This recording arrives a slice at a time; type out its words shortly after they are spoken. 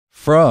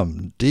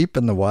From deep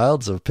in the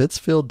wilds of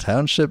Pittsfield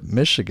Township,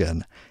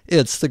 Michigan,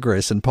 it's the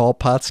Grace and Paul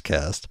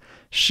Pottscast.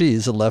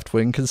 She's a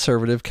left-wing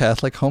conservative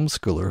Catholic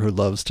homeschooler who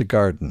loves to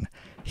garden.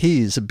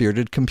 He's a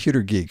bearded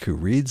computer geek who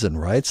reads and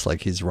writes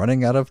like he's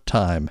running out of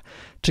time.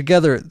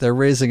 Together, they're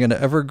raising an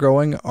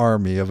ever-growing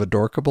army of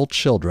adorkable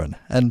children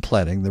and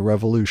planning the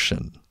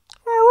revolution.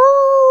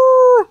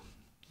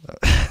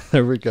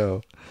 There we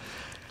go.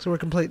 So we're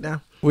complete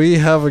now. We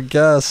have a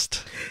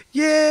guest.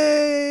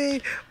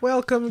 Yay!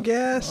 Welcome,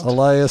 guest.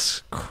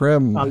 Elias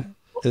Crim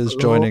is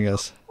joining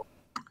us.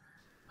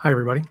 Hi,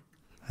 everybody.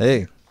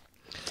 Hey.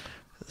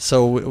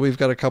 So we've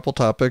got a couple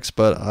topics,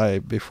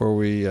 but before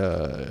we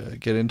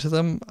get into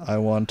them, I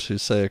want to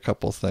say a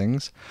couple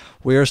things.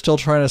 We are still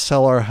trying to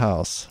sell our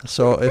house.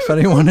 So if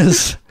anyone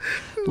is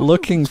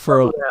looking for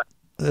a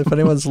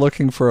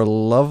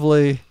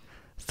lovely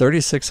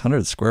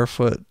 3,600 square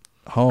foot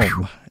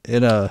home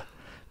in a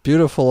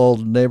beautiful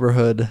old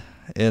neighborhood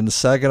in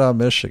Saginaw,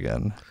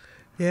 Michigan.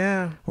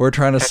 Yeah. We're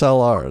trying to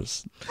sell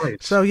ours.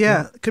 So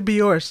yeah, it could be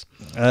yours.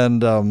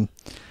 And the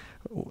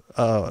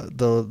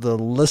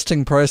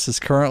listing price is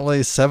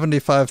currently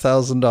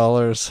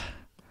 $75,000.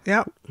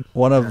 Yeah.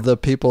 One of the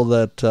people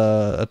that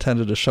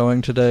attended a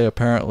showing today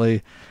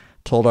apparently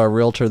told our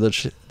realtor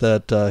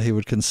that he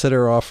would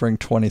consider offering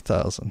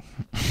 $20,000.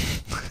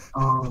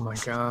 Oh my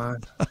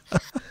God.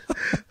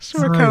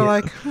 So we're kind of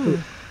like,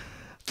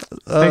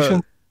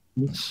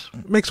 Patience.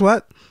 Makes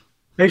what?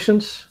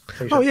 Patience.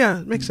 Oh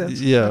yeah, it makes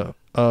sense. Yeah.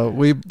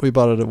 We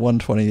bought it at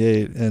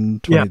 128 in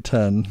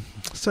 2010.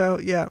 So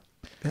yeah.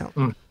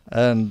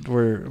 And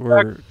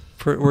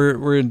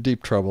we're in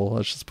deep trouble.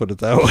 Let's just put it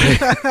that way.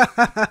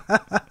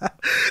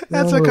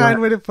 That's a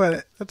kind way to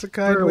put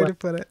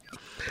it.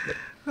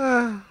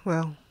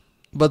 Well.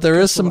 But there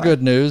is some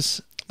good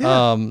news.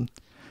 Yeah.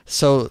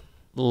 So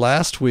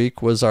last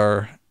week was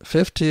our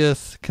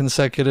 50th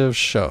consecutive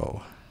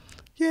show.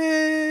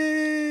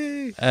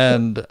 Yay!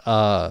 And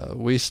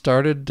we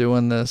started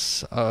doing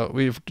this.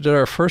 We did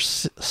our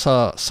first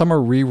summer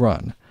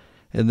rerun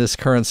in this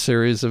current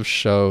series of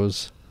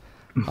shows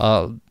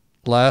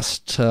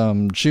last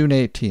June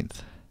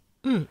 18th.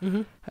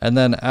 Mm-hmm. And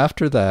then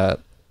after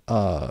that,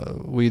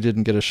 we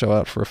didn't get a show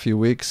out for a few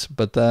weeks,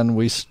 but then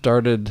we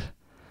started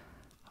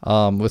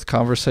with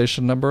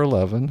conversation number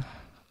 11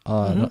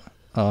 on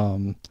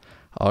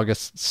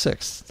August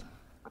 6th.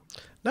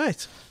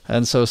 Nice.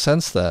 And so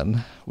since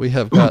then, we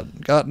have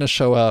gotten a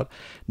show out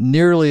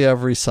nearly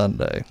every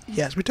Sunday.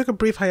 Yes, we took a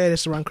brief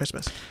hiatus around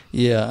Christmas.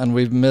 Yeah, and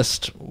we've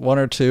missed one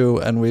or two,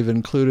 and we've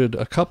included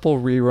a couple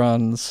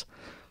reruns,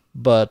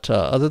 but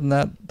other than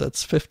that,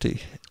 that's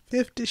 50.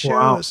 50 shows.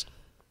 Wow.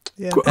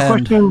 Yeah.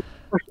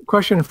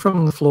 Question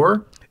from the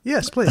floor.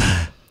 Yes, please.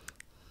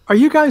 Are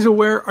you guys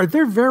aware, are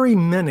there very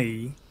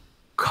many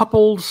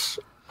couples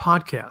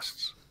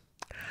podcasts?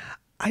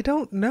 I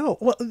don't know.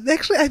 Well,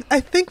 actually, I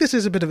think this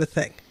is a bit of a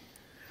thing.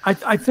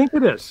 I think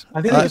it is.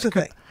 I think it's a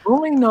thing. I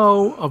only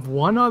know of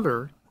one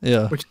other,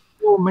 which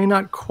still may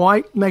not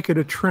quite make it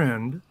a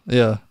trend.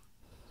 Yeah.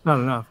 Not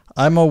enough.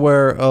 I'm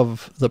aware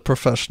of the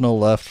Professional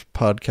Left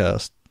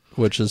podcast,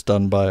 which is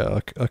done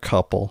by a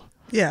couple.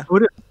 Yeah. Oh,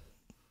 it is?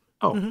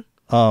 Oh.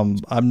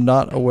 I'm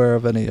not aware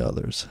of any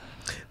others.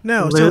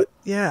 No. So,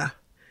 yeah.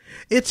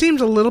 It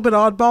seems a little bit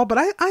oddball, but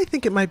I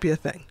think it might be a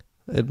thing.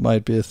 It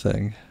might be a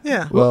thing.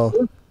 Yeah. Well,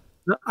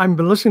 I've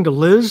been listening to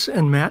Liz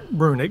and Matt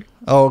Brunig.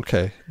 Oh,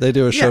 okay. They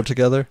do a show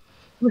together?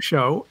 The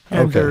show.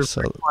 And okay,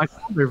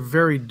 they're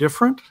very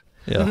different.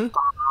 Yeah.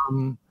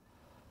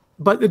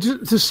 But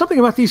there's something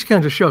about these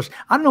kinds of shows.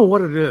 I don't know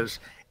what it is.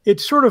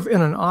 It sort of,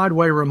 in an odd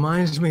way,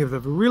 reminds me of a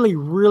really,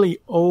 really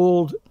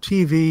old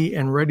TV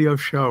and radio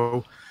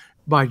show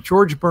by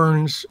George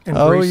Burns and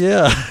Grace.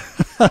 Yeah.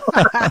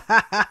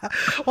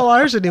 Well,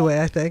 ours anyway,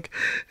 I think.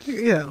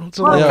 Yeah. It's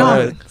a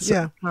right.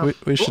 Yeah.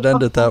 We should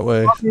end it that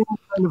way.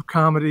 Kind of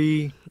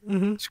comedy.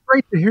 Mm-hmm. It's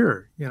great to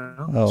hear,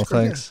 Oh,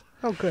 thanks.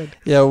 Yeah. Oh, good.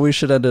 Yeah, we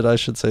should end it. I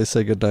should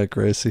say goodnight,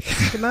 Gracie.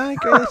 Good night,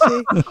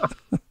 Gracie.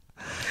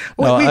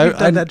 Well, we've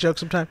done that joke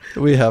sometime.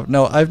 We have.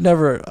 No, I've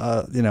never,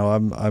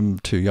 I'm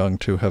too young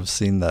to have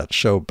seen that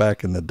show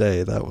back in the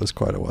day. That was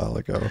quite a while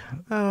ago.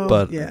 Oh,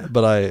 but, yeah.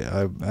 But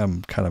I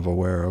am kind of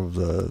aware of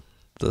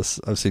this.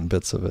 I've seen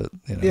bits of it,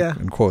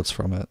 and quotes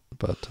from it.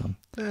 But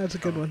that's a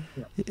good one.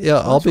 Yeah,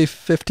 I'll be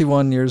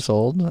 51 years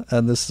old,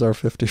 and this is our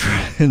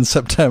 50th in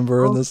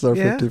September, and this is our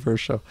 51st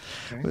show.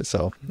 Okay.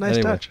 So nice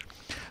anyway. touch.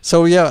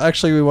 So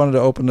actually, we wanted to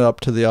open it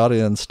up to the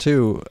audience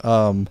too.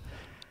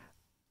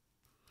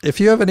 If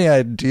you have any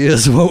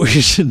ideas what we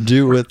should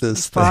do with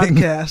this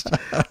podcast,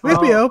 we'd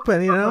be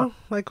open.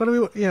 Like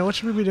what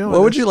should we be doing?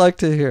 What would you like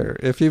to hear?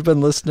 If you've been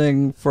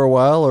listening for a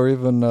while, or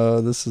even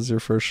this is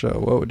your first show,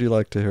 what would you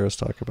like to hear us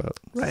talk about?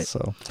 Right.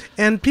 So,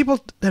 and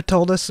people have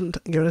told us and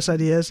given us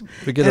ideas.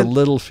 We get a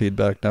little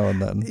feedback now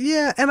and then.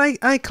 Yeah, and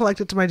I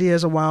collected some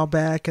ideas a while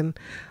back, and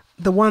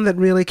the one that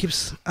really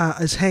keeps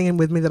is hanging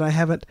with me that I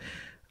haven't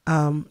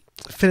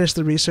finished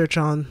the research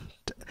on.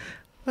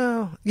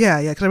 Well,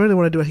 yeah, because I really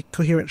want to do a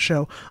coherent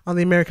show on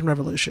the American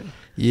Revolution.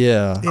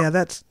 Yeah. Yeah,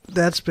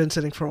 that's been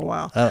sitting for a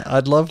while.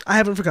 I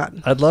haven't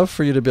forgotten. I'd love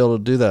for you to be able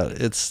to do that.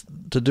 It's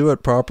to do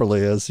it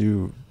properly, as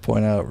you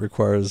point out,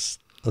 requires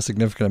a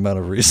significant amount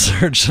of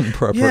research and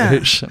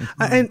preparation.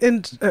 Yeah.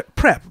 And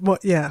prep. Well,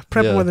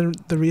 prep more than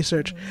the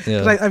research.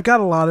 Because I've got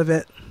a lot of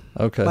it.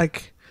 Okay.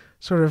 Like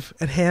sort of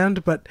at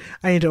hand, but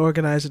I need to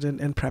organize it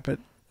and prep it.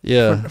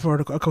 Yeah. For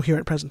a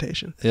coherent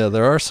presentation. Yeah,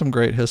 there are some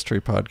great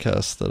history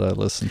podcasts that I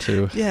listen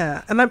to.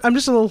 Yeah, and I'm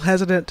just a little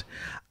hesitant.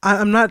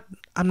 I'm not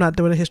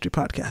doing a history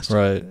podcast.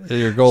 Right.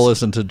 Your goal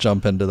isn't to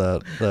jump into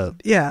that.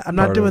 Yeah, I'm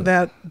not doing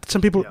that.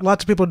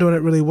 Lots of people are doing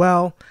it really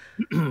well.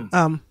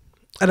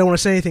 I don't want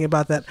to say anything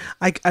about that.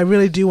 I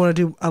really do want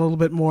to do a little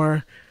bit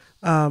more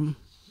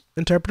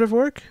interpretive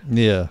work.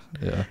 Yeah.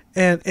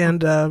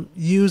 And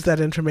use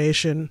that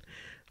information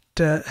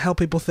to help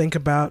people think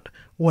about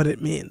what it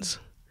means,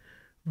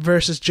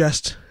 versus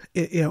just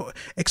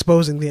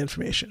exposing the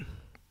information.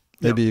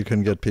 Maybe you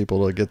can get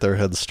people to get their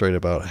heads straight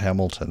about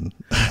Hamilton.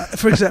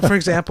 For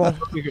example. That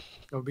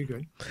would be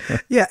good.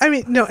 Yeah, I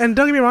mean, no, and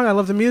don't get me wrong, I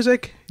love the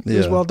music. It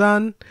was well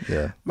done.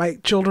 Yeah. My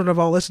children have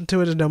all listened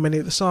to it and know many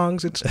of the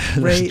songs. It's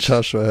great.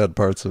 Joshua had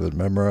parts of it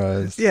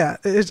memorized. Yeah,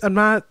 I'm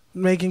not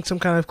making some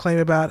kind of claim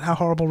about how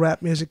horrible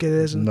rap music it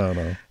is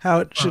and how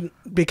it shouldn't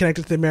be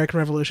connected to the American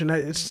Revolution.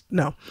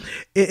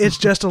 It's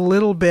just a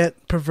little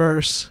bit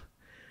perverse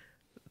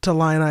to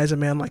lionize a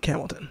man like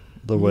Hamilton.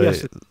 The way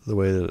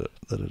that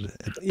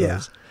it Yeah.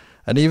 does.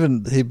 And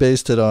even he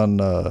based it on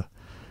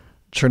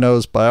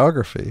Cherneau's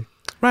biography.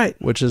 Right.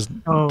 Which does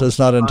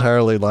not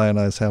entirely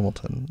lionize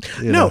Hamilton.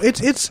 No,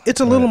 it's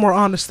a little more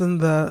honest than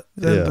the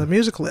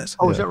musical is.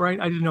 Oh, is that right?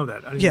 I didn't know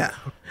that. Yeah.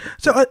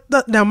 So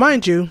now,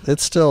 mind you,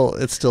 it's still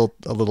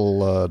a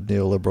little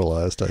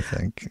neoliberalized, I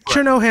think.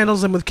 Cherneau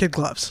handles them with kid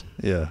gloves.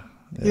 Yeah.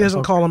 He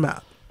doesn't call them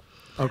out.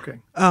 Okay.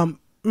 I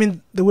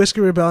mean, the Whiskey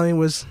Rebellion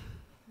was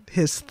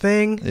his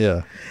thing.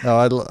 Yeah. No,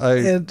 I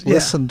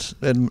listened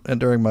and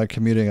during my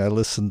commuting, I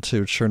listened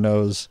to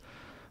Cherneau's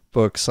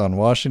books on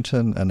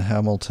Washington and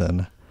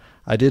Hamilton.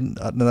 I didn't.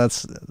 And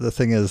that's the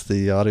thing is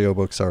the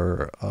audiobooks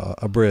are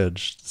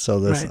abridged, so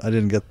I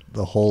didn't get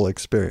the whole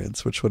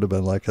experience, which would have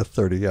been like a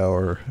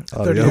 30-hour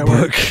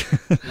audiobook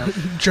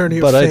journey.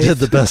 But of faith. I did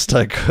the best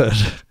I could.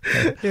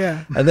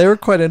 Yeah, and they were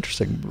quite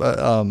interesting.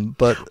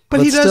 But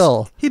he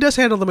still, he does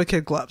handle them with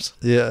kid gloves.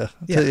 Yeah,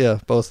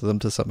 both of them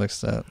to some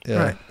extent.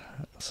 Yeah. Right.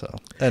 So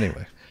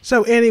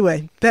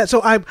anyway,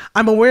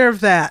 I'm aware of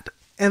that,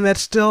 and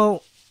that's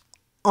still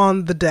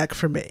on the deck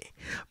for me.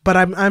 But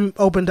I'm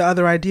open to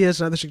other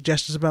ideas and other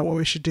suggestions about what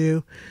we should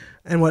do,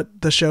 and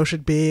what the show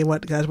should be, and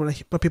what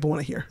people want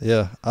to hear.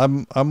 Yeah,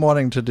 I'm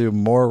wanting to do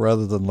more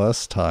rather than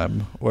less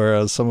time.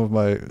 Whereas some of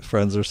my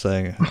friends are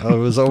saying, "Oh,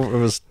 it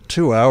was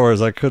 2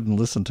 hours. I couldn't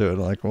listen to it." I'm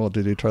like, well,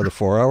 did you try the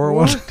 4-hour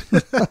one?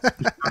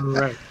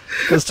 Right.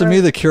 Because to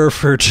me, the cure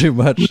for too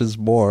much is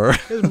more.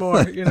 Is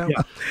more,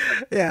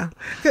 Yeah.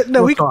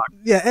 No,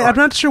 I'm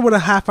not sure what a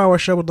half-hour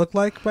show would look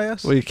like by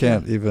us. We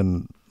can't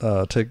even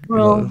take.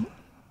 No.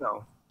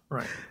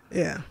 Right.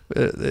 Yeah.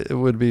 It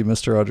would be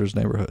Mr. Rogers'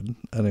 Neighborhood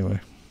anyway.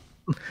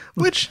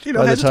 Which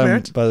has its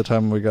merits. By the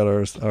time we got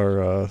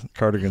our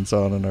cardigans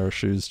on and our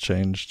shoes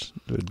changed,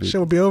 show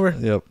would be over.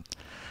 Yep.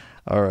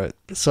 All right.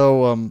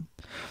 So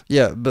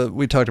but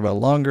we talked about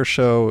longer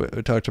show.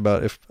 We talked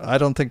about I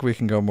don't think we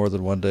can go more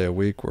than one day a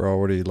week. We're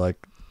already like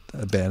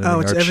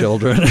abandoning our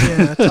children.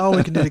 Yeah, that's all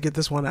we can do to get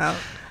this one out.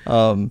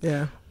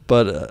 Yeah.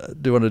 But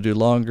do you want to do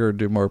longer,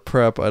 do more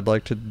prep? I'd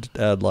like to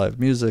add live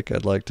music.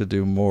 I'd like to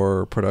do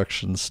more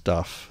production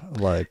stuff,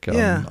 like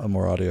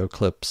more audio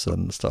clips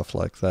and stuff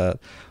like that,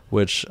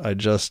 which I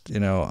just,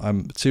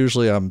 it's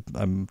usually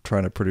I'm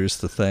trying to produce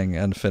the thing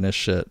and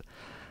finish it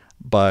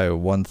by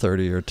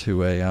 1:30 or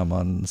 2 a.m.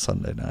 on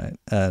Sunday night.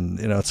 And,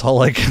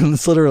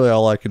 it's literally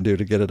all I can do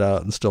to get it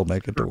out and still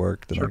make it to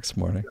work the next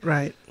morning.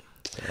 Right.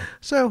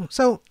 So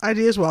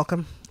ideas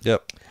welcome.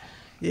 Yep.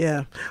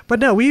 Yeah. But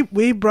no,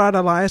 we brought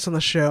Elias on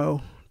the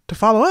show to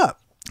follow up.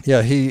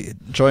 Yeah, he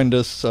joined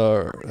us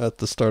at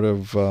the start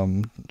of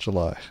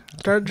July.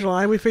 Start of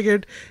July. We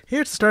figured,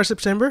 here it's the start of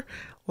September.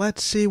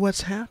 Let's see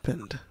what's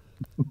happened.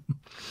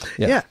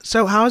 Yeah.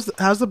 So how's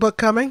the book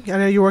coming? I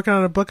know you're working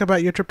on a book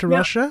about your trip to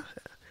Russia.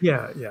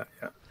 Yeah.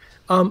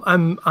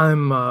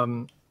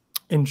 I'm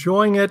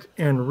enjoying it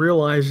and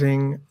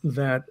realizing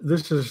that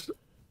this is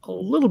a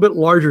little bit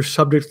larger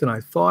subject than I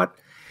thought.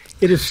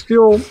 It is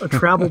still a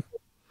travel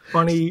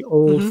funny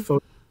old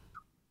photo.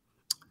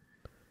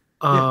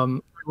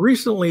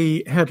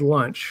 Recently had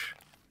lunch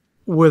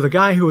with a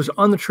guy who was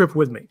on the trip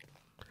with me.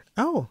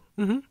 Oh.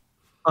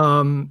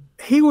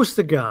 He was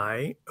the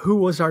guy who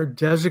was our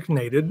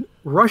designated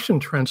Russian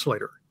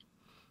translator.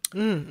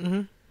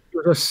 He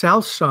was a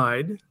South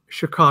Side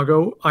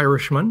Chicago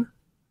Irishman.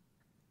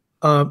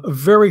 A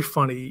very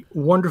funny,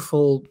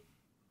 wonderfully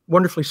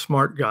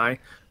smart guy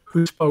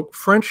who spoke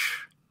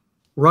French,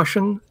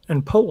 Russian,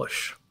 and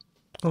Polish.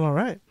 All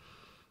right.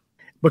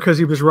 Because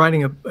he was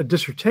writing a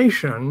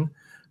dissertation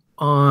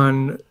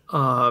on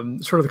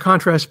sort of the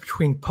contrast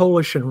between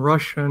Polish and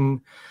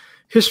Russian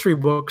history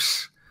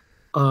books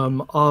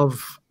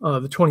of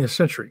the 20th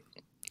century.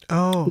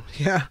 Oh,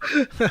 yeah.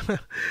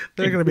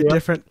 They're going to be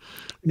different.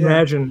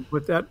 Imagine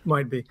what that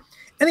might be.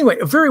 Anyway,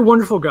 a very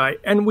wonderful guy.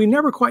 And we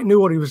never quite knew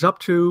what he was up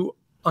to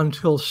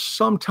until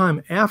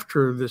sometime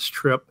after this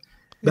trip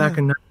back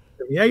in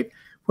 1978,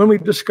 when we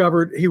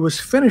discovered he was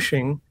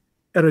finishing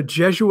at a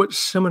Jesuit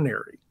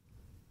seminary.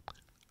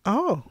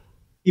 Oh.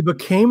 He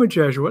became a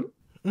Jesuit,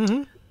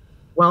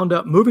 wound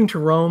up moving to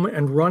Rome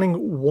and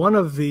running one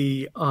of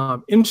the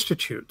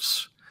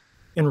institutes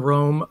in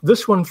Rome.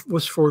 This one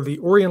was for the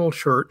Oriental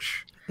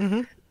Church,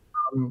 and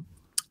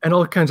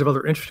all kinds of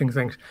other interesting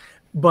things.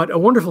 But a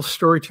wonderful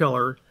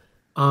storyteller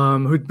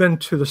who'd been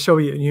to the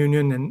Soviet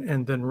Union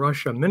and then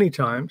Russia many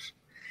times.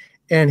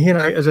 And he and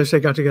I, as I say,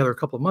 got together a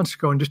couple of months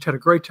ago and just had a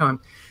great time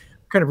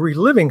kind of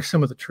reliving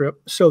some of the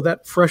trip. So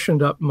that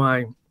freshened up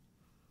my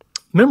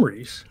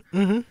memories.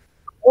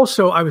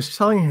 Also, I was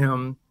telling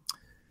him,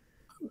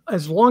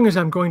 as long as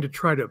I'm going to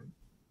try to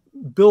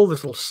build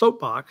this little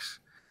soapbox,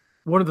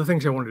 one of the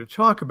things I wanted to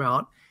talk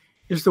about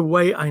is the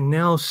way I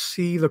now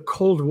see the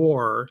Cold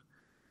War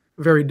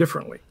very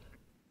differently.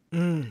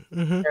 And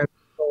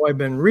so I've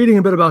been reading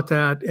a bit about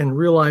that and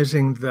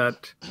realizing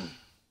that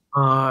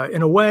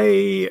in a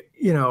way,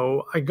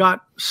 I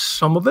got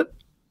some of it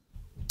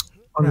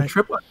on the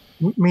trip,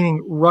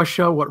 meaning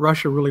Russia, what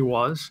Russia really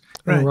was,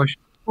 and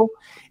Russian people.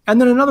 And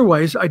then in other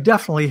ways, I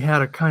definitely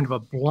had a kind of a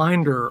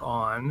blinder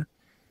on.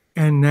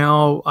 And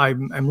now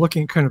I'm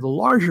looking at kind of the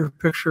larger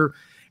picture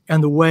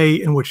and the way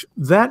in which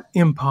that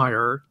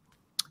empire,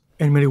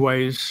 in many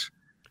ways,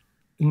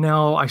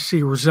 now I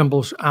see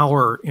resembles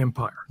our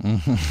empire.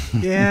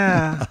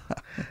 Yeah.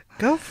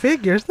 Go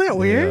figure. Isn't that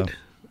weird? Yeah.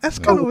 That's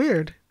kind of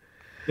weird.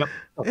 Yep.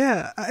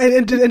 Yeah.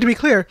 And to be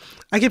clear,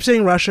 I keep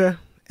saying Russia,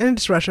 and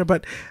it's Russia,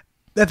 but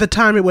at the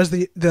time it was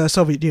the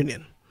Soviet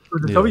Union.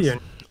 The Soviet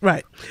Union.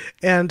 Right.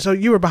 And so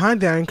you were behind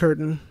the Iron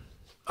Curtain.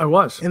 I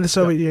was. In the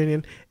Soviet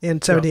Union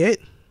in 78.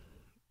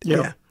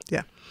 Yeah.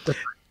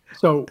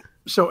 So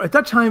at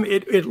that time,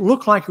 it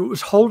looked like it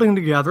was holding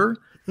together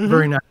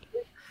very nicely.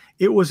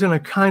 It was in a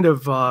kind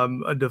of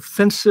a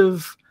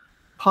defensive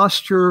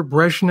posture.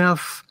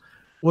 Brezhnev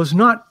was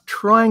not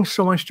trying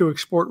so much to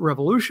export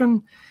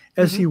revolution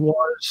as he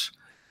was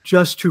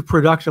just to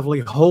productively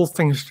hold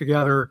things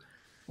together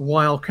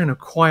while kind of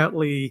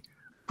quietly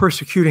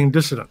persecuting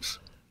dissidents.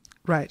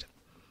 Right.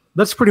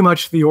 That's pretty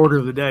much the order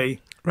of the day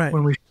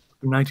when we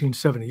in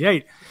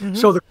 1978.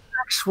 So the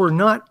cracks were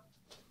not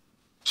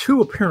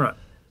too apparent.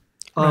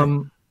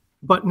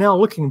 But now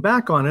looking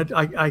back on it,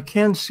 I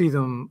can see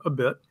them a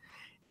bit.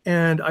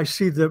 And I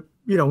see that,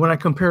 when I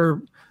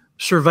compare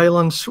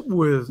surveillance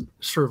with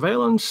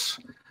surveillance,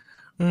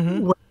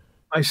 when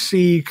I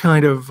see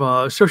kind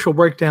of social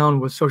breakdown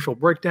with social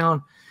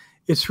breakdown,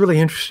 it's really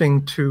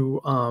interesting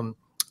to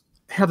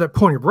have that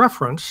point of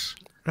reference.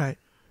 Right.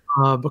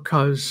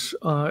 Because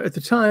at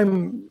the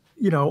time,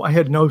 I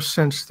had no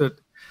sense that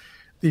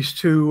these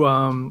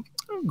two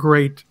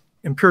great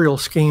imperial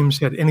schemes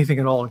had anything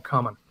at all in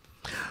common.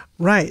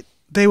 Right.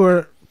 They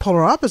were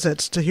polar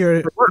opposites to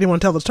hear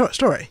anyone tell the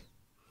story.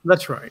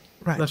 That's right.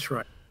 That's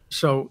right.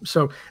 So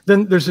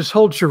then there's this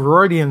whole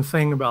Girardian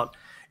thing about,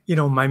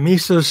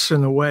 mimesis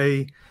and the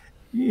way,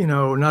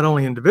 not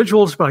only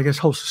individuals, but I guess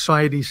whole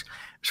societies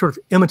sort of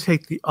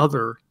imitate the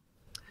other.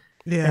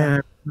 Yeah.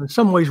 And in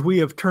some ways we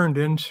have turned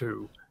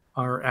into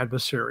our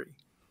adversary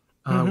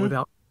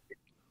without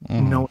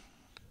knowing.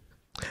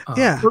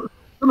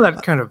 Some of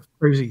that kind of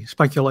crazy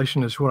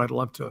speculation is what I'd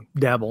love to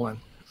dabble in.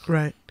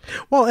 Right.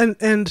 Well,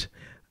 and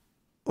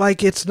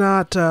like it's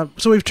not.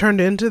 So we've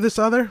turned into this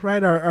other,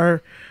 right?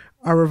 Our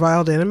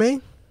reviled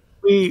enemy.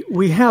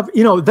 We have,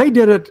 they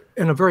did it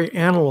in a very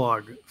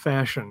analog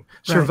fashion. Right.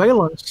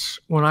 Surveillance,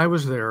 when I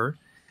was there,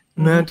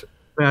 meant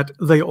that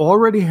they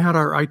already had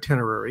our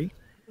itinerary.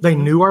 They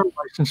knew our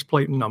license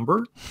plate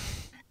number.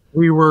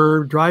 We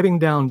were driving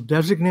down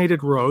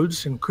designated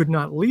roads and could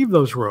not leave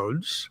those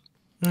roads,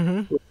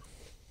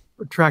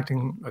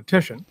 attracting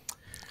attention.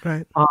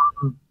 Right.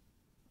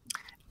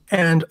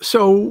 And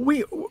so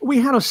we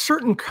had a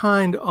certain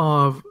kind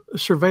of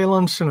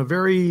surveillance in a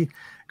very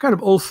kind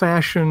of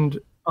old-fashioned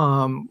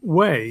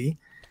way.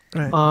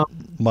 Right.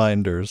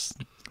 Minders.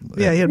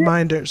 Yeah, he had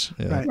minders.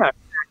 Yeah. Right. Yeah,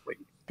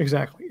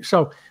 exactly.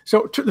 So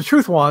the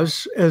truth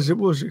was, as it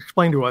was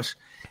explained to us,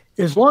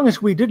 as long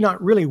as we did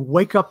not really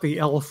wake up the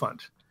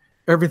elephant,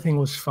 everything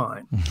was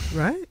fine.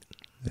 Right?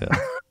 Yeah.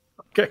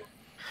 Okay.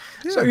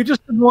 Yeah. So you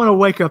just didn't want to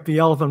wake up the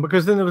elephant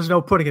because then there was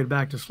no putting it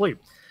back to sleep.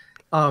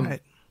 Right.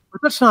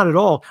 But that's not at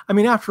all. I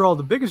mean, after all,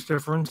 the biggest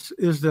difference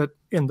is that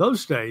in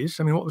those days,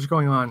 what was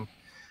going on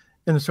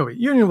in the Soviet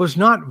Union was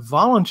not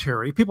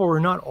voluntary. People were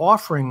not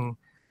offering,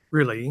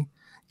 really,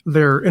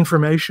 their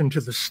information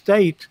to the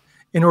state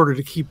in order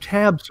to keep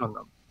tabs on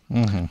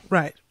them.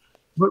 Right.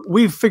 But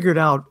we've figured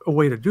out a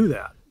way to do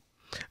that.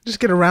 Just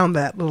get around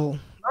that little...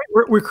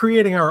 Right? We're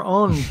creating our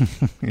own...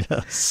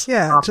 Yes.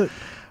 Yeah.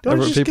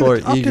 People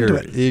are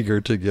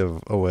eager to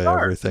give away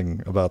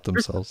everything about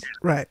themselves.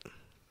 Right.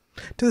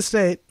 To the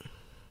state.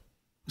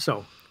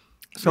 So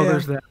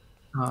there's that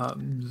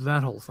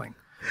whole thing.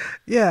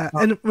 Yeah,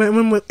 and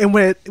when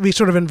we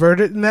sort of invert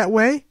it in that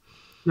way,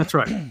 that's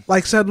right.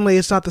 Like suddenly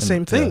it's not the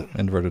same thing.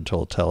 Yeah, inverted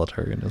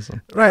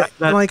totalitarianism. Right.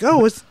 Like,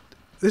 oh,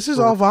 this is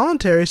all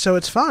voluntary, so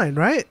it's fine,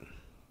 right?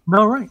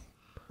 No, right.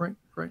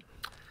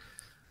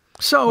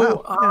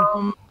 So,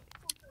 wow.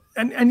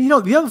 And you know,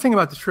 the other thing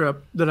about the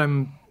trip that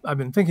I've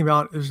been thinking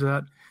about is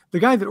that the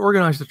guy that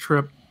organized the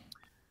trip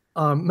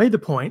made the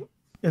point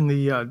in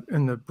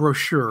the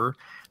brochure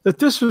that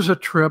this was a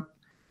trip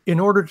in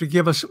order to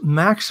give us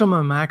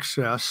maximum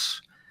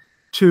access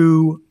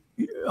to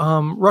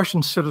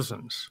Russian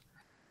citizens.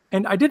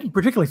 And I didn't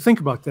particularly think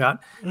about that,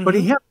 but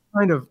he had a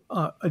kind of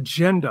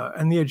agenda,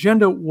 and the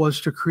agenda was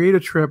to create a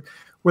trip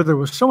where there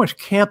was so much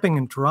camping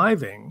and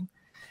driving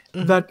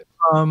that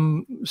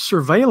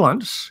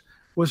surveillance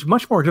was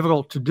much more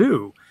difficult to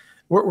do.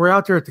 We're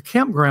out there at the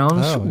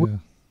campgrounds with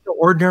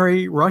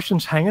ordinary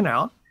Russians hanging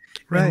out,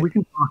 and we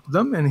can talk to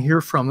them and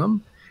hear from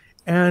them.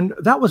 And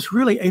that was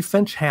really a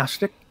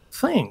fantastic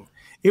thing.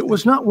 It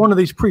was not one of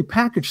these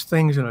prepackaged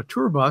things in a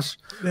tour bus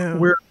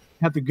where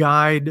you had the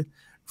guide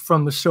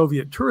from the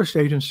Soviet tourist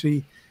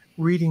agency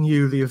reading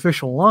you the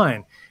official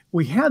line.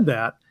 We had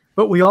that,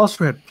 but we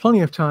also had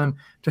plenty of time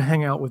to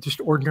hang out with just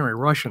ordinary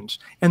Russians.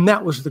 And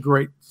that was the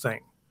great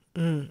thing.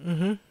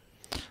 Mm-hmm.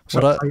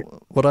 So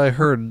what I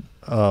heard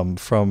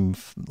from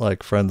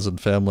like friends and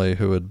family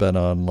who had been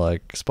on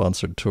like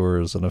sponsored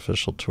tours and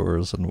official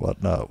tours and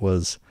whatnot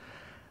was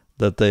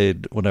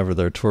that whenever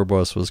their tour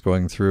bus was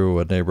going through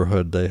a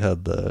neighborhood, they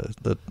had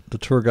the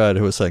tour guide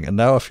who was saying, and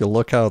now if you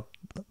look out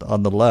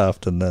on the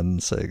left and then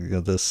say, you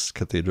know, this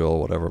cathedral,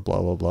 whatever, blah,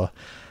 blah, blah.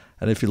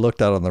 And if you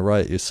looked out on the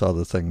right, you saw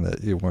the thing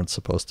that you weren't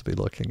supposed to be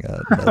looking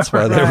at. And that's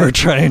why they were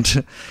trying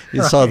to,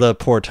 you saw the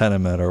poor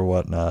tenement or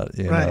whatnot,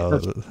 you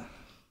know.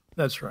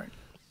 That's right.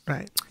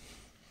 Right.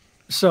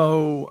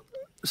 So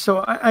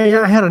I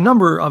had a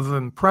number of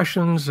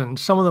impressions, and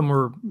some of them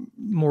were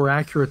more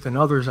accurate than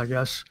others, I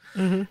guess,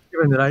 given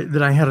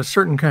that I had a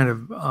certain kind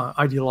of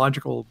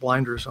ideological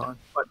blinders on.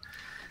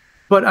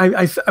 But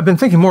I've been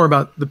thinking more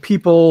about the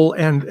people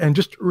and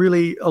just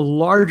really a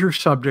larger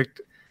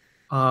subject,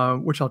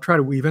 which I'll try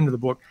to weave into the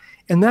book.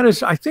 And that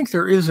is, I think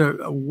there is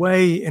a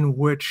way in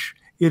which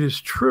it is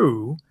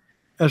true,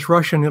 as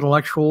Russian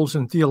intellectuals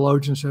and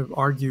theologians have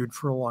argued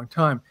for a long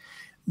time,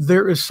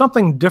 there is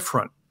something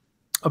different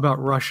about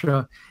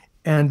Russia.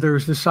 And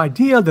there's this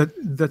idea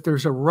that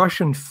there's a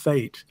Russian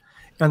fate,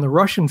 and the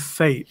Russian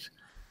fate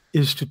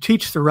is to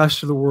teach the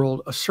rest of the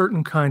world a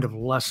certain kind of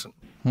lesson.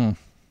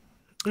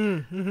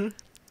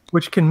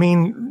 Which can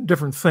mean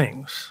different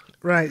things.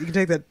 Right. You can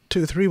take that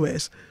 2 or 3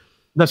 ways.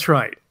 That's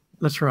right.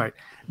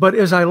 But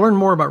as I learned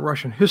more about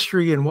Russian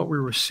history and what we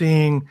were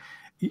seeing,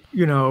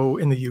 you know,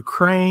 in the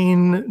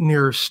Ukraine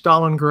near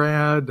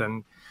Stalingrad,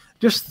 and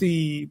just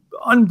the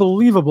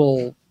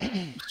unbelievable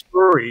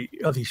story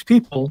of these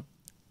people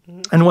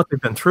and what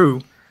they've been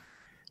through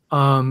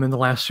in the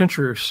last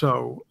century or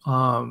so,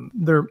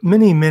 there are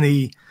many,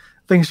 many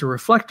things to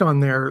reflect on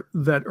there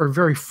that are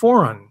very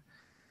foreign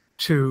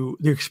to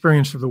the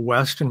experience of the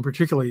West, and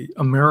particularly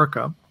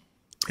America.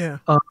 Yeah.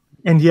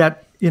 And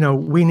yet, you know,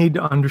 we need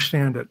to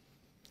understand it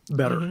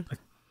better.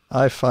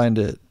 I find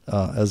it,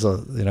 as a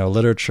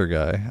literature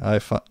guy,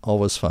 I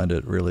always find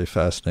it really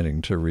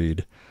fascinating to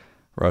read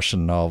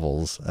Russian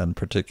novels, and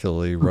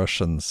particularly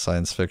Russian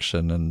science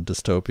fiction and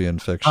dystopian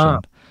fiction.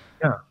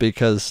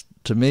 Because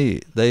to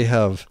me, they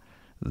have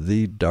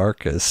the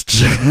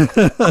darkest,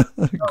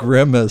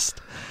 grimmest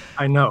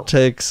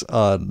takes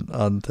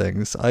on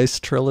things. Ice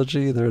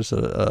Trilogy, there's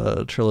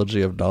a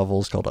trilogy of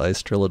novels called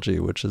Ice Trilogy,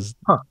 which is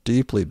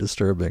deeply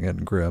disturbing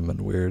and grim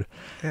and weird.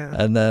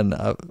 And then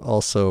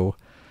also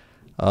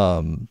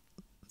the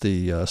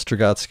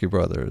Strugatsky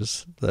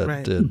brothers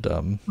that did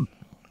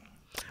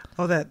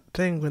that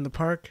thing in the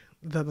park,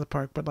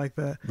 but like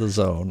the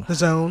Zone.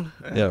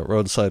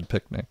 Roadside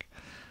Picnic.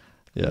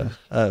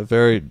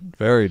 Very,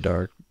 very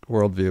dark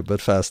worldview, but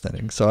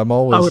fascinating. So I'm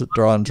always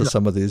drawn to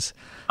some of these.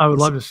 I would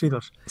love to see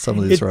those. Some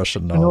of these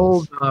Russian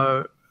novels. An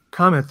old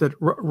comment that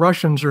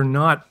Russians are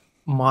not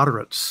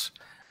moderates.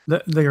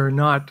 They are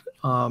not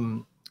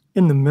in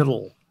the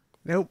middle.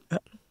 Nope.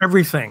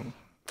 Everything,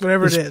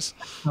 whatever it is,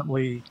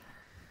 definitely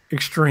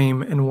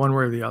extreme in one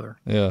way or the other.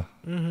 Yeah.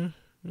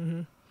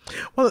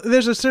 Well,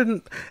 there's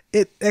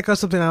it echoes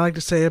something I like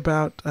to say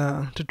about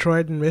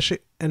Detroit and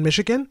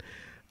Michigan,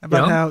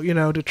 about how, you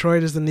know,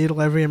 Detroit is the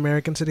needle every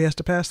American city has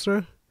to pass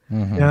through.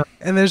 And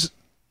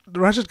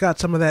Russia's got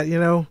some of that, you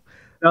know.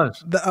 It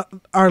does.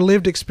 Our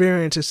lived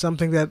experience is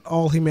something that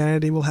all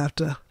humanity will have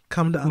to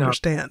come to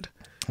understand.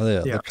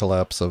 The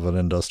collapse of an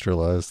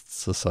industrialized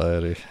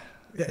society.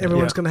 Yeah,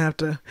 everyone's going to have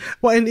to.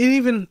 Well, and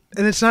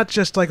it's not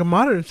just like a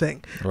modern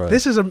thing. Right.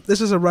 This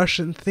is a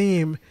Russian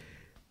theme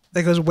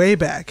that goes way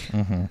back.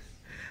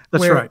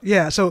 That's right.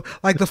 Yeah, so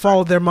like the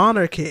fall of their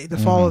monarchy, the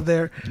fall of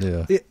their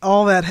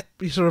all that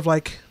sort of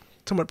like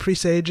somewhat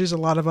presages a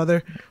lot of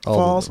other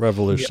falls.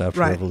 Revolution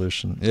after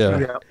revolution.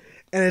 Yeah.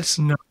 And it's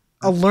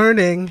a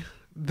learning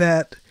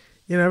that,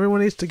 you know,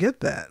 everyone needs to get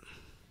that.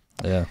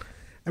 Yeah.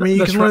 I mean,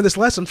 you can learn this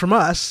lesson from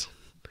us.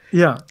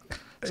 Yeah.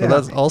 So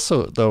that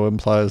also, though,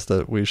 implies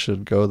that we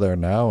should go there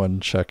now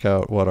and check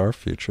out what our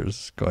future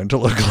is going to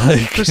look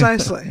like.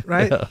 Precisely,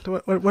 right? Yeah.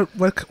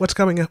 What's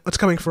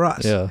coming for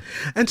us? Yeah.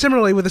 And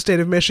similarly with the state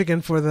of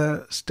Michigan for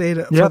the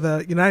for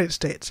the United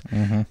States,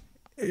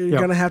 you're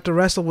going to have to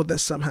wrestle with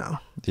this somehow.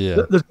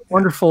 Yeah. There's a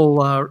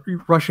wonderful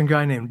Russian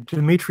guy named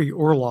Dmitry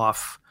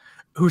Orlov,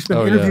 who's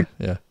been interviewed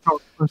by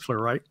Kunstler,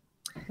 right?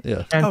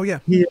 Yeah.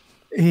 And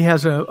he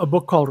has a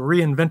book called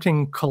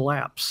Reinventing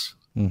Collapse.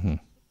 Mm-hmm.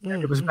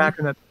 And it was back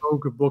in that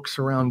vogue of books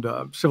around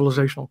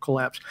civilizational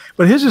collapse.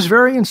 But his is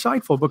very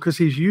insightful because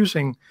he's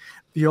using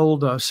the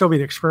old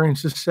Soviet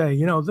experience to say,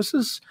 this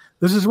is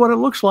what it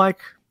looks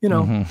like.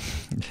 Yes,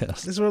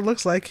 this is what it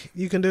looks like.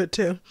 You can do it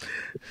too.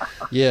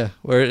 Yeah,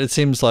 where it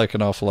seems like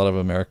an awful lot of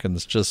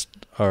Americans just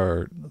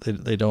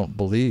they don't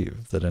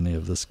believe that any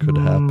of this could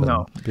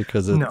happen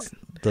because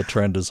the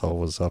trend is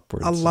always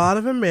upwards. A lot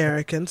of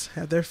Americans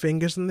have their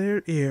fingers in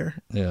their ears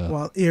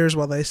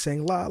while they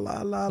sing la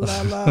la la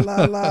la la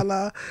la la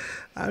la.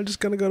 I'm just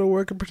gonna go to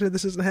work and pretend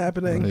this isn't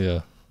happening.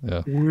 Yeah.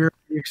 We're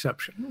the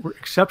exception. We're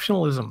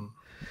exceptionalism.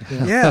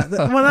 Yeah.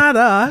 Well, not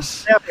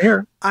us. Yeah,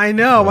 here. I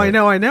know,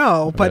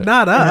 but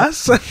not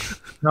us.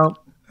 No.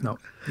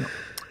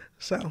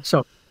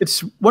 So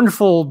it's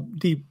wonderful,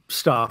 deep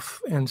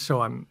stuff, and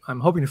so I'm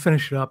hoping to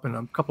finish it up in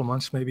a couple of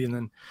months, maybe, and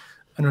then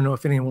I don't know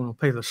if anyone will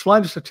pay the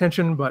slightest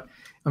attention, but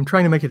I'm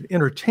trying to make it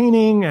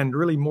entertaining and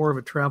really more of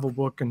a travel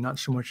book and not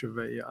so much of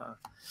a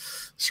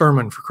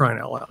sermon, for crying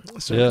out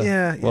loud. So,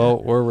 yeah.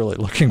 Well, we're really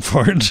looking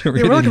forward to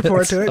reading it. We're looking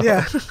forward to it.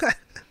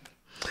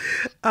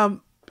 Yeah.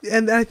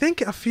 And I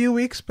think a few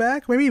weeks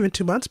back, maybe even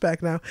 2 months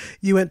back now,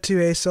 you went to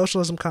a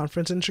socialism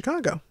conference in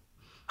Chicago.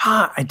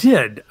 I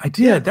did.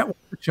 Yeah. That was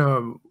such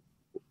a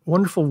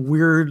wonderful,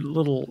 weird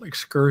little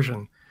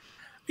excursion.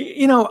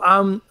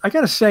 I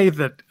got to say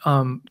that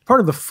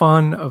part of the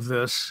fun of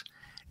this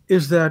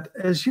is that,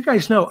 as you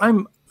guys know,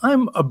 I'm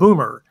a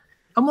boomer.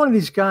 I'm one of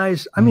these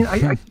guys. I mean,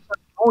 I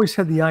always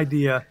had the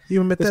idea.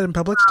 You admit that in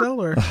public still,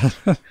 or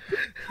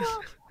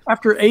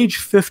after age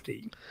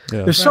 50,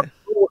 there's something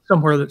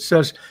somewhere that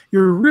says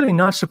you're really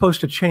not supposed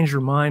to change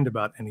your mind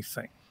about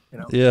anything.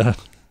 Yeah.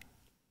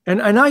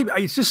 And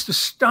it's just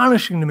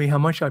astonishing to me how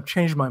much I've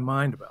changed my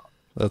mind about.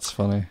 That's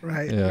funny.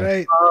 Right. Yeah.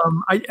 Right.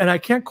 I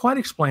can't quite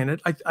explain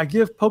it. I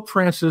give Pope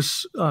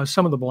Francis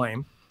some of the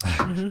blame.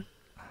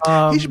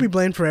 Mm-hmm. He should be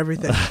blamed for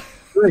everything.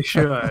 Really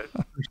should.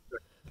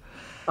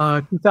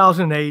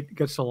 2008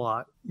 gets a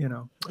lot,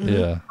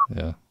 Yeah.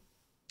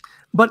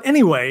 But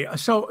anyway,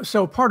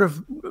 so part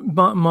of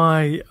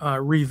my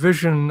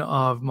revision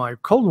of my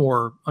Cold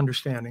War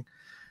understanding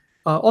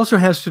also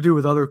has to do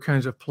with other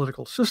kinds of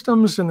political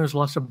systems, and there's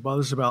lots of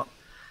buzz about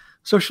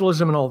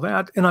socialism and all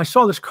that. And I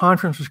saw this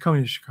conference was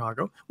coming to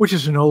Chicago, which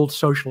is an old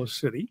socialist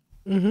city.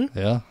 Mm-hmm.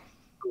 Yeah.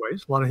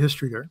 Ways, a lot of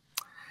history there.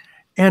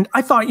 And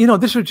I thought,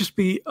 this would just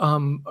be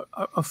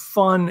a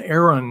fun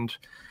errand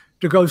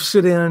to go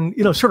sit in,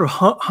 sort of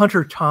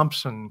Hunter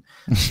Thompson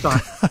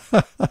style.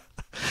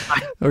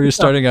 Or you're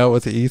starting out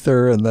with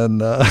ether and then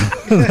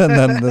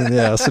the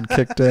acid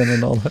kicked in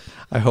and all that.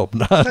 I hope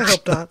not. I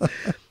hope not.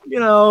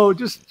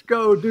 Just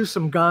go do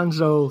some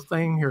gonzo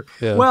thing here.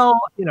 Yeah. Well,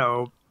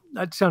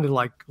 that sounded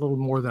like a little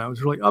more than I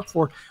was really up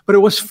for, but it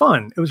was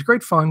fun. It was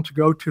great fun to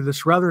go to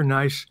this rather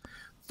nice,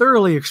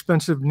 thoroughly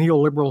expensive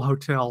neoliberal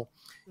hotel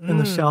in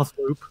the South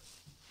Loop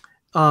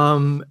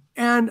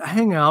and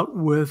hang out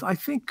with, I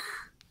think,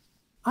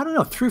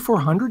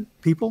 300-400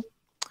 people.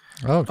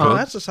 Oh, good.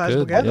 That's a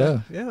sizable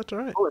gathering. Yeah, that's all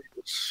right.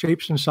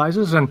 Shapes and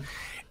sizes. And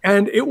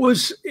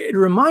it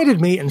reminded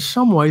me in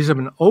some ways of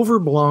an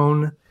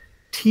overblown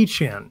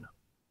teach-in.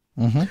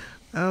 Mm-hmm.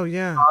 Oh,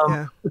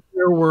 yeah.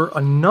 There were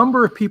a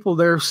number of people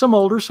there, some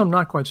older, some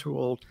not quite so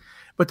old,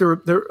 but they're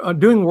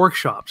doing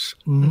workshops,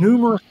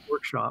 numerous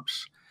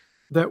workshops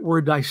that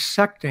were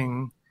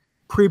dissecting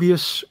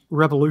previous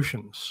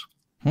revolutions.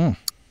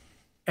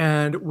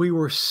 And we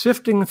were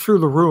sifting through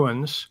the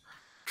ruins,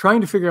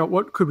 trying to figure out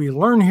what could we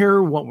learn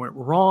here, what went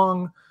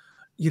wrong,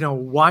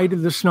 why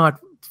did this not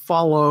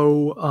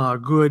follow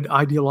good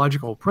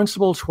ideological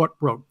principles, what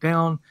broke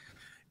down,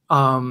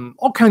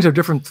 all kinds of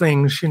different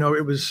things.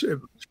 It was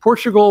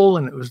Portugal,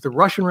 and it was the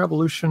Russian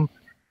Revolution,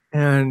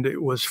 and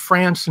it was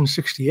France in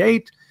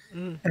 '68,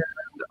 and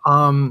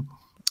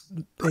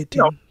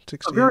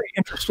 1868. A very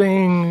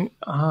interesting,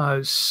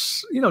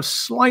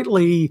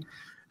 slightly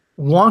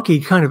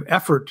wonky kind of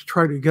effort to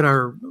try to get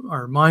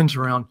our minds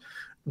around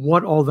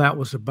what all that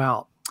was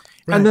about.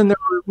 Right. And then there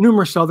were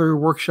numerous other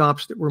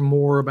workshops that were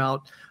more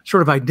about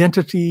sort of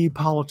identity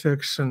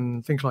politics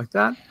and things like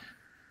that.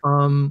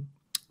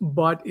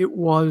 But it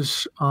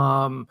was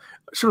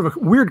sort of a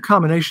weird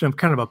combination of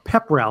kind of a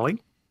pep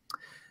rally.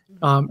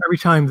 Every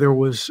time there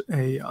was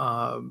a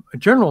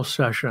general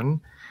session,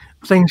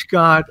 things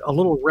got a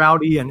little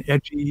rowdy and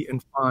edgy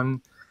and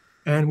fun,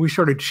 and we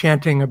started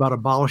chanting about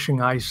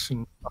abolishing ICE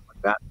and stuff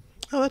like that.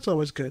 Oh, that's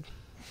always good.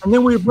 And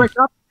then we would break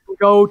up and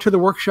go to the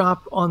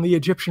workshop on the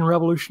Egyptian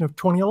Revolution of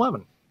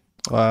 2011.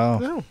 Wow.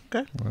 Oh,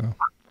 okay. Wow.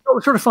 So it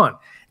was sort of fun.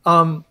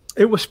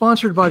 It was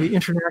sponsored by the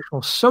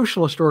International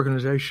Socialist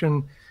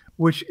Organization,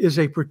 which is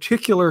a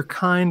particular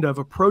kind of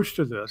approach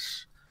to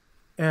this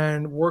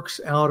and works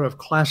out of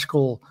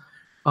classical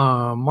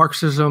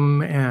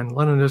Marxism and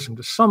Leninism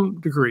to some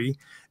degree,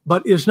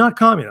 but is not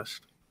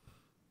communist.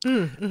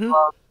 Mm-hmm.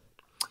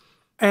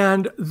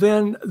 And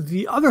then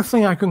the other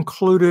thing I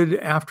concluded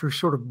after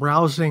sort of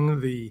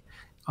browsing the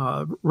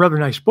rather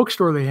nice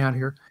bookstore they had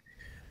here,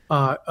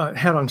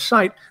 had on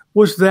site,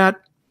 was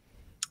that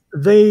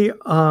they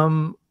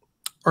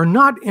are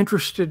not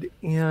interested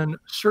in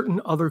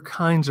certain other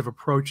kinds of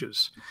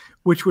approaches,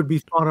 which would be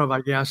thought of, I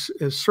guess,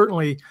 as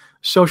certainly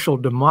social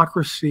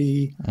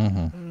democracy,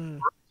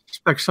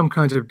 expect some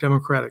kinds of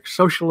democratic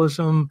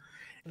socialism,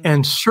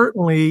 and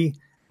certainly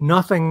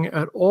nothing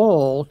at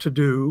all to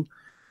do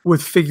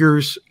with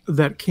figures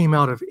that came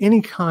out of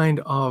any kind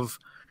of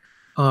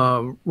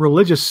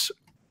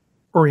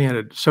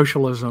religious-oriented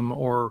socialism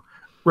or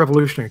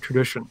revolutionary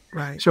tradition.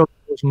 Right. So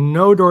there's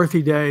no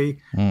Dorothy Day,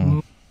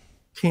 no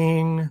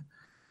King,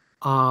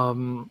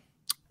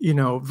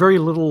 very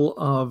little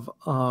of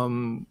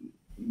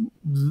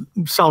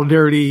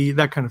solidarity,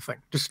 that kind of thing.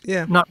 Just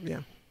not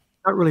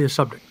really a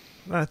subject.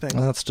 I think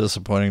that's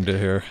disappointing to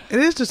hear. It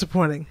is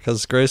disappointing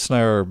because Grace and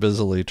I are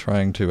busily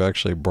trying to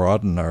actually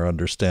broaden our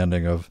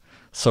understanding of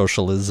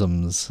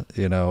socialisms,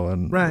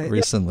 and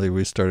recently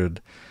we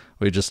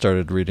just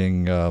started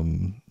reading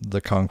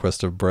The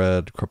Conquest of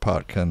Bread,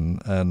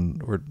 Kropotkin,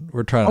 and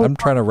I'm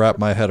trying to wrap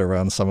my head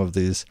around some of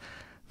these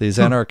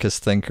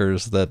anarchist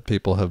thinkers that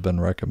people have been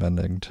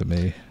recommending to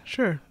me.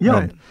 Sure.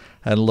 Yeah.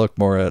 And look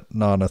more at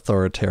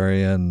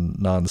non-authoritarian,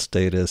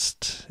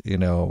 non-statist,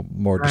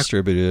 more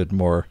distributed,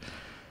 more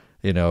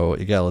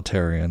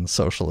egalitarian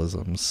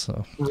socialisms.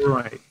 So.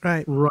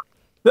 Right.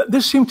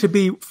 This seemed to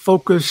be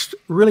focused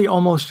really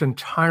almost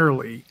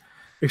entirely,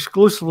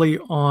 exclusively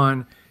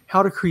on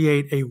how to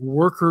create a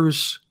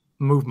workers'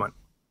 movement.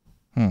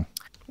 So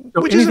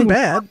which isn't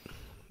bad.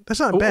 That's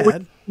not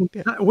bad.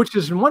 Which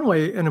is in one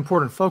way an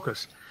important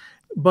focus.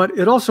 But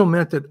it also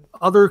meant that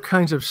other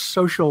kinds of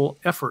social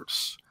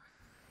efforts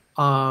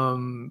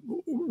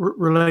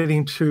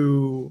relating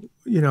to,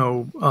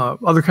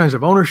 other kinds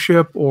of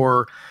ownership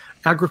or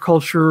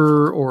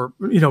agriculture or,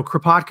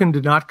 Kropotkin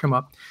did not come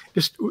up.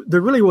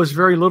 There really was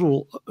very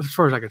little, as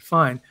far as I could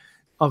find,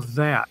 of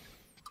that.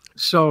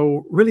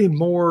 So really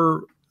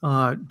more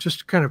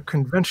just kind of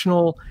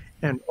conventional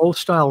and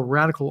old-style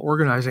radical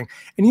organizing.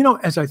 And,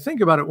 as I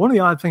think about it, one of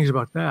the odd things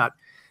about that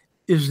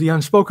is the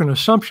unspoken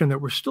assumption that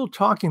we're still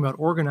talking about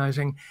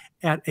organizing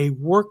at a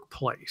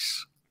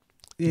workplace.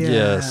 Yeah.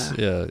 Yes,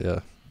 yeah.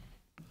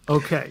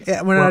 Okay.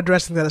 Yeah, we're not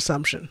addressing that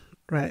assumption,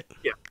 right?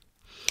 Yeah.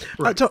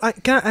 Right. So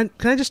can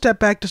I just step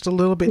back just a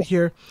little bit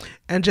here,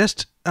 and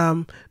just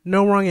no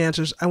wrong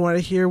answers. I want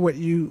to hear what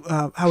you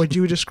how would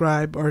you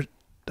describe or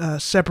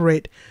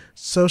separate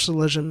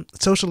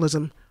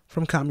socialism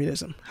from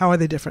communism? How are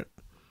they different?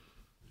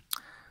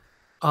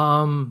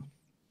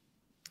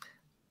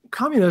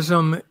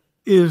 Communism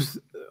is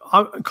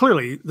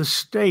clearly the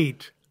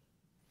state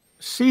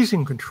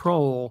seizing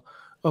control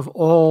of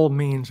all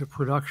means of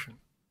production.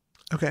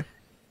 Okay.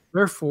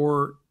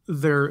 Therefore,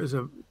 there is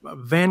a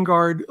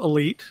vanguard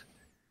elite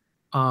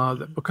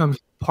that becomes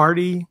the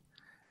party.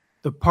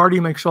 The party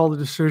makes all the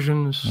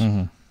decisions,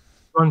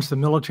 runs the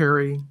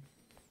military,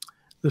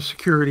 the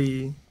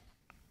security,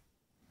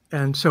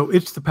 and so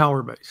it's the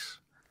power base.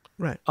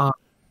 Right.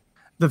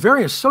 The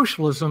various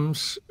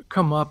socialisms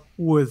come up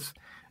with,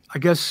 I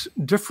guess,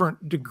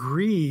 different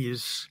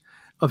degrees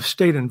of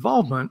state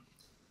involvement,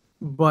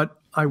 but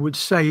I would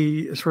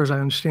say, as far as I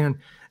understand,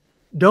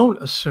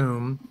 don't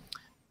assume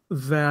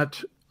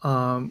that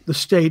the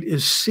state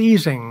is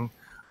seizing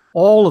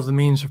all of the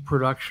means of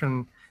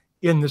production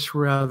in this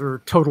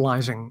rather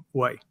totalizing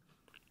way.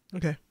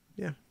 Okay.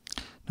 Yeah.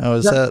 Now,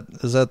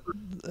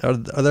 are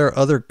there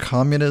other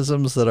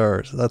communisms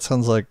that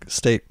sounds like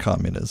state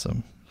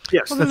communism?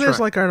 Yes, well, that's there's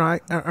right.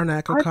 like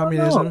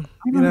anarcho-communism.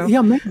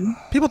 Yeah, maybe.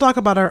 People talk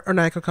about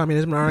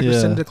anarcho-communism,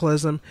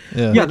 anarcho-syndicalism,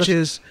 which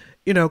is,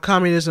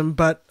 communism,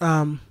 but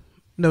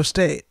no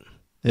state.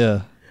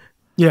 Yeah.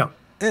 Yeah.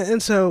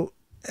 And so,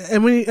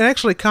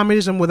 actually,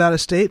 communism without a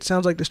state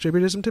sounds like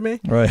distributism to me.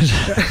 Right.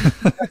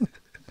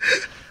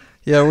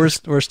 Yeah, we're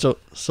still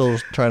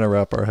trying to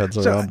wrap our heads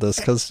around this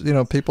because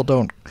people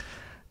don't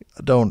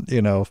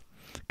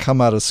come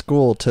out of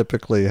school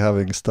typically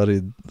having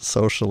studied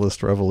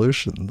socialist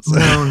revolutions.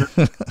 No.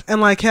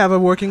 And have a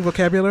working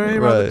vocabulary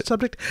around the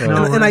subject.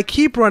 Right. And I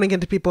keep running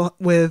into people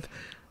with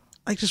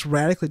just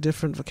radically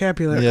different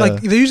vocabulary. Yeah.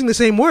 They're using the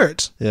same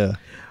words. Yeah.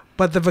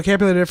 But the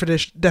vocabulary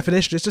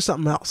definition is just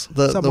something else.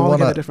 Something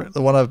altogether different.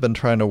 The one I've been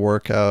trying to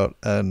work out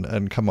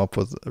and come up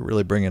with,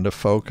 really bring into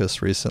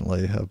focus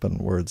recently, have been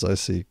words I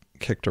see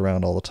kicked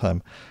around all the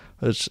time.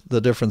 It's the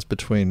difference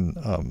between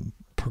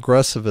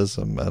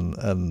progressivism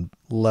and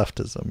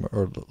leftism,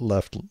 or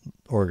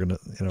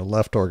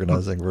left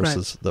organizing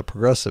versus the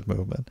progressive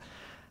movement.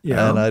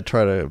 Yeah. And I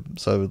try to,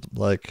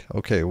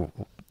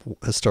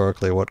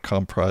 historically what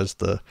comprised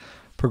the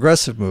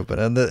progressive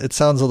movement. And it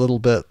sounds a little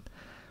bit,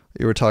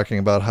 you were talking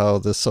about how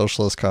this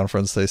socialist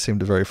conference, they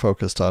seemed very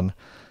focused on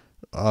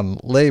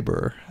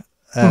labor.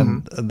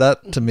 And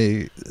that to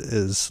me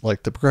is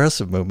like the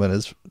progressive movement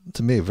is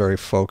to me very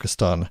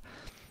focused on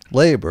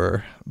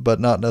labor, but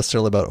not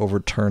necessarily about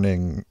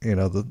overturning,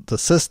 the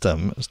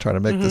system. It's trying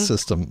to make the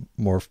system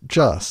more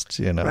just,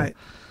 Right.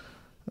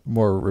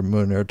 more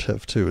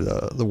remunerative to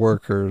the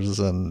workers,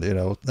 and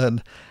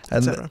and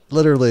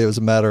literally it was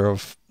a matter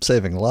of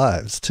saving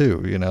lives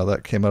too.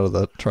 That came out of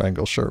the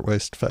Triangle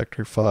Shirtwaist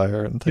Factory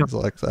fire and things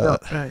like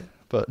that. Right.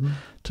 But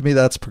to me,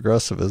 that's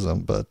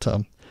progressivism. But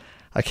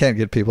I can't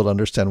get people to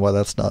understand why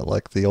that's not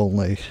like the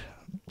only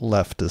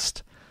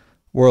leftist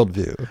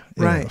worldview.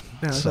 Right.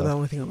 No, it's not the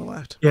only thing on the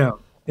left. Yeah.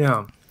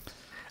 Yeah.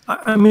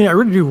 I mean, I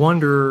really do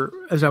wonder,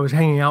 as I was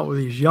hanging out with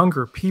these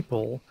younger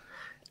people,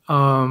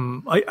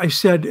 I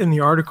said in the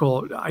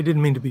article, I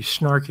didn't mean to be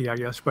snarky, I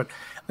guess, but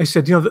I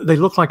said, they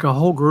look like a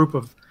whole group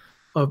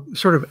of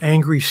sort of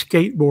angry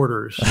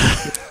skateboarders.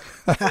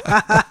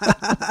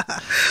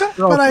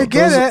 But I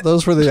get it.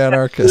 Those were the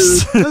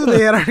anarchists. Those are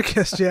the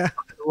anarchists, yeah.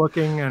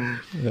 Looking and,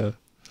 the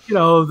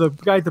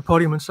guy at the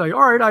podium and say,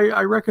 all right,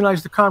 I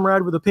recognize the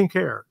comrade with the pink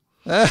hair.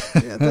 Yeah,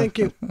 thank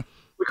you.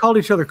 We called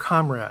each other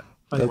comrade,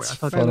 by the way. That's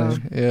funny.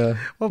 Yeah.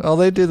 Well,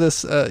 they do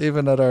this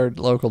even at our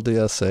local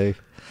DSA.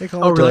 They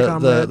call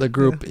it the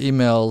group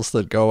emails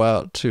that go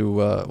out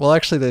to,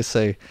 actually they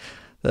say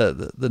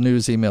the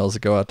news emails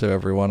that go out to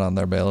everyone on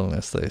their mailing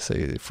list, they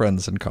say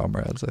friends and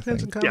comrades, I think.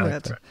 Friends and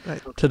comrades,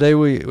 right. Today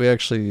we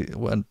actually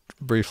went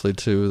briefly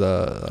to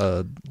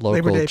the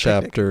local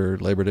chapter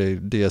Labor Day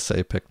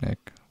DSA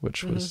picnic,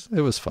 which was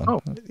fun.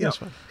 Oh, yeah, it was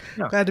fun.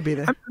 Yeah. Glad to be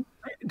there.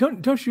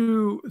 Don't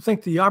you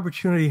think the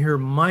opportunity here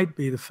might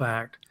be the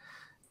fact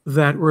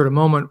that we're at a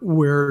moment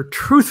where,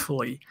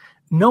 truthfully,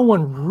 no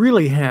one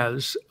really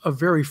has a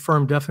very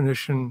firm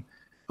definition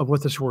of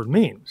what this word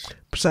means?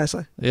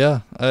 Precisely.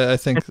 Yeah, I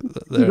think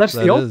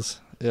that is.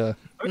 Yeah.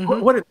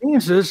 What it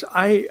means is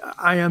I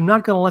am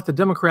not going to let the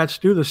Democrats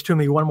do this to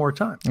me one more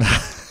time.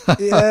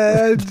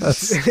 Yeah.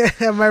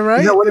 Am I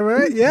right? Am I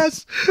right?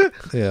 Yes.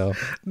 Yeah.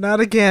 Not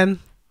again.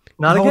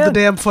 Not Hold again. the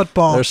damn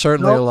football. There's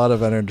certainly a lot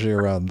of energy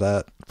around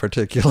that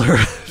particular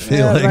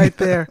feeling. Yeah, right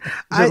there.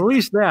 At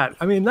least that.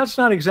 I mean, that's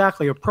not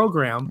exactly a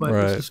program, but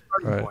it's a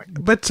starting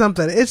point. But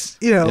something. It's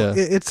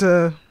it's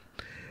a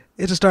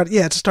start.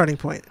 Yeah, it's a starting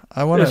point.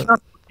 It's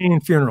not a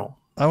funeral.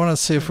 I want to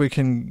see if we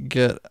can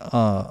get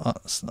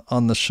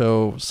on the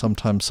show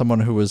sometime someone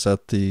who was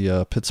at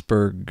the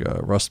Pittsburgh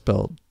Rust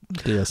Belt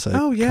DSA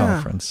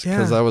conference,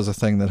 because that was a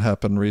thing that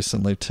happened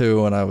recently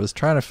too, and I was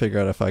trying to figure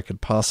out if I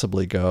could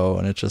possibly go,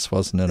 and it just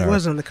wasn't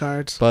in the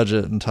cards,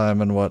 budget and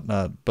time and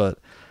whatnot. But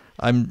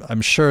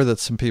I'm sure that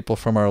some people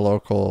from our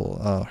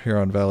local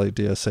Huron Valley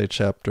DSA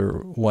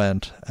chapter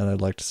went, and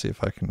I'd like to see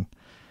if I can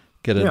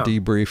get a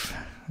debrief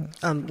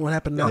on what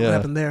happened. What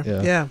happened there?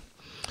 Yeah.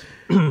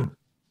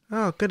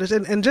 Oh goodness,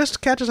 and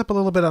just catch us up a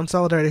little bit on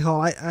Solidarity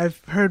Hall.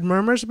 I've heard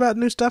murmurs about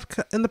new stuff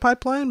in the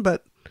pipeline,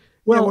 but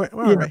where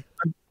are we?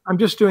 I'm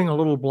just doing a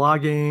little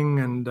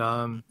blogging, and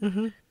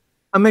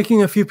I'm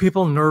making a few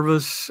people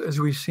nervous as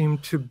we seem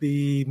to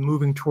be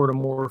moving toward a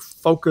more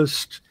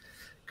focused,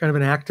 kind of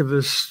an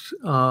activist,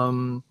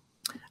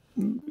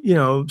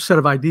 set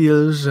of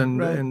ideas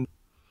and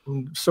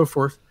so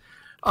forth.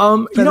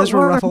 Feathers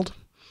were ruffled.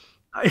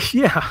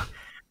 Yeah.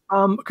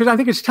 Because I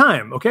think it's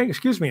time. Okay,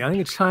 excuse me. I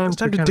think it's time. It's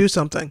time to do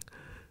something.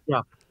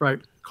 Yeah, right.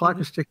 Clock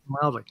is ticking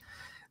mildly.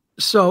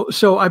 So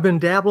I've been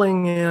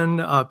dabbling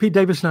in. Pete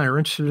Davis and I are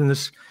interested in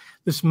this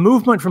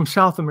movement from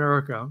South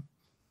America.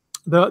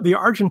 The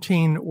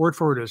Argentine word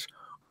for it is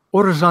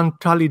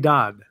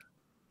horizontalidad,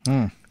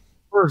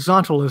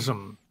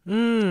 horizontalism.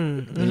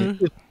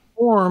 It's a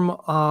form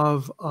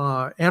of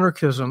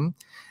anarchism,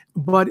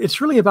 but it's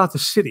really about the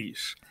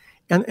cities.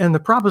 And the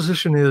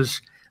proposition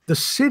is the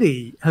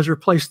city has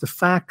replaced the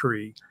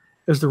factory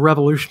as the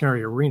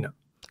revolutionary arena.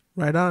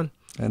 Right on.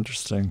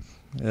 Interesting.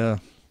 Yeah.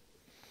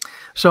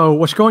 So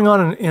what's going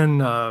on in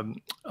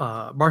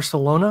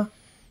Barcelona?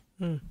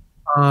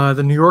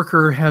 The New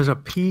Yorker has a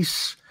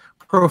piece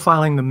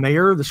profiling the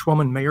mayor, this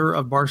woman mayor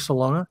of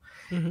Barcelona,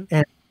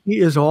 and he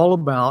is all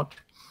about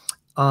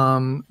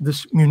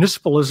this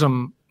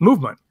municipalism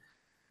movement,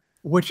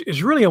 which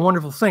is really a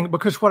wonderful thing,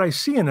 because what I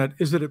see in it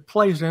is that it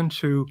plays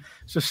into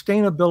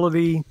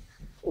sustainability,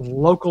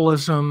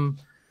 localism,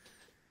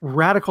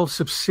 radical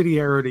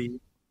subsidiarity.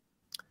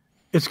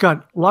 It's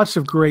got lots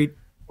of great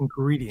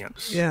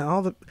ingredients. Yeah,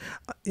 all the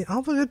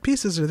good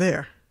pieces are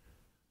there.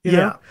 You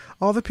know?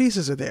 All the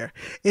pieces are there.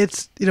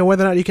 It's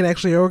whether or not you can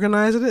actually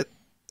organize it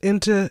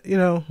into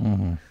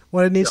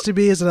what it needs to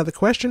be is another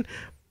question,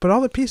 but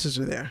all the pieces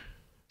are there.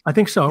 I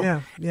think so.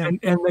 Yeah.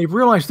 And they've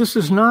realized this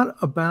is not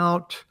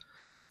about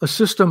a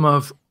system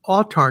of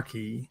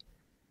autarky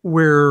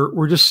where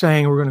we're just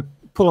saying we're going to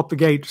pull up the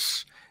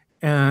gates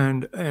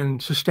and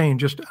sustain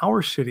just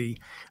our city.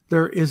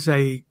 There is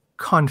a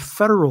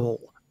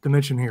confederal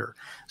dimension here.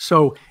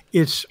 So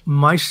it's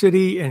my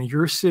city and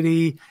your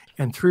city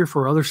and 3 or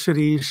 4 other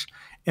cities.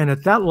 And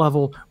at that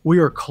level, we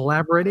are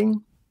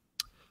collaborating.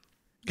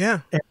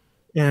 Yeah.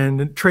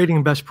 And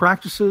trading best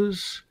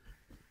practices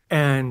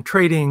and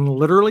trading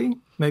literally,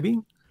 maybe.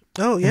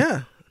 Oh,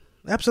 yeah.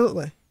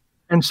 Absolutely.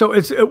 And so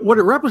what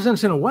it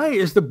represents in a way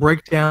is the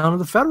breakdown of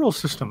the federal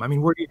system. I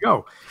mean, where do you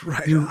go?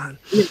 Right You on.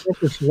 get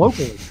this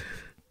locally.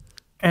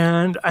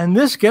 And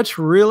this gets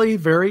really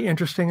very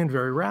interesting and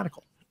very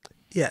radical.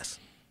 Yes.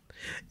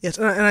 Yes,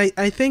 and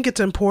I think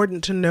it's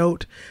important to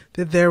note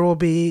that there will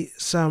be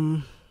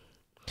some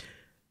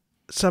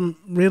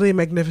really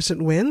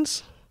magnificent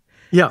wins,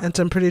 and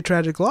some pretty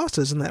tragic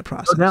losses in that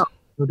process.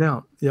 No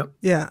doubt. Yep.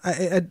 Yeah,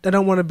 I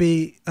don't want to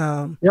be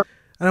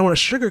I don't want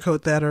to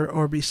sugarcoat that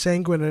or be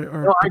sanguine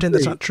or pretend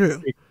that's not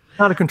true. It's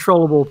not a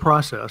controllable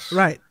process,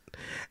 right?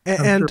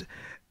 And sure.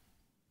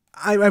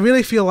 I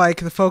really feel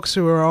like the folks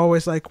who are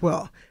always like,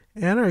 well,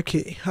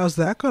 anarchy, how's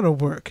that going to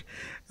work?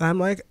 And I'm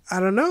like, I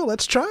don't know,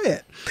 let's try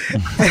it.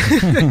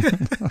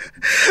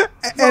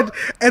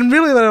 and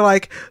really they're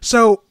like,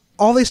 so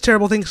all these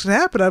terrible things can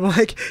happen. I'm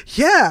like,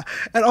 yeah,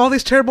 and all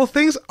these terrible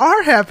things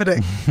are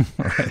happening.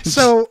 Right.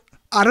 So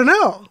I don't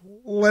know,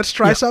 let's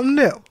try something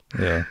new.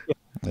 Yeah.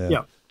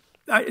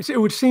 It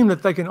would seem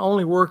that they can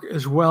only work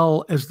as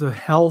well as the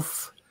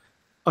health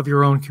of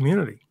your own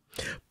community.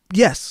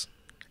 Yes.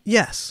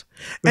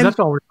 And that's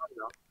all we're talking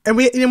about.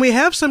 And we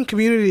have some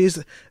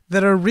communities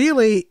that are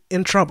really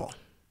in trouble.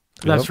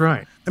 That's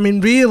right. I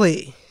mean,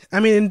 really. I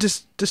mean,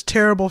 just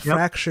terrible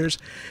fractures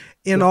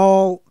in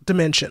all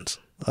dimensions.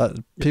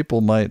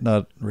 People might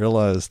not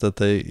realize that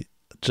they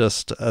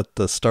just at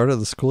the start of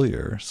the school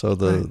year, so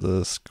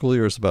the school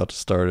year is about to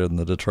start in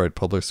the Detroit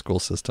public school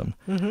system,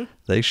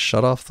 they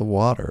shut off the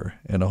water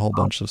in a whole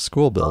bunch of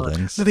school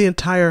buildings. The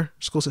entire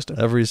school system.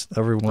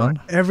 Everyone?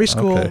 Every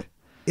school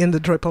in the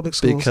Detroit public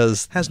schools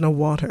because has no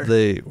water.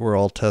 They were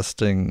all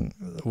testing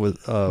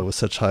with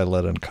such high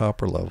lead and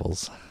copper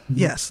levels.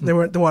 Yes, the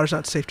water's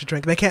not safe to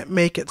drink. They can't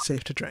make it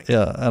safe to drink.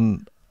 Yeah,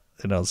 and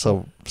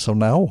so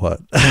now what?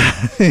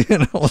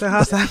 So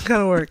how's that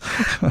gonna work?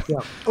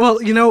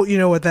 Well, you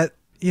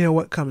know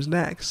what comes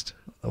next.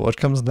 What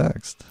comes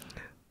next?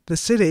 The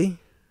city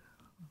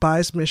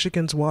buys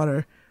Michigan's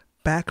water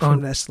back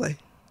from Nestle.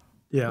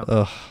 Yeah.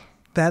 Ugh.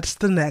 That's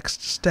the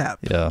next step.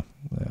 Yeah.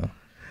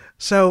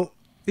 So,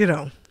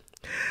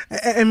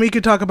 and we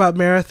could talk about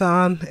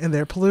Marathon and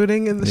their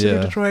polluting in the city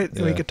of Detroit.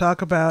 And we could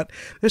talk about,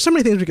 there's so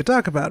many things we could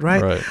talk about,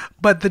 right?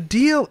 But the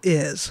deal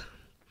is,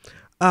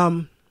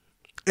 and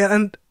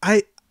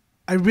I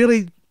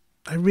really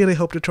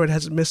hope Detroit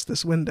hasn't missed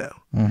this window.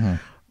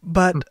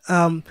 But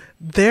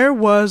there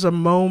was a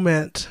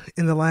moment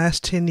in the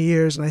last 10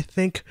 years, and I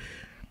think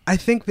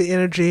the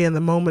energy and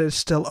the moment is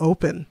still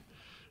open,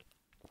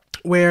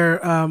 where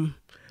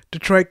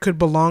Detroit could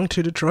belong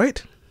to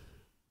Detroit.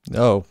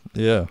 Oh,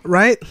 yeah.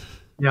 Right?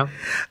 Yeah.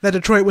 That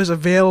Detroit was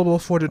available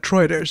for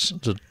Detroiters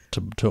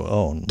to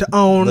own. To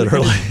own.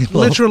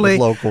 Literally.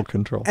 Local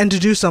control. And to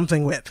do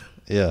something with.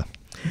 Yeah.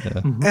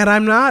 And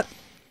I'm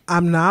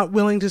not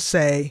willing to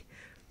say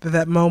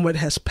that moment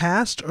has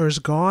passed or is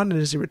gone and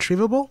is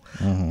irretrievable,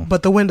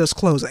 but the window's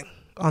closing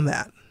on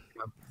that.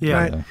 Yeah.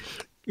 Right?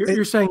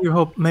 You're saying you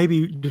hope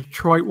maybe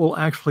Detroit will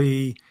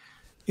actually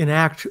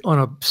enact on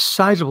a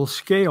sizable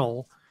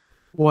scale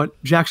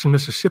what Jackson,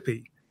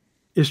 Mississippi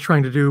is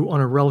trying to do on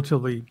a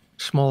relatively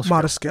small scale.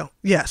 Modest scale.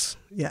 Yes.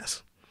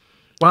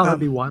 Wow, that'd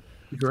be wild.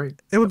 That'd be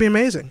great. It would be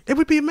amazing.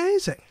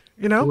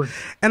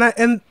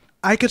 And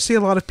I could see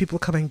a lot of people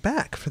coming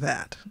back for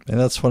that. And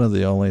that's one of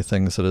the only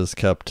things that has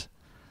kept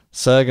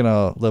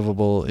Saginaw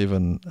livable,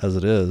 even as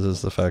it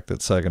is the fact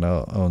that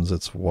Saginaw owns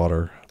its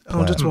water.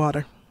 Owns its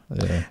water.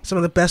 Yeah. Some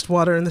of the best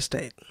water in the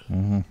state.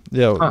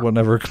 Yeah,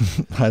 whenever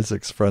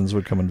Isaac's friends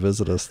would come and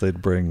visit us,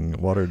 they'd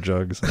bring water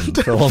jugs and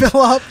fill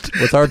up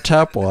with our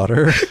tap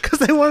water. Because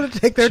they wanted to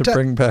take their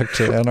bring back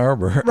to Ann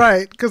Arbor.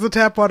 Right, because the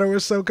tap water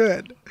was so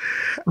good.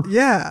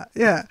 Yeah.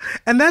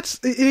 And that's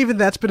been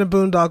a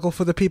boondoggle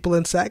for the people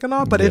in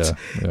Saginaw, but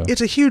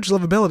it's a huge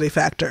livability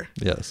factor.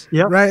 Yes.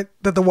 Yeah. Right?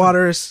 That the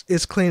water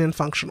is clean and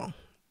functional.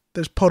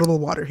 There's potable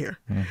water here.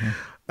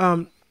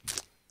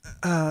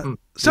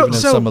 So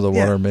some of the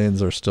water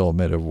mains are still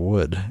made of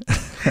wood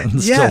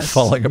and still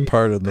falling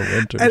apart in the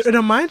winters.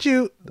 And mind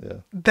you,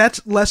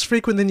 that's less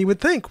frequent than you would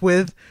think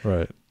with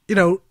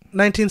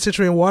 19th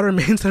century water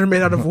mains that are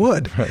made out of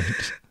wood. Right.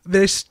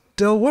 They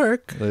still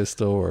work. And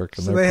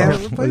so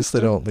at least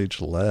they don't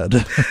leach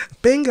lead.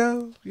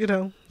 Bingo.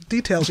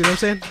 Details, you know what I'm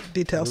saying?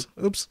 Details.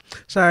 Oops.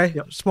 Sorry.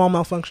 Small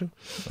malfunction.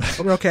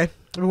 We're okay.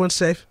 Everyone's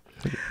safe.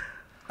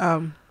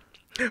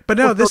 But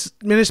no, this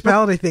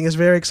municipality thing is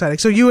very exciting.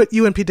 So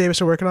you and Pete Davis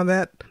are working on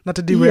that? Not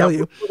to derail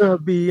you. We're going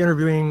to be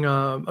interviewing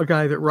a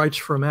guy that writes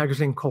for a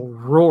magazine called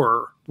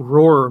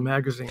Roar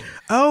magazine.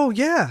 Oh,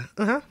 yeah.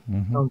 A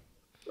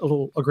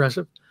little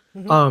aggressive.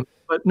 But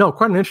no,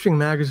 quite an interesting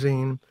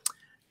magazine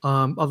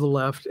of the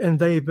left. And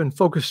they've been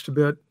focused a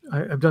bit.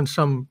 I've done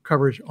some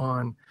coverage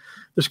on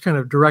this kind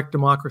of direct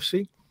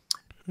democracy.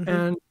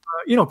 And,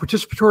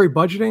 participatory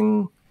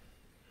budgeting.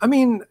 I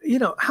mean,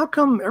 how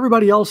come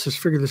everybody else has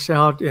figured this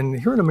out? And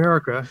here in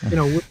America,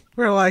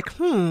 we're like,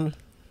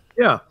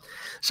 Yeah.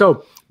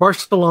 So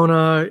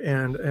Barcelona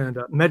and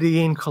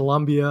Medellin,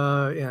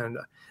 Colombia, and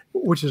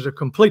which is a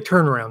complete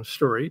turnaround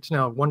story. It's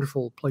now a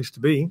wonderful place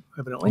to be,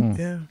 evidently.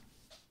 Yeah.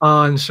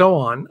 and so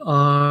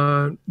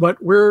on.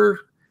 But we're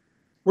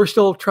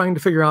still trying to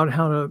figure out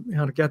how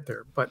to get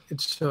there. But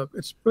it's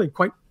really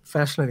quite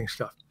fascinating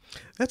stuff.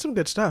 That's some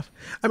good stuff.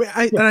 I mean,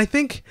 and I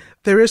think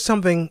there is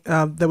something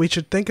that we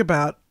should think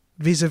about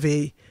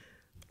vis-a-vis,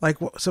 like,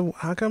 so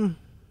how come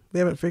we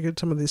haven't figured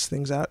some of these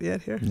things out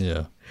yet here?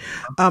 Yeah.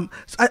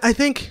 I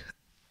think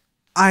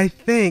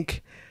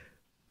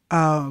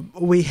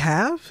we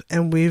have,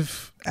 and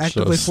we've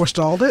actively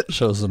forestalled it.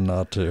 Chosen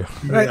not to.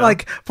 Right. Yeah.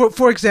 Like,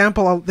 for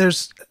example,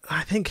 there's,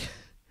 I think,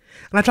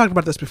 and I've talked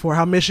about this before,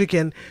 how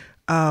Michigan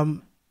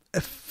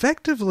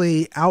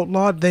effectively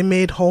outlawed, they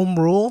made home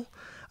rule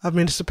of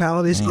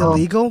municipalities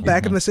illegal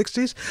back in the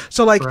 60s.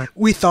 So, like,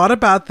 we thought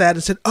about that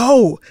and said,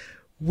 oh,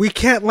 we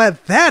can't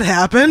let that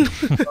happen.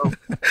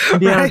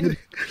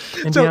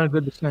 Indiana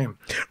did the same.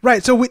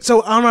 Right.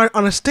 So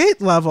on a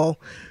state level,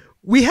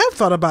 we have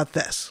thought about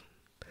this.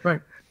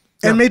 Right.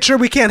 And made sure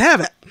we can't have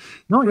it.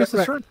 No, yes,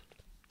 that's right.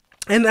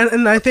 And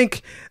I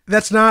think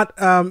that's not,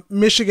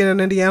 Michigan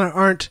and Indiana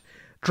aren't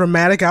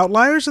dramatic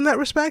outliers in that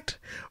respect,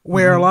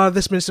 where a lot of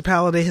this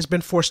municipality has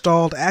been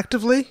forestalled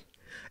actively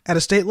at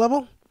a state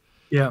level.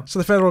 Yeah. So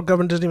the federal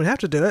government doesn't even have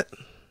to do it.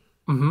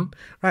 Mm-hmm.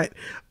 Right.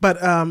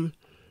 But,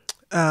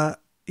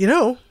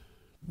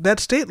 that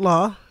state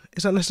law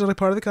is not necessarily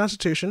part of the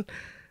Constitution.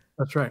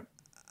 That's right.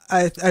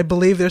 I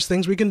believe there's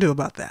things we can do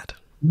about that.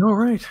 No,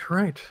 right.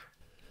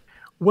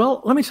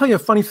 Well, let me tell you a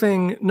funny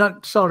thing,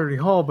 not Solidarity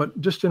Hall,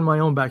 but just in my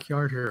own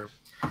backyard here.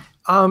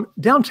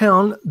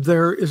 Downtown,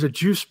 there is a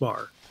juice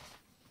bar.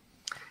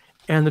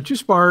 And the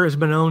juice bar has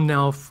been owned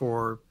now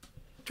for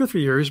 2 or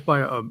 3 years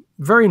by a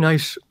very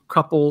nice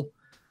couple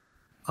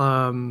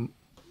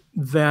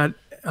that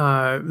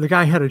the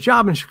guy had a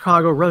job in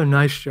Chicago, rather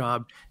nice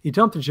job. He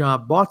dumped the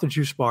job, bought the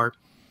juice bar,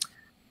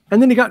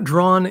 and then he got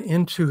drawn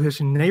into his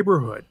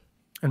neighborhood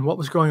and what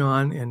was going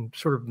on in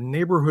sort of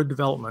neighborhood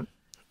development.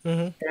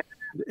 Mm-hmm.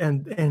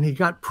 And he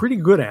got pretty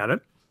good at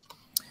it.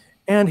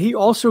 And he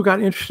also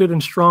got interested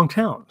in strong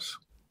towns.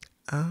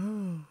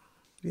 Oh,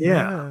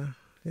 yeah.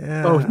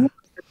 So he had a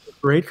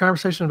great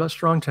conversation about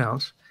strong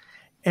towns.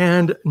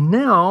 And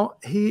now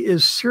he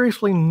is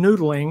seriously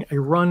noodling a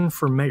run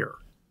for mayor.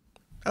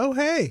 Oh,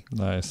 hey.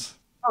 Nice.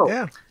 Oh,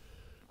 yeah.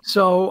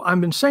 So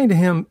I've been saying to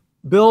him,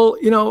 Bill,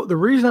 the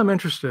reason I'm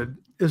interested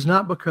is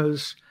not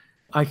because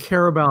I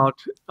care about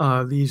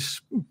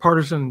these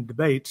partisan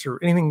debates or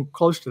anything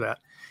close to that.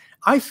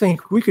 I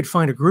think we could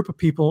find a group of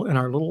people in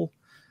our little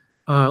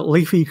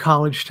leafy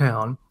college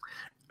town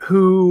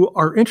who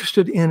are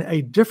interested in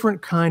a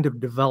different kind of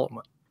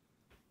development,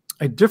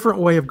 a different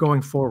way of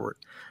going forward.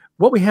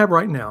 What we have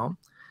right now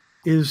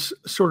is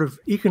sort of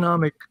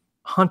economic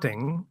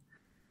hunting,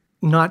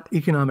 not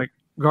economic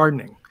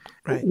gardening.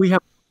 Right. We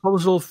have a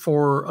proposal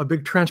for a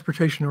big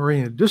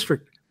transportation-oriented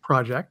district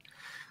project,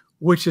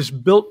 which is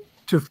built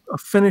to a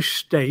finished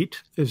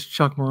state, as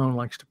Chuck Morone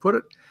likes to put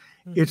it.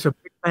 Mm-hmm. It's a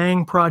big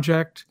bang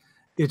project.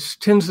 It's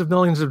tens of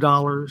millions of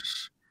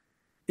dollars.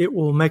 It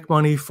will make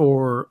money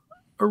for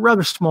a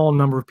rather small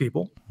number of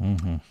people.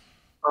 Mm-hmm.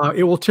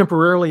 It will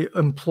temporarily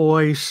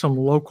employ some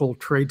local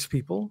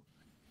tradespeople.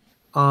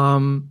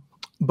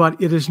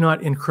 But it is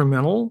not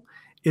incremental.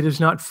 It is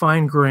not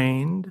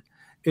fine-grained.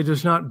 It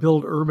does not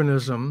build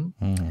urbanism.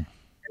 Mm-hmm. And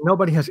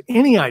nobody has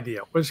any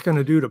idea what it's going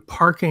to do to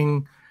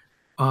parking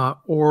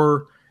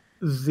or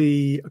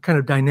the kind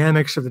of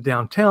dynamics of the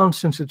downtown,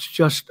 since it's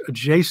just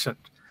adjacent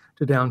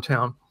to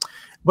downtown.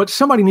 But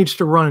somebody needs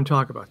to run and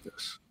talk about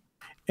this.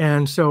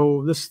 And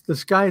so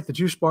this guy at the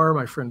juice bar,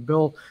 my friend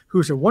Bill,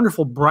 who's a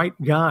wonderful, bright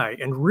guy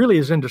and really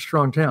is into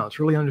strong towns,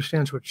 really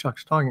understands what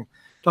Chuck's talking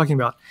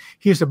about,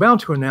 he is about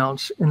to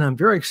announce, and I'm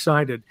very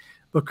excited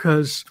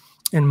because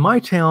in my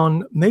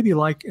town, maybe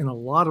like in a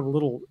lot of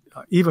little,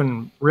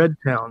 even red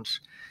towns,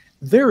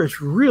 there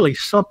is really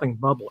something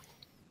bubbling.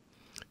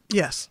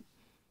 Yes.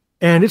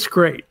 And it's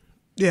great.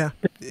 Yeah,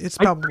 it's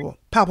palpable.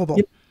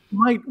 It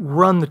might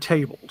run the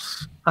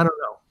tables. I don't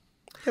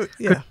know.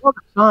 Yeah. The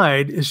other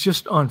side is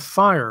just on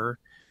fire,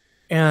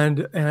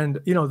 and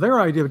their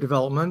idea of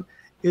development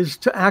is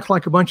to act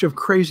like a bunch of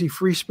crazy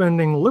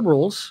free-spending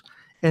liberals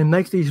and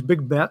make these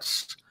big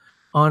bets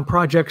on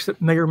projects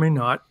that may or may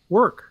not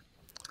work.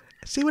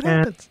 See what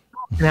happens.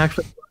 And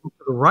actually go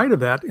to the right of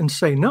that and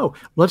say, no,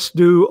 let's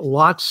do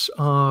lots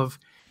of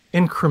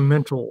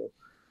incremental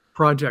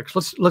projects.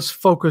 Let's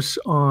focus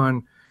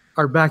on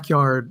our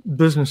backyard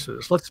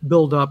businesses. Let's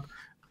build up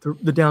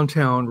the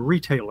downtown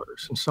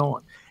retailers and so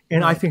on.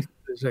 And I think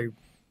it's a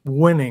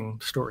winning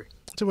story.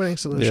 It's a winning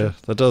solution. Yeah,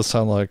 that does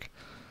sound like,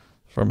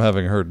 from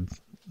having heard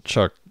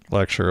Chuck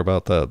lecture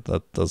about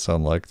that does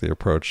sound like the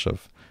approach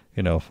of,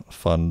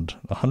 fund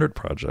 100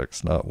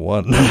 projects, not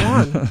one.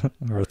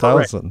 Or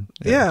 1,000.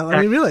 Yeah,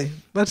 I mean, really,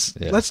 let's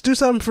do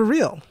something for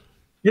real.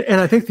 Yeah, and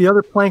I think the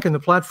other plank in the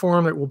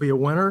platform that will be a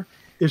winner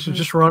is to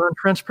just run on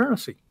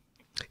transparency.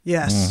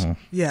 Yes,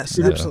 yes,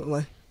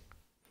 absolutely.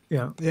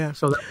 Yeah.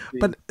 So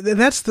but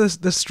that's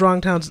the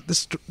strong towns.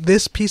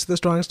 This piece of the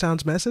strong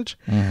towns message.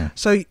 Mm-hmm.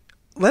 So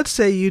let's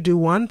say you do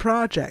one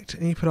project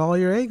and you put all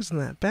your eggs in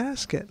that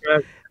basket,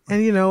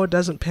 and it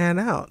doesn't pan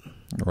out.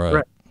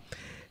 Right.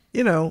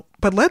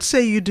 But let's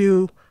say you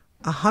do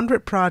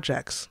 100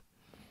 projects,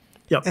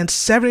 and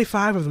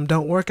 75 of them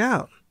don't work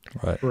out.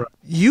 Right.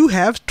 You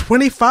have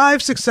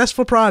 25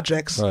 successful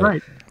projects,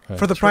 Right.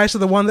 for the price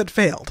of the one that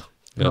failed.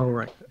 Yep. Oh,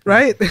 right.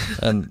 Right.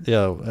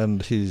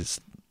 And he's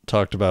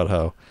talked about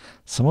how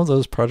some of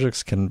those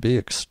projects can be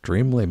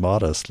extremely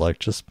modest, like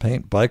just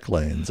paint bike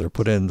lanes or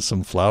put in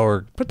some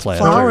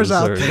flowers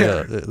out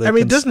there.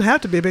 It doesn't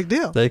have to be a big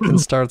deal. They can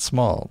start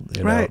small,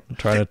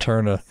 trying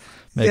to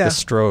make a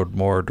Strode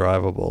more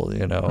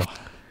drivable,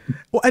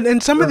 Well,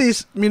 and some of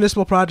these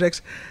municipal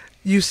projects,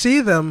 you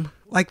see them,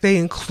 like they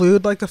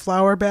include like the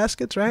flower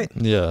baskets, right?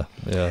 Yeah.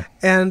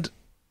 And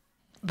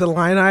the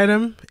line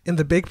item in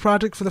the big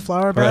project for the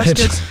flower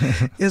baskets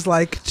is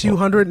like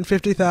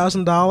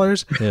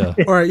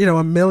 $250,000 or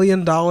 $1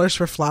 million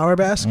for flower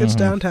baskets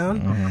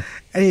downtown.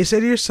 And you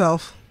say to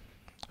yourself,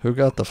 who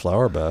got the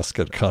flower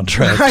basket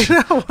contract?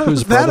 I know.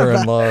 Whose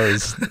brother-in-law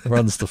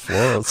runs the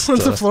florist?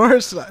 Runs the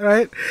florist,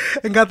 right?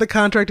 And got the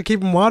contract to keep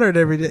them watered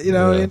every day. You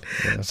know what I mean?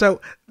 Yeah. So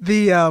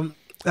the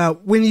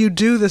when you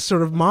do this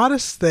sort of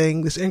modest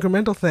thing, this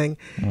incremental thing,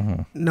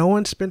 no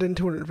one's spending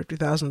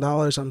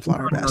 $250,000 on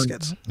flower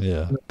baskets.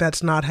 Yeah,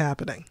 that's not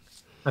happening.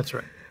 That's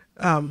right.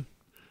 And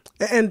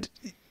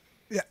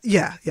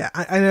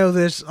I know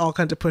there's all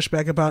kinds of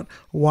pushback about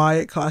why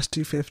it costs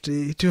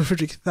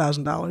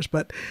 $250,000,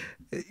 but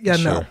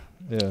sure.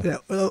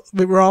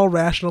 We're all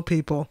rational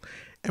people,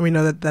 and we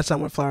know that that's not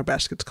what flower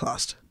baskets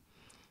cost.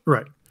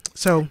 Right.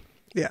 So,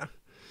 yeah.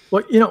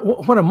 Well,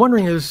 what I'm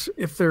wondering is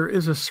if there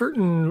is a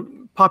certain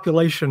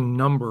population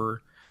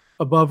number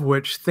above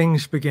which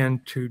things begin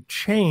to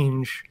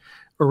change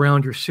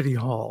around your city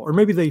hall, or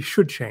maybe they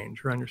should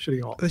change around your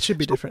city hall. They should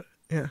be different.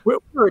 Yeah.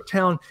 We're a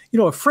town,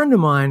 a friend of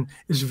mine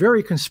is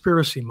very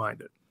conspiracy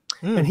minded,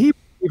 and he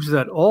believes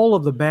that all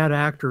of the bad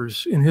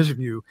actors, in his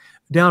view,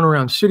 down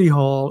around City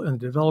Hall and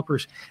the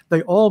developers,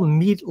 they all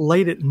meet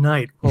late at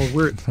night while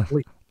we're at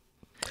sleep.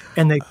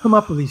 And they come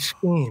up with these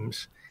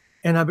schemes.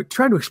 And I've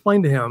tried to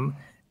explain to him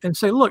and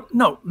say, look,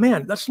 no,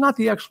 man, that's not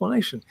the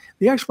explanation.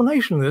 The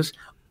explanation is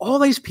all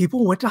these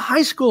people went to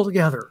high school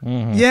together.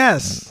 Mm-hmm.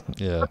 Yes.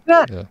 Yeah.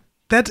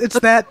 They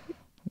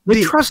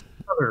trust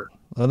each other.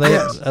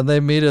 And they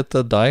meet at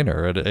the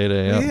diner at 8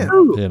 a.m.,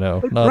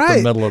 not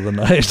the middle of the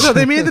night. No,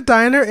 they meet at the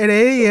diner at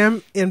 8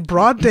 a.m. in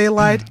broad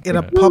daylight in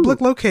a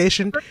public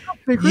location.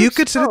 You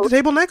could sit at the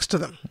table next to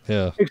them.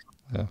 Yeah.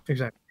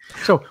 Exactly.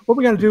 So what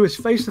we got to do is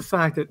face the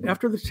fact that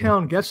after the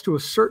town gets to a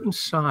certain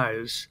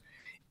size,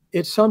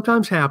 it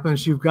sometimes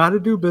happens you've got to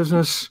do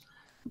business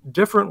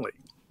differently.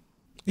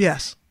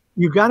 Yes.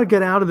 You've got to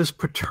get out of this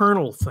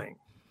paternal thing.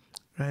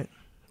 Right.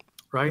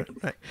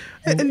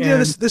 And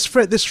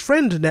this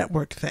friend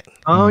network thing.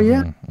 Oh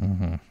yeah.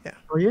 Mm-hmm. Yeah.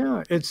 Oh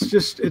yeah.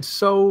 It's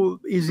so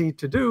easy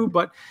to do,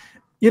 but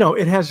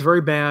it has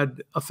very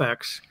bad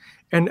effects.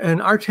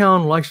 And our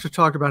town likes to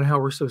talk about how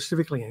we're so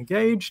civically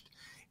engaged,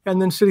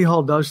 and then City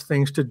Hall does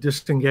things to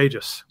disengage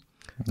us.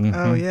 Mm-hmm.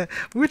 Oh yeah,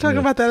 we were talking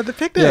about that at the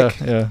picnic.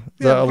 Yeah.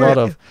 A lot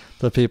of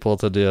the people at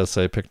the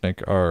DSA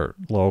picnic are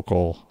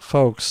local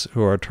folks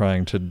who are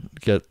trying to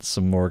get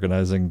some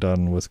organizing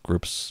done with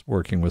groups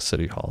working with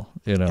City Hall.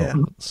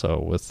 So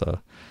with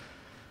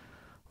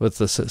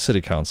the city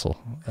council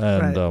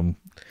and and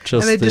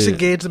they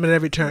disengage them at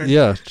every turn.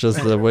 Yeah,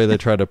 just the way they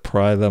try to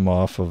pry them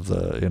off of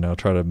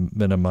try to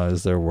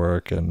minimize their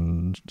work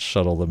and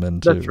shuttle them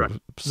into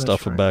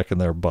stuff them back in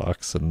their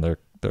box and their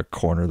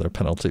corner, their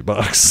penalty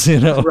box.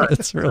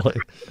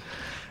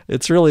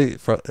 It's really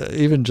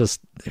even just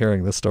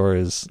hearing the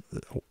stories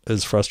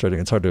is frustrating.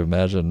 It's hard to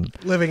imagine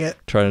living it,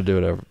 trying to do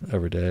it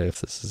every day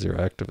if this is your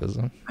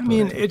activism. I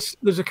mean,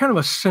 there's a kind of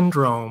a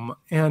syndrome,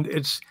 and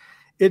it's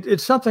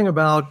something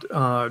about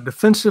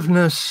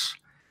defensiveness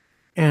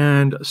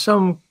and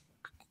some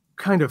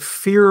kind of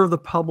fear of the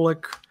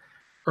public,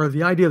 or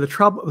the idea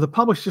the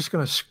public's just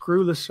going to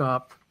screw this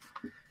up.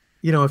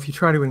 If you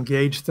try to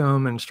engage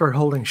them and start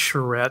holding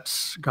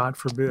charrettes, God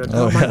forbid.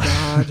 Oh my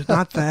God,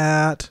 not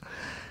that.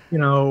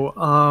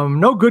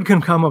 No good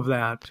can come of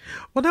that.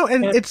 Well, no,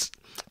 and it's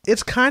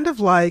kind of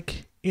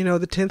like, the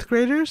 10th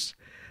graders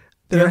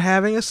that are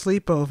having a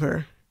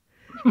sleepover,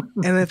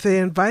 and if they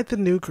invite the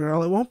new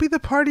girl, it won't be the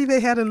party they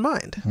had in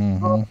mind.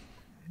 Mm-hmm.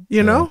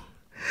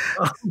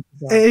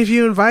 And if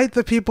you invite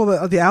the people,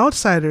 the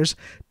outsiders,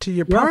 to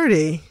your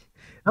party,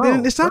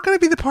 then it's not going to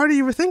be the party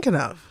you were thinking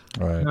of.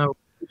 Right. No,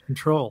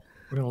 control.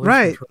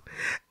 Right. Control.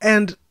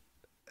 And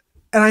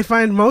I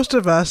find most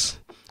of us,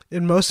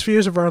 in most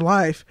spheres of our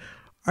life,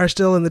 are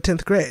still in the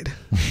 10th grade.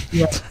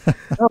 Yeah.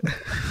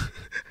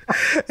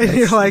 And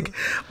you're like,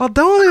 well,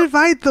 don't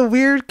invite the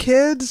weird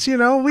kids. We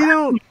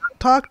don't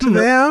talk to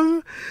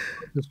them.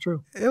 That's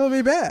true. It'll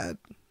be bad.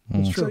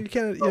 That's true. So you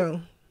can't,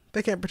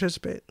 they can't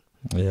participate.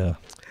 Yeah.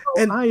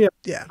 And I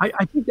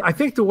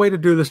think the way to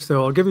do this,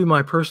 though, I'll give you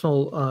my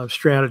personal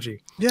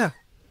strategy. Yeah.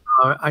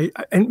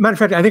 And matter of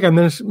fact, I think I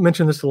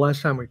mentioned this the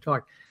last time we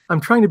talked.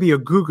 I'm trying to be a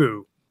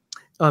goo-goo.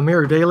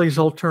 Mayor Daley's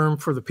old term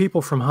for the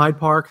people from Hyde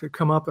Park that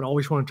come up and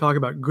always want to talk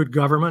about good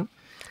government.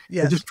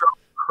 Yes. They just drive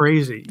me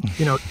crazy.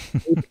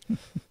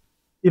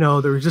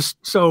 They're just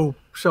so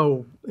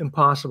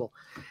impossible.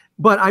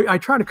 But I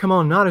try to come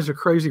on not as a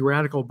crazy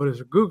radical, but as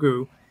a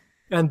goo-goo,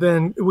 and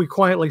then we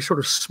quietly sort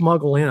of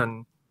smuggle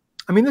in.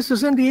 I mean, this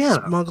is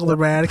Indiana. Smuggle the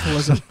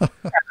radicalism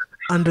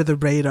under the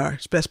radar.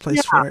 It's the best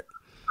place for it.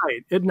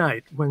 Right, at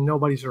night when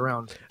nobody's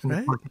around.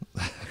 Right.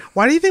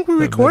 Why do you think we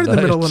record in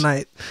the middle of the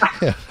night?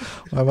 Yeah.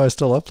 Why am I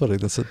still uploading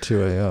this at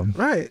 2 a.m.?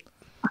 Right.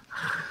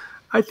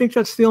 I think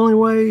that's the only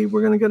way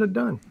we're going to get it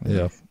done.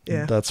 Yeah.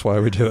 That's why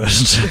we do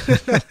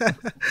it.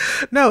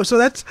 No, so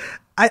that's.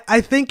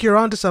 I think you're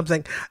onto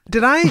something.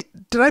 Did I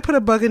put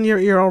a bug in your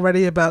ear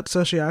already about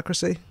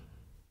sociocracy?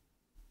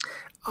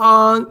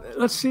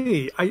 Let's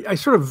see. I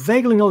sort of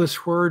vaguely know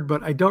this word,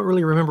 but I don't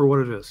really remember what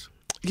it is.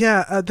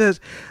 Yeah,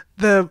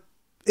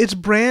 it's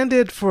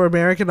branded for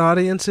American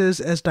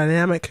audiences as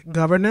dynamic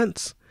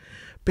governance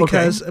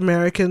because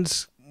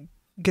Americans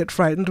get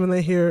frightened when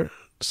they hear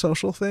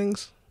social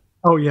things.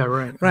 Oh yeah,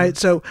 right. Right.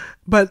 So,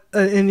 but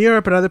in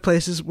Europe and other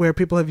places where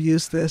people have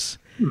used this,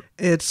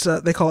 it's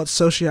they call it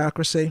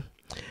sociocracy.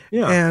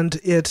 Yeah. And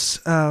it's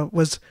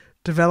was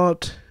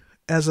developed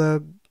as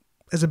a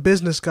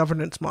business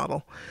governance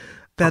model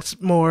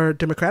that's more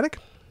democratic.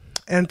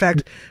 In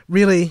fact,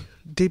 really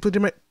deeply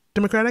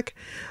democratic.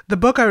 The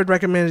book I would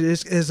recommend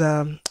is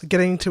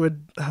getting to a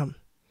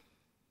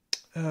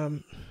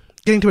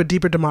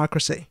deeper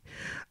democracy.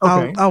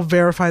 Okay. I'll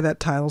verify that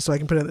title so I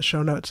can put it in the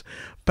show notes.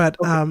 But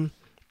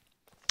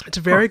it's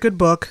a very good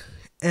book,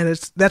 and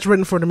that's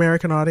written for an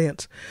American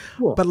audience.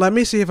 Cool. But let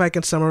me see if I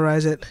can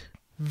summarize it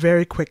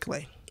very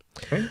quickly.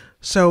 Okay.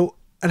 So,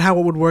 and how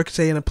it would work,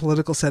 say, in a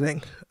political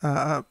setting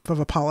of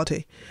a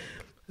polity.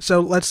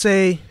 So let's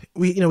say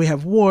we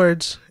have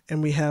wards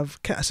and we have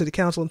city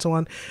council and so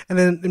on, and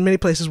then in many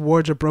places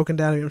wards are broken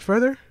down even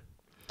further.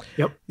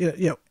 Yep.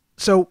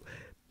 So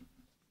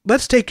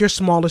let's take your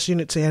smallest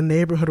unit, say a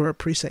neighborhood or a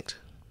precinct.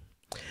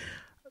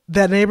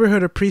 That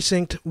neighborhood or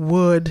precinct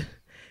would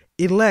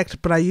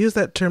elect, but I use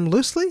that term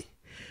loosely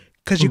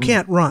because you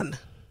can't run.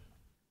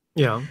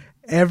 Yeah.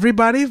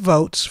 Everybody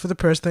votes for the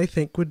person they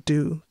think would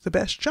do the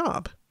best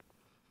job.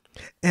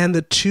 And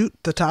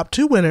the top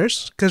two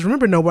winners, because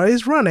remember,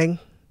 nobody's running,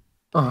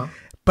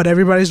 but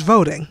everybody's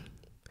voting.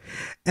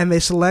 And they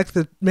select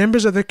the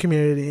members of their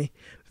community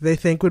they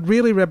think would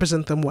really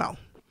represent them well.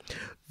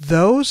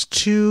 Those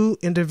two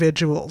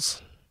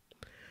individuals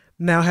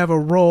now have a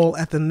role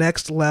at the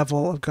next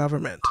level of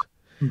government.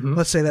 Mm-hmm.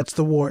 Let's say that's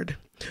the ward.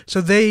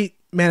 So they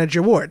manage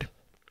your ward.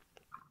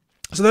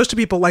 So those two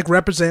people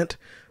represent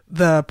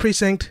the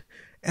precinct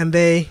and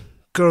they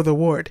go to the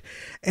ward.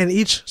 And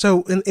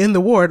so in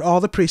the ward, all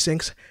the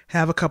precincts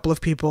have a couple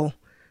of people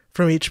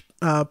from each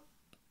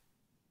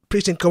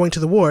precinct going to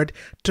the ward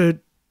to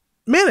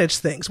manage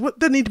things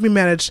that need to be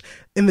managed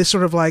in this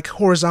sort of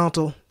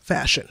horizontal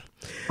fashion.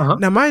 Uh-huh.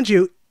 Now, mind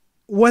you,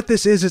 what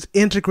this is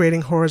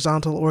integrating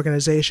horizontal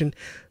organization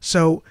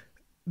so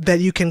that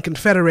you can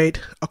confederate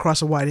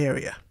across a wide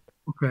area.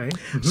 Okay.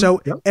 Mm-hmm.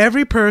 So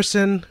every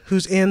person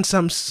who's in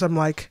some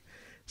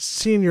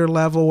senior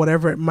level,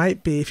 whatever it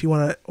might be, if you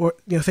want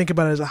to think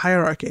about it as a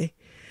hierarchy,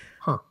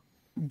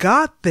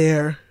 got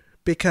there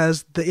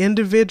because the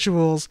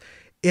individuals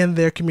in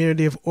their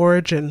community of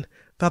origin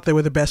thought they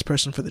were the best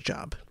person for the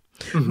job.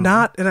 Mm-hmm.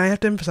 And I have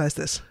to emphasize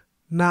this,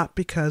 not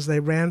because they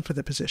ran for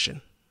the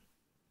position.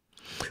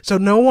 So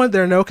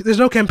there's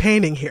no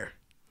campaigning here.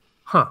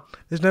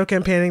 There's no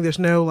campaigning. There's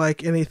no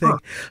anything.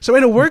 So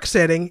in a work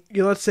setting,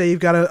 let's say you've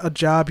got a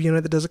job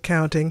unit that does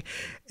accounting,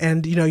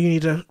 and you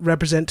need to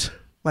represent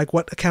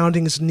what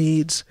accounting's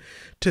needs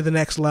to the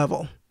next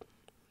level.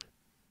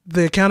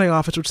 The accounting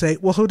office would say,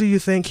 well, who do you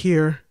think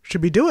here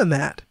should be doing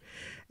that?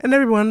 And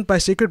everyone by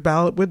secret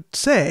ballot would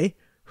say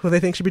who they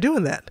think should be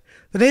doing that.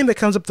 The name that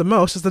comes up the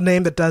most is the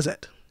name that does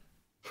it.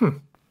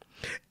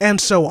 And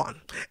so on.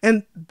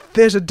 And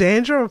there's a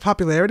danger of a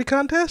popularity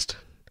contest.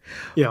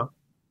 Yeah.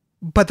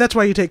 But that's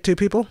why you take two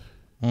people.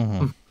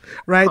 Mm-hmm.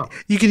 Right?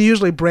 You can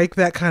usually break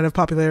that kind of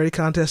popularity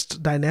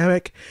contest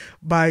dynamic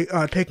by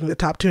taking the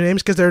top two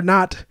names because they're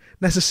not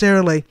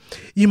necessarily,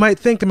 you might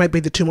think they might be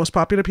the two most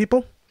popular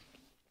people.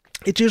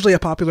 It's usually a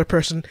popular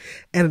person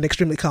and an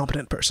extremely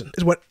competent person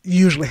is what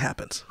usually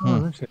happens.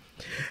 And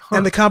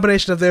the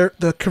combination of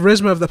the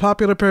charisma of the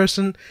popular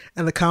person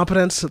and the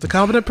competence of the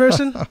competent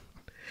person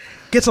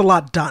gets a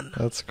lot done.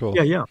 That's cool.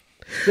 Yeah.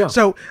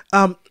 So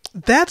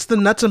that's the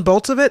nuts and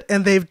bolts of it.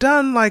 And they've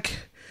done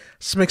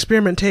some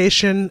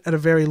experimentation at a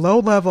very low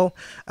level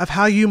of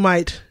how you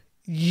might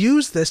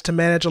use this to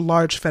manage a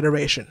large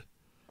federation.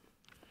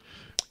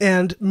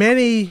 And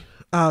many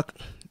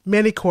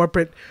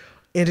corporate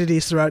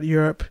entities throughout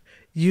Europe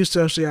use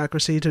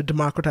sociocracy to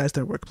democratize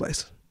their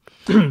workplace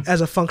as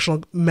a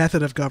functional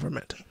method of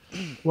government.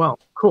 Wow,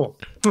 cool.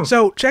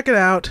 So check it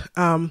out.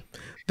 I'm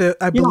on the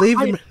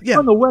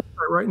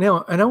website right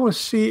now, and I want to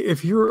see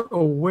if you're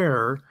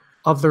aware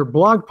of their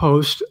blog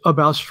post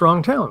about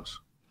strong towns.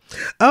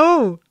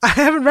 Oh, I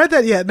haven't read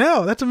that yet.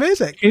 No, that's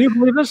amazing. Can you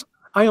believe this?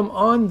 I am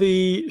on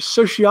the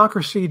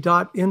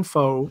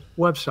sociocracy.info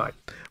website.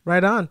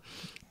 Right on.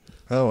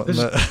 Oh, and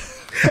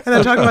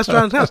they're talking about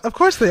strong towns. Of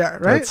course they are,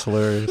 right? That's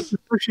hilarious.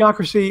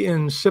 Sociocracy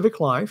in Civic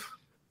Life.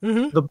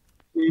 Mm-hmm. The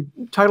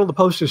title of the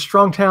post is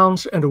Strong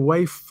Towns and a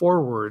Way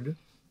Forward.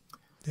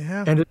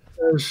 Yeah. And it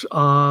says,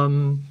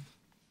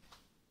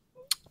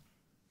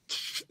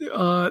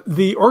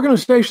 the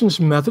organization's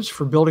methods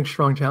for building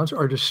strong towns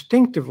are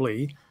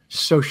distinctively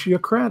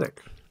sociocratic,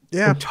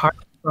 entirely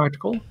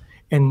practical,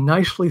 and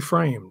nicely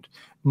framed.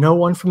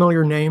 No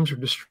unfamiliar names or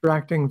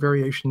distracting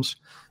variations,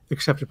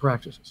 accepted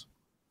practices.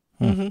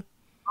 Mm-hmm.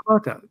 How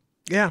about that?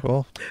 Yeah.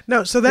 Cool.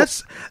 No, so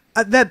that's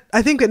that.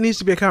 I think that needs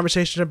to be a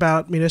conversation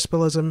about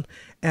municipalism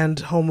and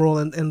home rule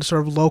and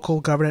sort of local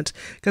governance,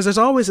 because there's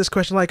always this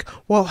question like,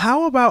 well,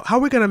 how are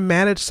we going to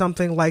manage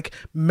something like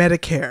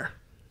Medicare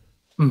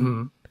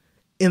in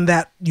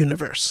that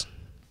universe?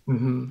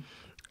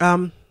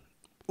 Mm-hmm.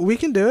 We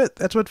can do it.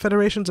 That's what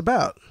federation's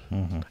about.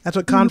 Mm-hmm. That's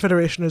what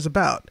confederation is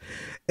about.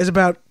 Is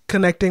about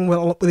connecting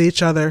with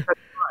each other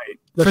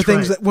for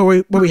things that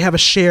where we have a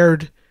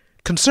shared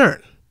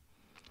concern.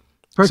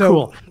 Very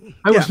cool.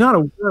 I was not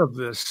aware of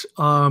this,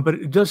 but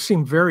it does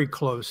seem very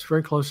close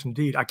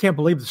indeed. I can't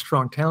believe the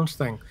strong towns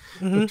thing.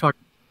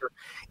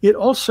 It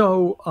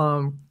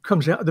also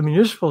comes out, the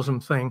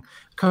municipalism thing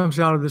comes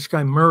out of this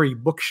guy, Murray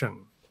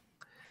Bookchin.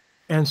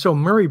 And so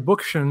Murray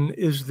Bookchin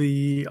is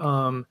the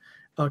kind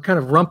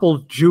of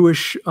rumpled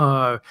Jewish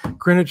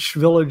Greenwich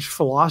Village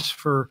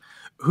philosopher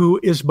who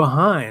is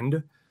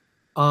behind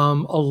a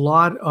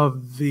lot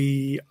of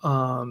the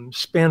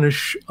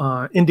Spanish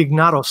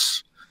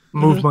Indignados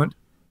movement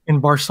in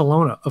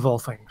Barcelona, of all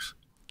things.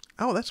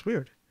 Oh, that's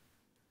weird.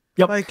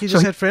 Yep. Like he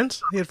just had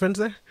friends? He had friends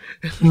there?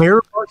 Mayor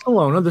of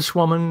Barcelona, this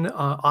woman,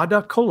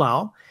 Ada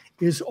Colau,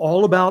 is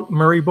all about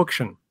Murray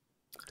Bookchin.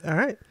 All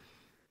right.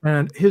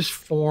 And his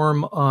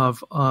form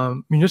of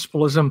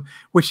municipalism,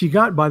 which he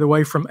got, by the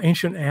way, from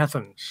ancient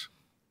Athens.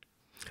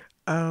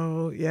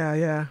 Oh,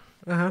 yeah.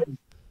 Uh-huh.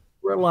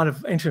 Read a lot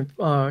of ancient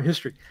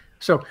history.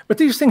 So, but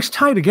these things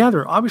tie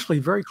together, obviously,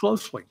 very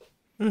closely.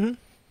 Mm-hmm.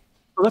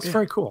 So that's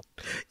very cool.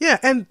 Yeah,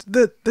 and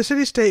the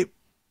city-state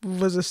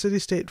was a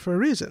city-state for a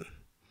reason.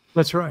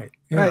 That's right.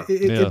 Yeah. Right.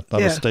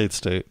 Not a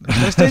state-state.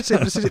 Not a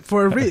state-state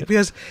for a reason,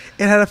 because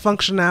it had a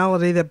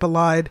functionality that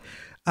belied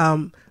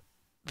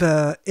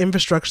the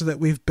infrastructure that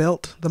we've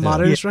built, the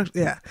modern infrastructure.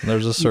 Yeah.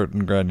 There's a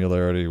certain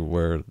granularity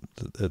where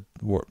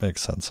it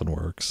makes sense and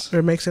works.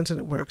 It makes sense and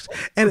it works.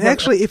 And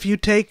actually, if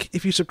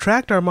you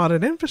subtract our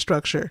modern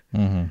infrastructure,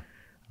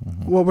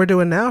 what we're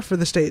doing now for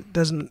the state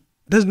doesn't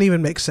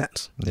even make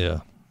sense.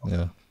 Yeah.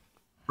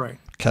 Right.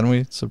 Can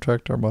we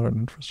subtract our modern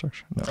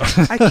infrastructure? No.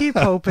 I keep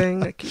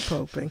hoping.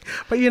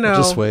 But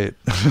just wait.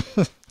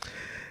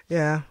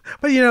 Yeah.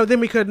 But then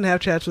we couldn't have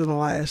chats with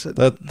Elias.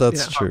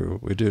 That's true.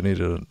 We do need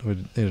an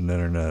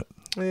internet.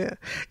 Yeah.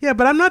 Yeah,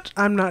 but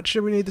I'm not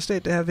sure we need the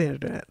state to have the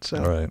internet.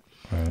 So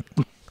Right.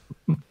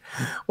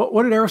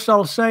 What did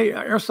Aristotle say?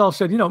 Aristotle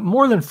said,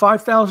 more than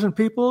 5,000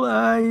 people,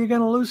 you're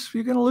gonna lose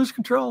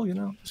control.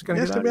 It's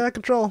gonna be out of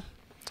control.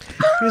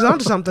 He was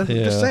onto something.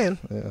 Just saying.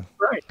 Yeah.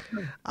 Right.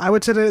 I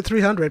would set it at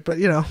 300, but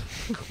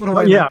what do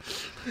I know? Yeah.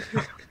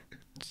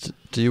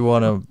 Do you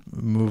want to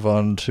move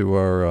on to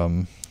our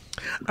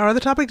other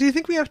topic? Do you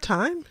think we have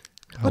time?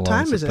 What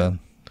time is it? Been?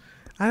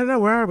 I don't know.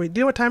 Where are we? Do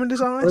you know what time it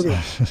is on?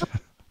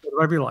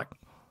 Whatever you like.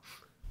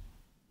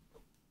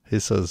 He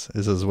says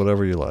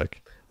whatever you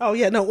like. Oh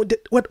yeah, no.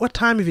 What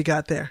time have you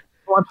got there?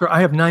 Oh, I'm sorry. I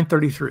have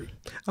 9:33.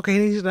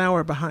 Okay, he's an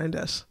hour behind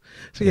us,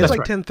 so he has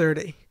like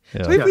 10:30.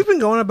 Yeah. So we've been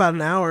going about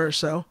an hour or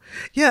so.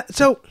 Yeah.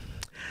 So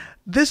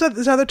this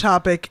other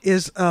topic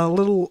is a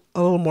little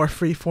more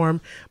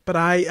freeform, but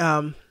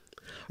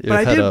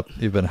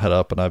You've been head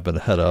up, and I've been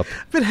head up.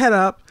 I've been head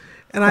up,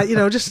 and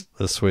I just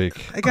this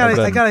week. I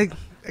gotta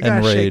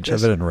enraged.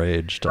 I've been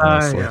enraged.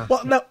 Honestly. Yeah.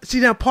 Well, no.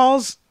 See, now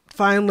Paul's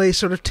finally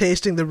sort of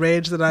tasting the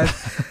rage that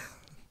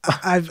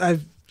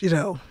I've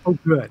Oh,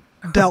 good.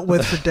 dealt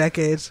with for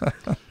decades,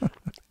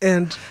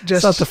 and just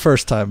it's not the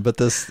first time, but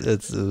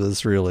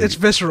it's really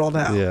visceral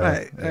now.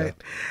 Yeah, right.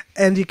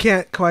 And you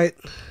can't quite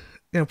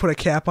put a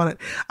cap on it.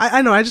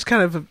 I know. I just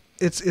kind of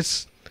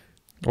it's.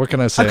 What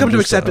can I say? I've come to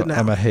accept it now.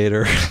 I'm a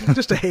hater. I'm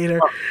just a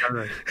hater.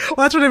 Well,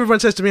 that's what everyone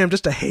says to me. I'm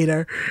just a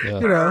hater.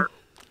 Yeah.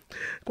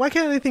 Why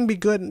can't anything be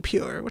good and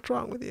pure? What's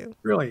wrong with you?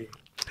 Really?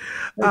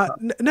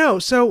 No.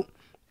 So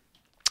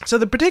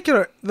the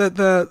particular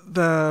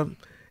the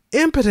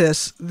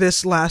impetus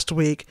this last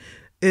week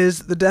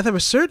is the death of a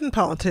certain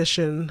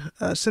politician,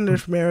 a senator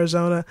from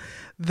Arizona,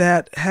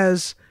 that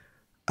has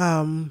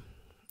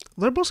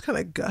liberals kind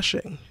of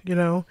gushing,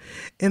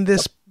 in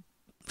this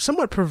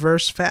somewhat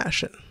perverse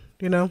fashion,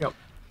 Yep.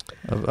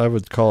 I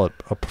would call it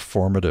a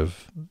performative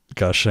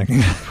gushing.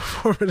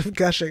 Performative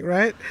gushing,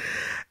 right?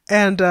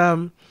 And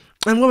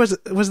what was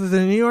it? Was it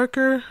the New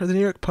Yorker or the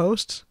New York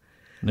Post?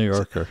 New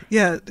Yorker.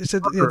 Yeah, it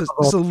said this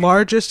is the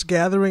largest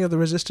gathering of the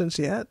resistance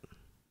yet.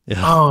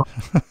 Yeah.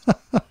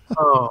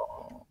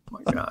 Oh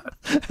my God!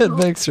 It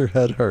makes your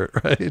head hurt,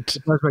 right? It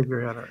does make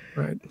your head hurt,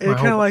 right? And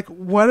kind of like,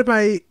 what am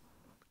I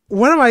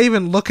what am I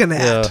even looking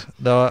at? Yeah,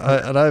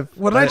 no,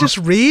 I just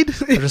read?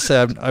 I just say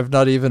I've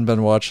not even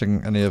been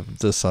watching any of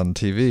this on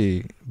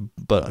TV,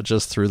 but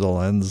just through the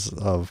lens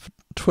of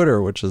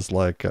Twitter, which is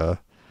like an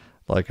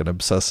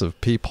obsessive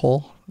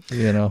peephole,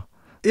 you know.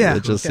 Yeah,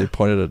 they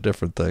pointed at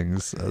different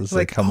things as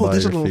like, they come by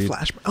there's your a little feed.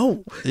 flash.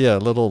 Oh, yeah,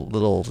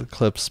 little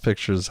clips,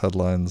 pictures,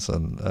 headlines,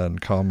 and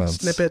comments,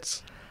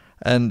 snippets.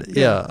 And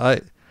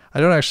I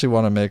don't actually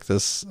want to make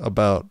this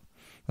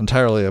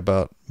entirely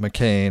about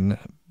McCain.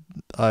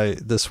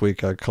 This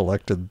week I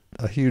collected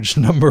a huge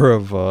number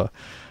of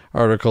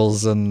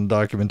articles and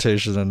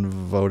documentation and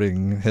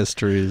voting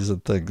histories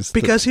and things.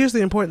 Because here's the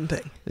important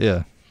thing.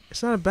 Yeah,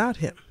 it's not about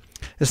him.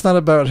 It's not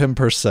about him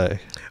per se.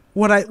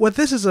 What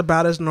this is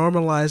about is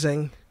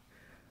normalizing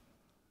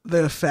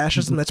the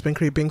fascism that's been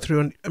creeping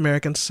through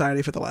American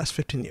society for the last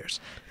 15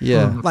 years.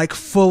 Yeah. Like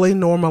fully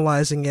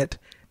normalizing it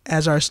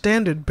as our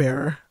standard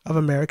bearer of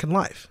American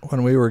life.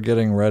 When we were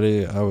getting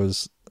ready, I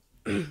was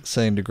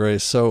saying to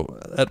Grace, so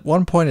at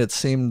one point it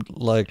seemed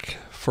like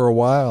for a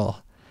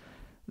while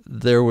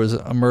there was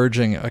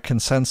emerging a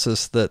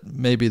consensus that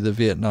maybe the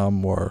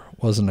Vietnam War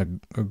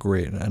wasn't a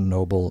great and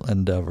noble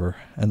endeavor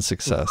and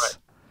success. Right.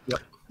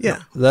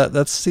 Yeah,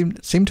 that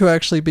seemed to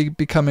actually be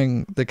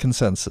becoming the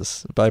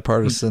consensus,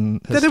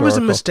 bipartisan. That it was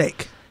a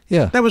mistake.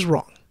 Yeah, that was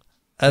wrong.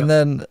 And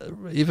then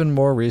even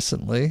more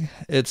recently,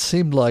 it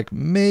seemed like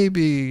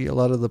maybe a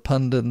lot of the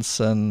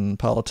pundits and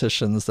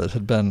politicians that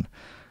had been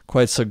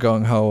quite so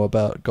gung-ho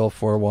about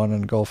Gulf War I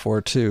and Gulf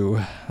War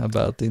II,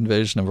 about the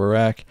invasion of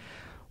Iraq,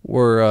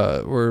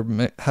 were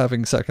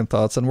having second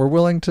thoughts and were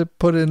willing to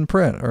put in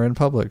print or in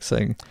public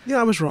saying, yeah,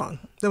 I was wrong.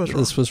 That was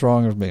wrong. This was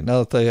wrong of me. Now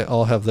that they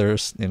all have their,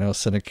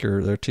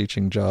 sinecure, their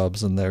teaching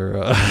jobs and their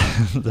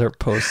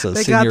posts as senior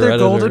editors. They got their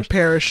golden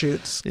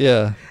parachutes.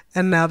 Yeah.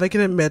 And now they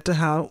can admit to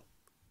how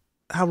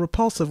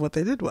repulsive what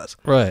they did was.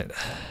 Right.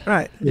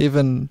 Right.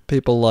 Even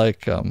people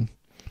like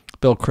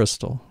Bill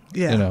Kristol.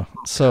 Yeah.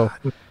 So,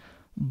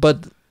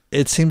 but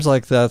it seems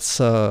like that's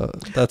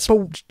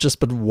just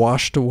been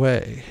washed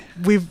away.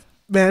 We've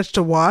managed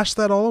to wash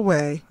that all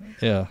away.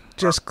 Yeah.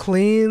 Just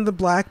clean the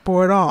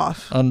blackboard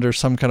off. Under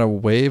some kind of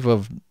wave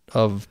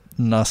of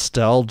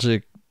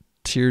nostalgic,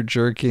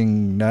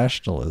 tear-jerking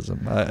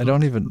nationalism. I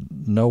don't even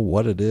know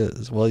what it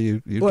is. Well, you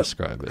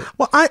describe it.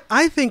 Well,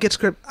 I think it's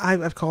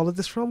I've called it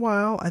this for a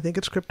while. I think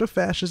it's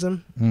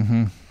crypto-fascism.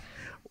 Mm-hmm.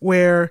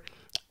 Where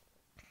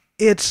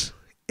it's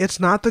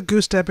not the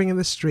goose stepping in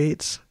the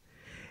streets.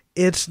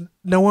 It's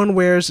no one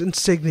wears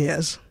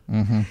insignias.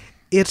 Mm-hmm.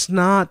 It's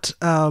not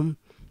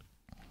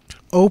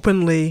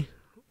openly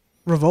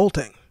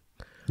revolting.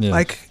 Yeah.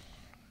 Like,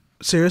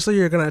 seriously,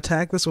 you're going to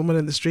attack this woman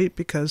in the street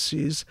because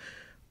she's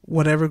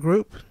whatever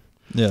group?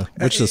 Yeah,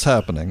 which is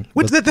happening.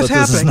 That's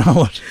happening.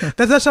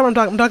 That's what I'm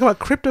talking. I'm talking about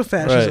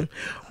crypto-fascism, right.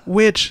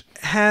 which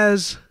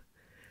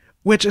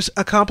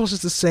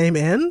accomplishes the same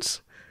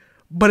ends,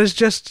 but it's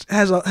just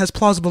has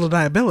plausible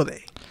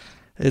deniability.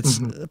 It's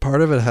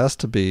part of it has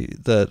to be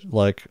that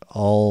like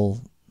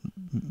all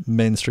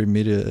mainstream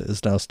media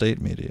is now state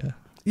media.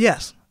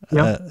 Yes.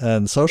 Yep.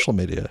 And social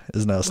media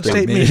is now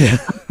state media.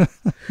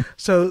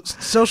 So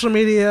social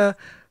media,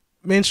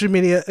 mainstream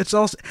media, it's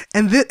also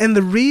and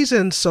the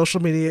reason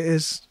social media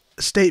is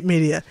state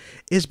media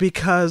is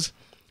because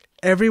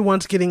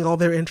everyone's getting all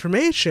their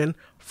information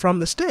from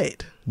the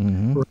state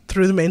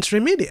through the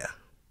mainstream media.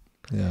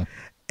 Yeah.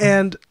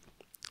 And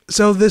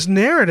so this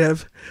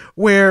narrative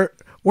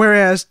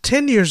whereas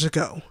 10 years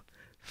ago,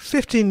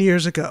 15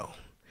 years ago,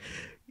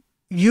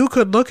 you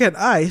could look at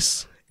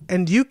ICE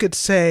and you could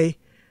say,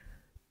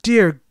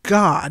 "Dear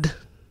God,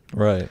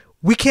 right,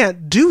 we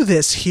can't do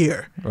this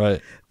here.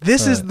 Right,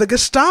 this is the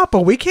Gestapo.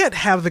 We can't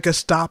have the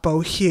Gestapo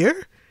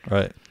here."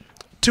 Right.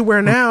 To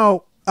where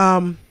now,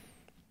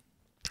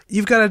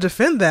 you've got to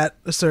defend that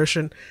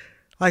assertion.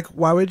 Like,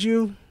 why would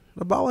you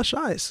abolish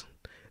ICE?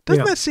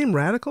 Doesn't that seem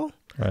radical?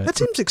 Right. That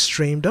seems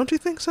extreme, don't you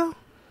think so?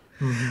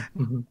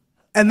 Mm-hmm. Mm-hmm.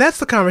 And that's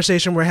the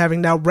conversation we're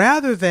having now,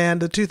 rather than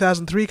the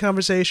 2003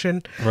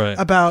 conversation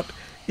about,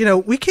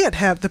 we can't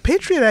have the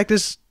Patriot Act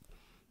is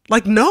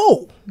like,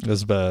 no.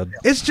 It's bad.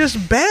 It's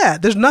just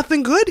bad. There's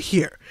nothing good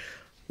here.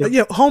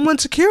 Yep.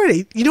 Homeland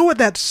Security. You know what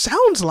that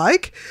sounds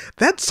like?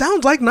 That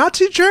sounds like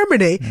Nazi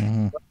Germany.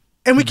 Mm-hmm.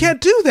 And we can't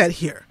do that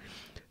here.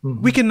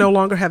 Mm-hmm. We can no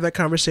longer have that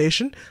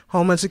conversation.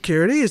 Homeland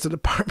Security is a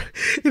department,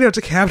 it's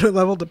a cabinet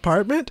level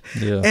department.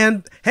 Yeah.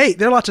 And hey,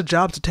 there are lots of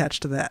jobs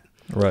attached to that.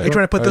 Right. Are you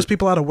trying to put those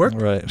people out of work?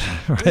 Right.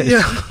 Right.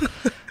 Yeah.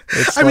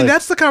 I mean,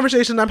 that's the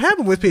conversation I'm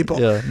having with people.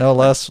 Yeah. No,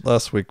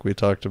 last week we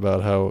talked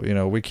about how,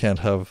 we can't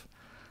have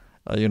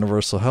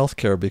universal health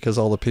care because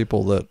all the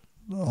people that,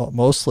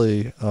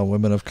 mostly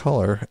women of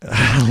color,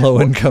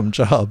 low-income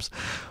jobs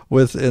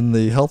within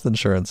the health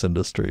insurance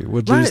industry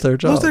would lose their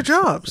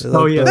jobs.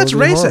 Oh, yeah. That's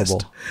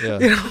racist.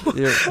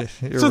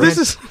 Yeah. So this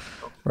is...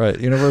 Right.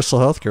 Universal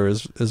health care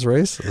is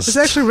racist. It's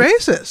actually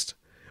racist.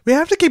 We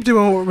have to keep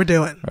doing what we're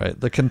doing. Right.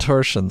 The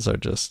contortions are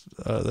just,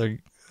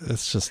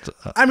 it's just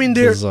they're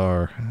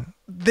bizarre.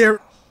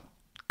 They're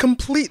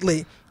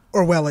completely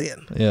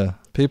Orwellian. Yeah.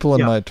 People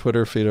in my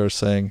Twitter feed are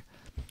saying,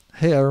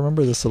 hey, I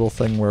remember this little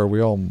thing where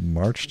we all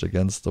marched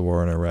against the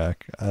war in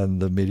Iraq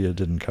and the media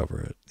didn't cover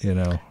it,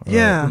 Right?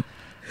 Yeah.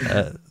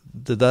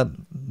 Did that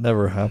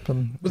never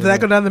happen? Did that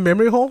go down the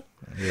memory hole?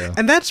 Yeah.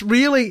 And that's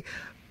really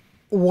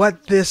what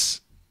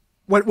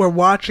we're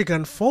watching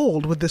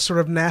unfold with this sort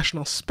of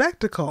national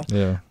spectacle.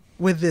 Yeah.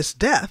 With this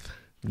death.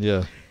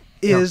 Yeah.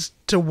 Is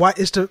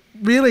to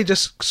really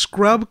just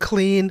scrub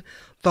clean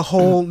the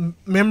whole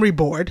memory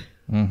board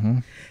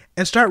and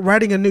start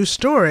writing a new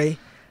story.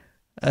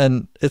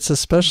 And it's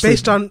especially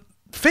based on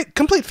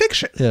complete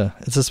fiction. Yeah,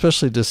 it's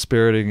especially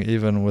dispiriting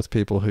even with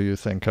people who you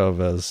think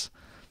of as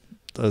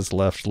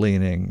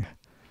left-leaning.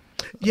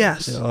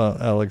 Yes.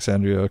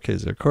 Alexandria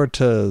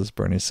Ocasio-Cortez,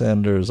 Bernie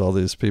Sanders, all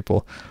these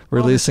people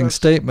releasing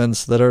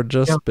statements that are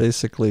just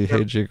basically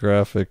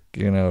hagiographic,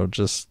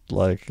 just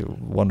like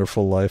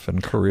wonderful life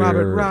and career.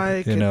 Robert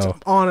Reich,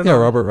 on and on.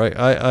 Robert Reich.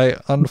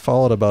 I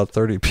unfollowed about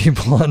 30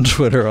 people on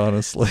Twitter,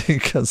 honestly,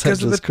 because I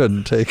just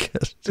couldn't take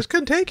it. Just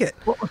couldn't take it.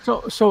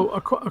 Well, so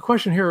a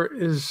question here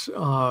is,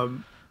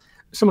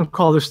 someone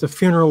called this the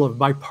funeral of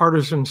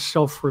bipartisan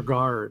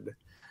self-regard.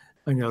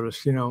 I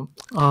noticed,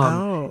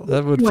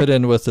 that would fit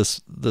in with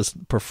this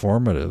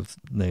performative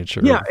nature.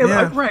 Yeah,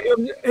 right.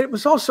 It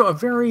was also a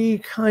very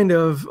kind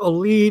of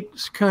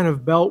elite, kind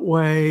of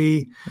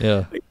beltway,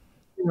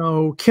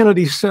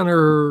 Kennedy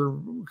Center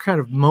kind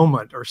of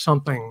moment or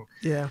something.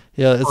 Yeah,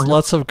 it's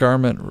lots of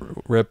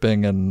garment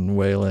ripping and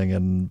wailing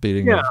and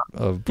beating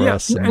of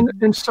breasts. Yeah,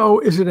 and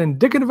so is it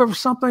indicative of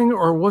something,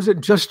 or was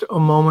it just a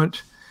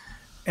moment?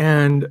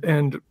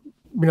 And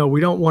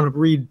we don't want to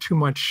read too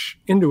much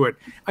into it.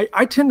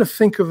 I tend to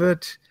think of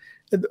it,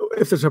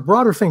 if there's a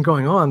broader thing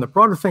going on, the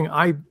broader thing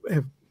I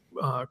have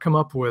come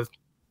up with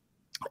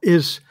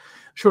is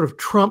sort of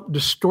Trump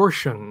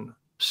distortion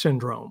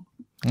syndrome.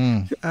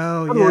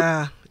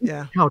 Oh,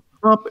 yeah. How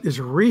Trump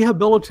is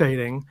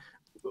rehabilitating,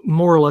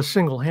 more or less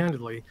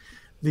single-handedly,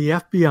 the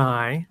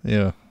FBI,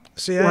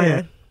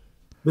 CIA,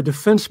 the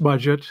defense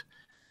budget,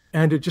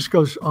 and it just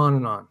goes on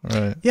and on.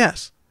 Right.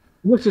 Yes.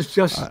 This is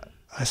just...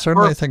 I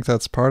certainly think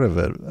that's part of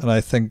it. And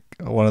I think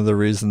one of the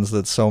reasons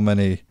that so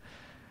many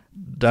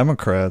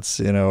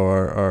Democrats,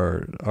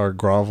 are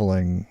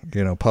groveling,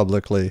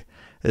 publicly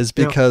is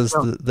because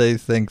they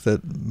think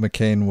that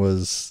McCain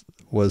was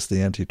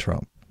the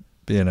anti-Trump,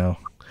 Yeah.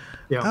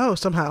 Oh,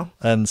 somehow.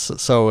 And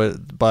so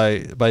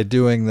by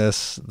doing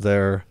this,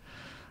 they're,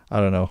 I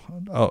don't know,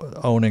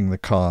 owning the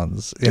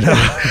cons,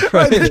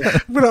 Right?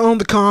 I'm going to own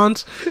the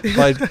cons.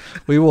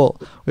 We will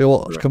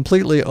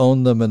completely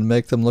own them and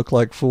make them look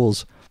like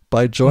fools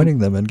by joining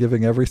them and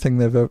giving them everything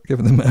they've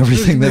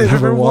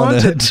ever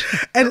wanted.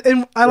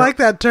 And I like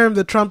that term,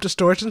 the Trump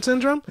distortion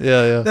syndrome.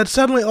 Yeah. That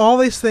suddenly all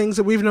these things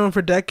that we've known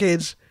for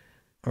decades,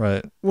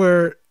 right,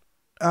 were,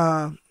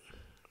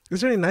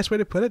 is there any nice way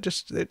to put it?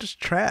 They're just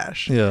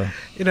trash. Yeah.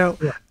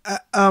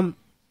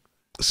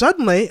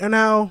 Suddenly are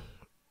now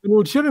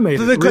legitimate.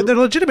 They're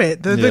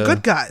legitimate. They're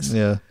good guys.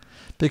 Yeah.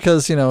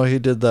 Because, he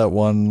did that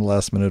one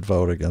last minute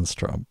vote against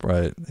Trump,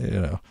 right?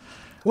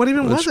 What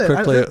even was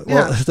it?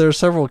 Well, there are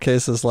several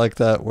cases like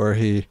that where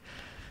he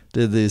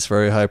did these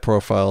very high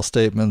profile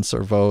statements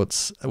or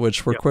votes,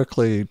 which were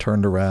quickly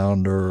turned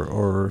around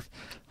or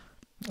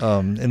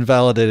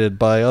invalidated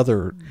by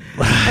other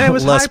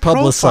less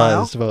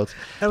publicized votes.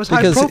 It was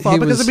high profile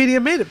because the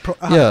media made it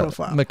high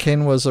profile.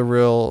 McCain was a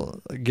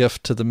real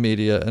gift to the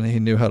media, and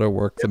he knew how to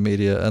work the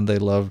media, and they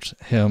loved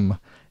him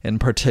in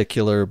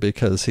particular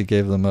because he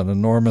gave them an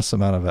enormous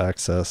amount of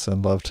access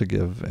and loved to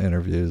give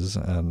interviews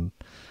and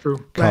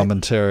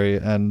commentary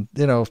and,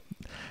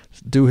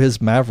 do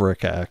his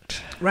maverick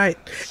act. Right.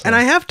 So. And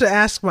I have to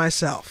ask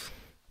myself,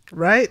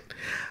 right?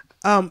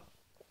 Was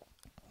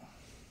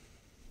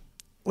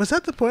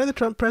that the point of the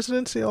Trump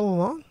presidency all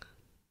along?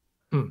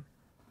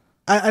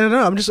 I don't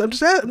know. I'm just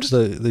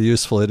the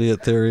useful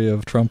idiot theory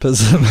of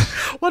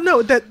Trumpism. Well,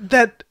 no,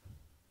 that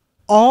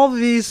all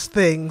these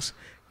things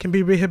can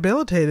be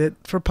rehabilitated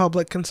for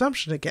public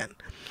consumption again.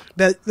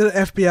 That the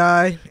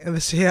FBI and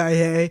the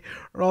CIA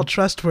are all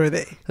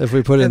trustworthy. If we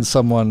if we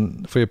install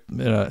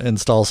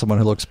someone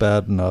who looks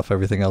bad enough,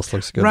 everything else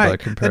looks good by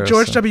comparison. That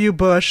George W.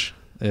 Bush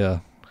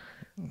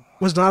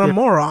was not a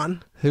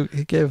moron.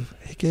 He gave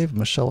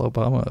Michelle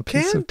Obama a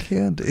piece of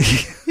candy.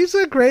 He's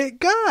a great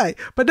guy.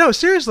 But no,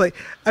 seriously.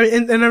 I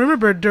mean, and I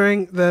remember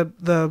during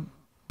the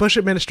Bush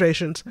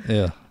administrations,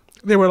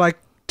 there were like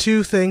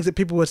two things that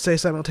people would say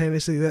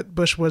simultaneously: that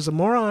Bush was a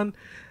moron,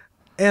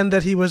 and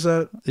that he was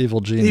a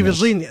evil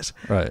genius.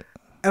 Right.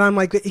 And I'm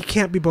like, he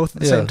can't be both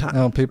at the same time.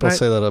 No, people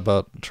say that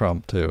about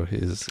Trump too.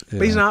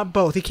 But he's not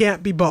both. He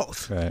can't be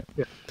both. Right.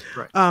 Yeah.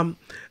 Right.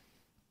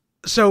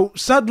 So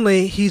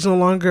suddenly he's no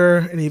longer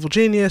an evil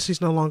genius.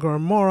 He's no longer a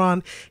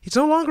moron. He's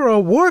no longer a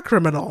war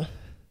criminal.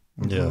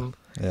 Yeah.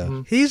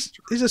 Yeah. He's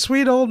a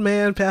sweet old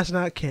man passing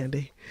out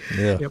candy.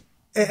 Yeah. Yep.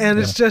 And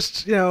it's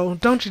just,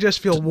 don't you just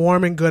feel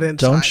warm and good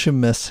inside? Don't you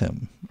miss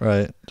him,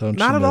 right?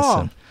 Not at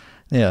all.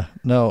 Yeah,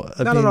 no.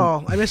 Not at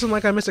all. I miss him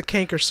like I miss a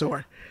canker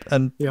sore.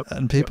 And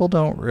people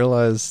don't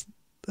realize,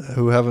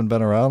 who haven't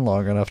been around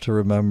long enough to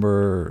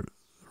remember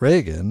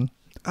Reagan,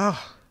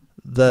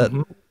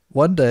 that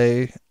one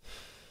day,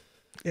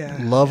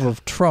 love yeah.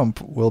 of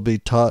Trump will be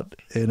taught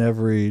in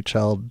every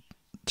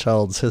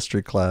child's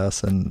history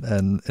class and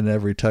in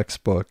every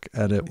textbook,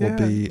 and it will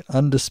be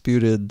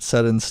undisputed,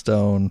 set in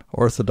stone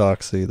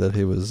orthodoxy that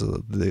he was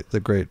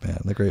the great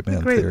man, the great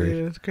man theory.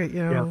 Leader, great,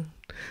 you know.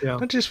 Yeah.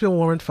 Don't you just feel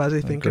warm and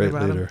fuzzy thinking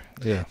about leader. him?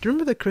 Yeah. Do you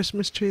remember the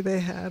Christmas tree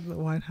they had in the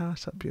White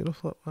House? How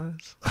beautiful it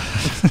was.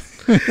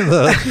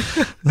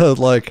 the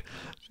like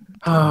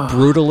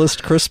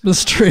brutalist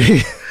Christmas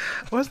tree.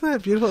 Wasn't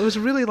that beautiful? It was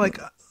really like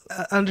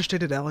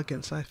understated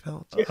elegance, I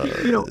felt.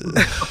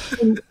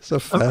 It's a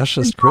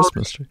fascist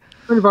Christmas tree.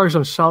 A friend of ours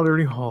on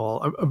Solidarity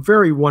Hall, a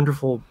very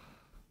wonderful,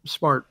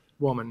 smart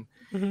woman,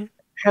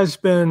 has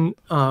been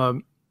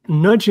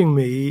nudging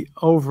me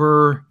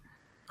over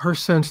her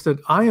sense that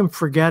I am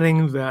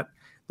forgetting that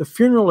the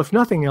funeral, if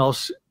nothing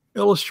else,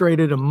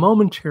 illustrated a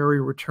momentary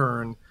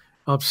return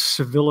of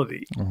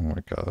civility. Oh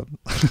my God.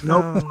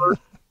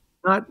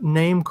 Not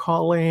name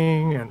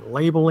calling and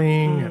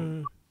labeling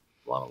and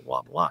blah, blah,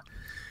 blah, blah.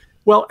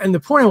 Well, and the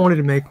point I wanted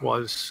to make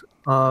was,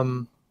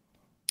 and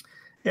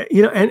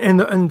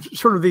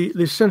sort of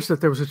the sense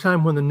that there was a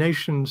time when the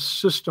nation's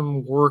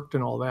system worked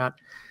and all that,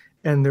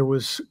 and there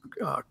was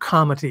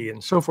comity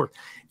and so forth.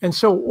 And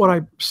so what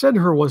I said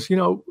to her was,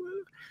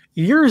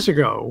 years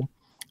ago,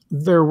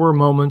 there were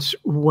moments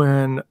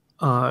when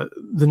the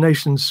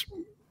nation's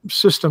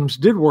systems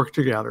did work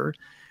together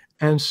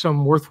and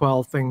some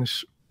worthwhile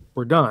things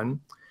were done.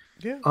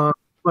 Yeah.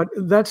 But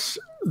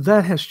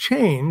that has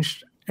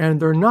changed, and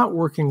they're not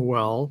working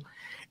well.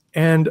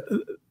 And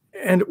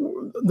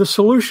the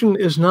solution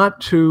is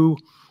not to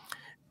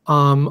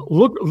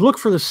look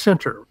for the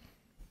center.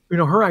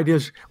 Her idea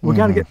is we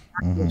got to get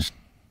back to this,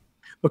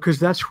 because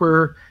that's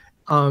where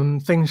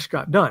things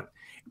got done.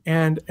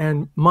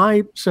 And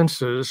my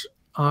sense is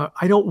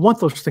I don't want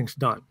those things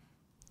done.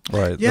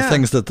 Right. Yeah. The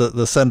things that the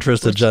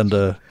centrist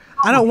agenda.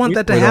 I don't want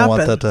that to we happen. don't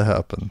want that to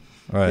happen.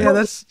 Right.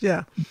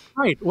 Yeah,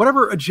 right.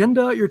 Whatever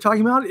agenda you're talking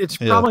about, it's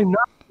probably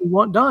not what we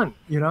want done.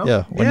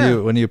 Yeah.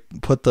 When you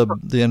put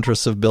the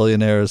interests of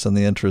billionaires and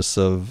the interests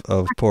of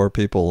poor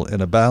people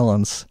in a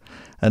balance,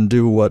 and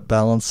do what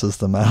balances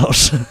them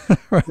out.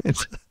 Right.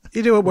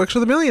 You do what works for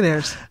the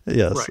millionaires.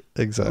 Yes, right.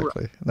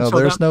 Exactly. No, so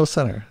there's no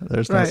center.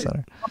 There's no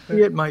center.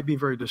 It might be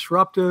very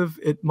disruptive.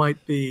 It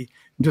might be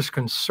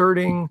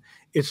disconcerting.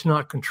 It's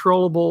not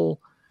controllable.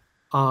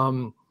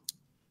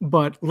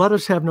 But let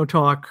us have no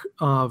talk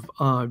of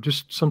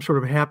just some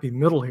sort of happy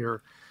middle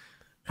here.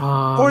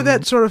 Or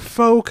that sort of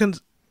faux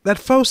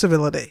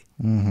civility.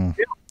 Mm-hmm.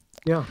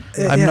 Yeah.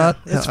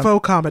 It's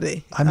faux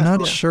comedy. I'm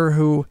not sure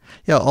who.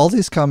 Yeah, all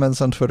these comments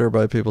on Twitter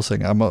by people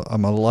saying I'm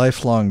a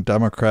lifelong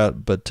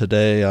Democrat, but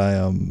today I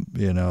am.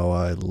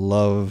 I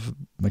love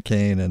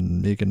McCain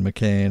and Meghan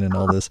McCain and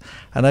all this,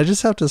 and I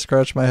just have to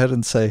scratch my head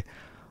and say,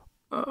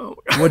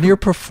 when you're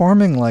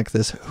performing like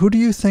this, who do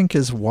you think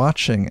is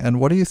watching,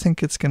 and what do you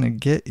think it's going to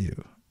get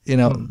you?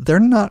 They're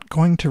not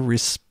going to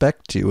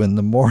respect you in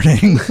the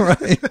morning,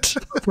 right?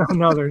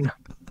 No, they're not.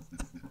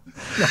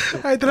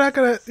 Right, they're not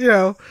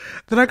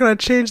gonna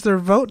change their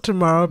vote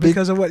tomorrow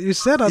because of what you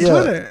said on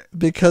Twitter.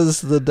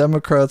 Because the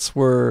Democrats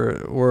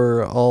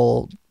were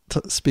all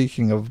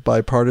speaking of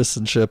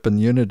bipartisanship and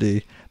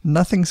unity.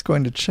 Nothing's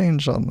going to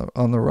change on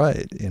the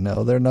right.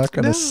 They're not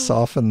going to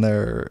soften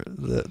their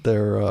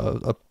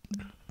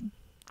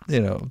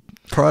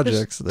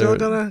projects. They're still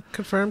going to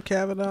confirm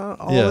Kavanaugh.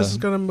 All this is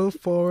going to move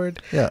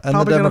forward. Yeah, and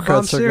the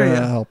Democrats are going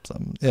to help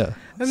them. Yeah.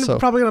 And they're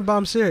probably going to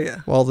bomb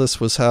Syria. While this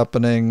was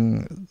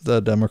happening, the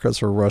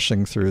Democrats were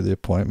rushing through the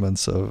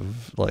appointments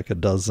of like a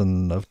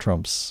dozen of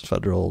Trump's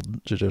federal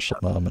judicial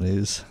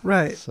nominees.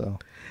 Right.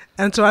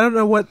 And so I don't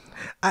know what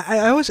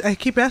I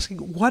keep asking,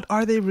 what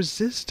are they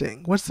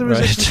resisting? What's the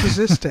resistance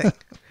resisting?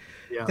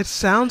 Yeah. It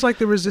sounds like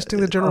they're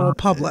resisting the general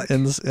public.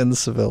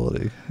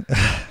 Incivility.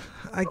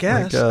 I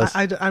guess.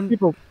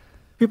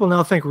 People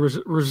now think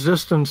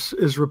resistance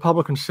is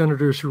Republican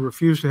senators who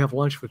refuse to have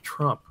lunch with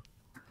Trump.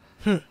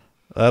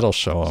 That'll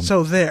show them.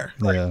 So there.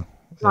 Yeah.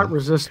 Not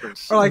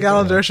resistance. Or like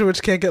Alan Dershowitz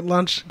can't get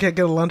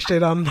a lunch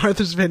date on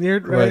Martha's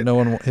Vineyard, right?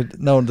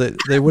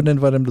 They wouldn't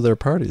invite him to their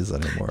parties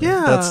anymore.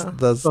 Yeah.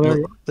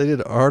 They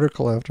did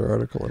article after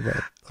article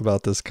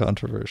about this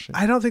controversy.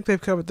 I don't think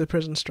they've covered the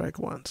prison strike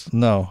once.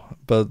 No,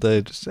 but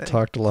they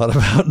talked a lot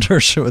about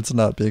Dershowitz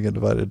not being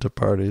invited to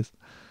parties.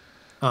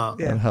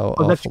 And how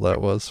awful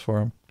that was for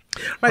him.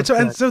 Right.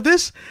 So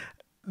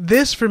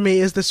this for me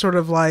is this sort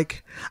of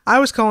like, I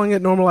was calling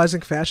it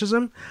normalizing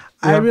fascism.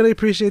 Yeah. I really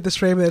appreciate this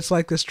frame that it's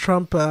like this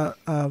Trump, what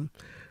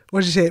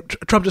did you say?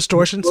 Trump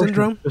distortion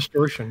syndrome?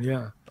 Distortion,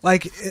 yeah.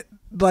 Like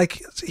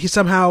he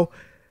somehow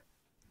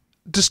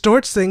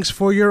distorts things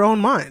for your own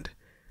mind.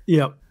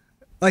 Yep.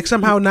 Like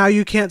somehow now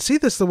you can't see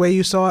this the way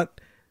you saw it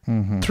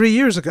 3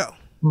 years ago.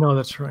 No,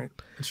 that's right.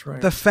 That's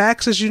right. The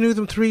facts as you knew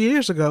them 3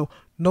 years ago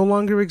no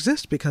longer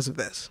exist because of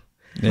this.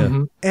 Yeah.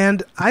 Mm-hmm.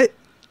 And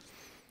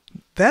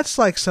that's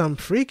like some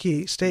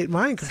freaky state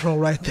mind control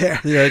right there.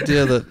 The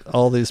idea that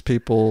all these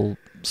people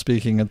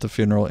speaking at the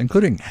funeral,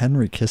 including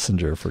Henry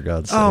Kissinger, for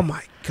God's sake. Oh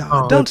my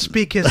God! Don't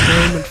speak his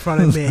name in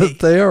front of me.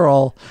 They are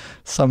all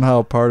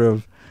somehow part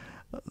of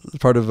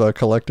a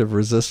collective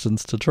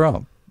resistance to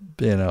Trump.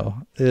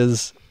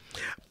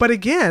 But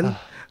again,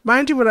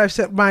 mind you, what I've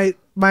said, my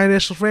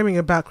initial framing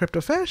about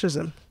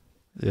crypto-fascism.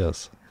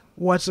 Yes.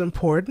 What's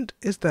important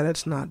is that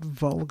it's not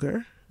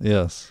vulgar.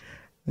 Yes.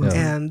 Yeah.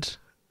 And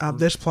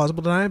there's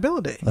plausible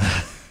deniability.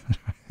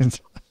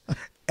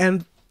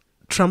 And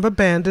Trump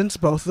abandons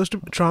both of those.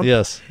 Trump,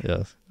 yes,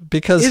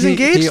 because he's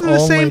engaged in the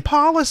same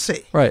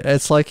policy. Right.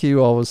 It's like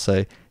you always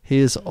say. He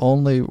is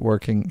only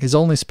working. He's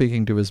only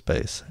speaking to his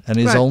base, and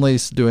he's only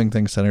doing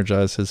things to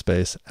energize his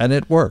base, and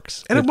it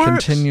works. And it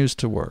works. Continues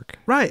to work.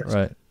 Right.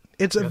 Right.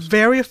 It's a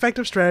very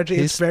effective strategy.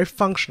 It's very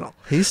functional.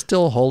 He's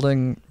still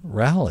holding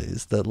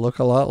rallies that look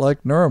a lot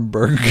like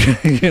Nuremberg.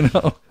 They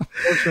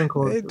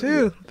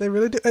do. They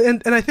really do.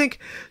 And I think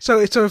so.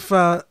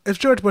 If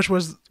George Bush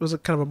was a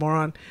kind of a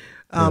moron,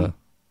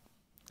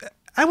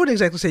 I wouldn't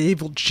exactly say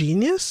evil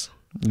genius.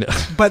 Yeah.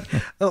 But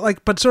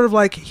sort of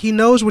like he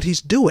knows what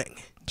he's doing.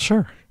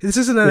 Sure. This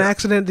isn't an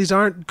accident. These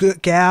aren't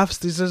gaffes.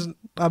 This isn't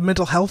a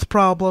mental health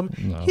problem.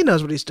 No. He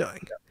knows what he's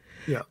doing.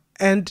 Yeah.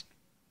 And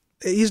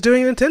he's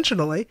doing it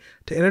intentionally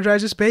to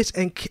energize his base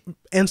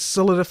and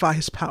solidify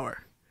his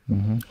power.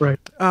 Mm-hmm. Right.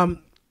 And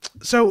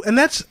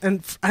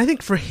I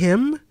think for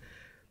him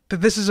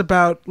that this is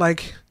about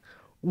like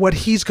what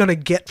he's going to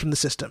get from the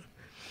system.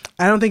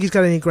 I don't think he's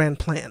got any grand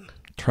plan.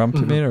 Trump,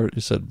 you mean, or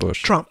you said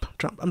Bush? Trump.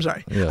 I'm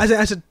sorry. Yeah.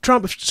 I said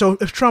Trump.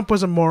 If Trump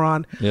was a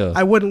moron,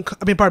 I wouldn't.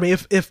 I mean, pardon me.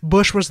 If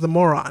Bush was the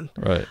moron,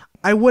 right?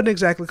 I wouldn't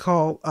exactly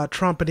call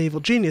Trump an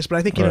evil genius, but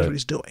I think he knows what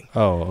he's doing.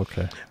 Oh,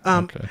 okay.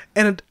 Okay.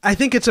 And I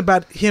think it's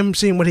about him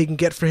seeing what he can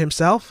get for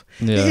himself.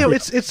 Yeah.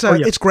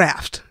 It's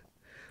graft.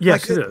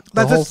 Yes, it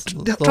is.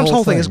 Trump's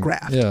whole thing is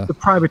graft. Yeah. The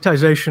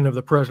privatization of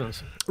the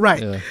presidency.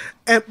 Right.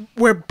 Yeah.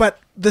 But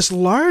this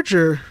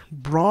larger,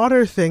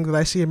 broader thing that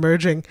I see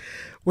emerging,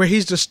 where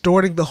he's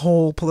distorting the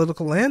whole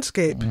political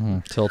landscape,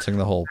 tilting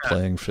the whole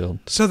playing field,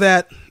 so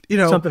that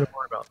something to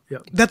worry about. Yeah,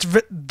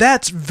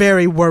 that's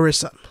very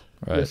worrisome.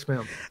 Right. Yes,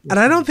 ma'am. And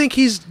I don't think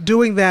he's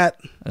doing that.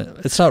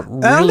 It's not.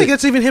 Really, I don't think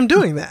it's even him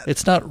doing that.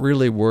 It's not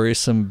really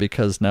worrisome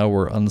because now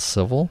we're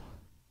uncivil.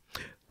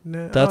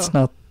 No, that's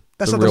not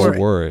the real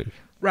worry.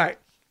 Right.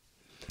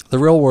 The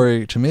real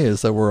worry to me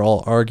is that we're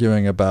all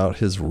arguing about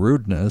his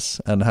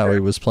rudeness and how he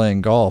was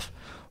playing golf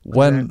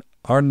when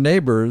our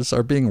neighbors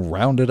are being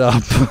rounded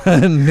up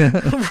and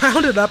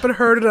herded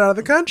out of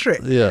the country.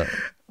 Yeah.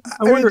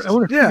 I wonder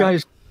if you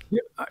guys,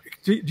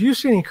 do you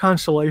see any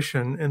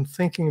consolation in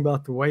thinking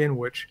about the way in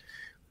which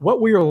what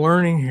we are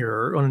learning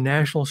here on a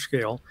national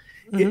scale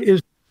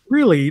is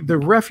really the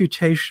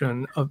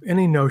refutation of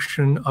any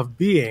notion of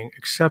being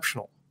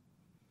exceptional?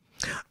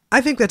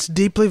 I think that's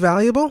deeply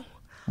valuable.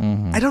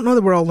 I don't know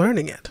that we're all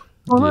learning it.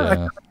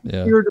 Well,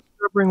 you're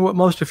discovering what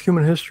most of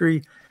human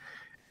history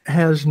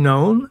has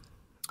known.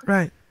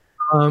 Right.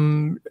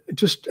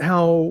 Just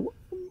how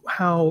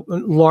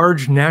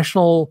large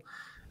national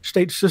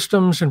state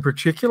systems in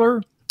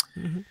particular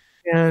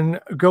can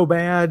go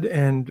bad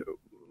and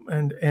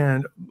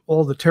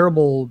all the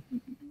terrible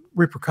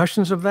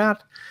repercussions of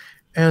that.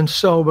 And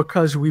so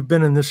because we've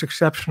been in this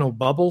exceptional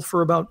bubble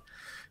for about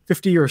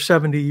 50 or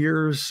 70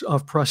 years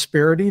of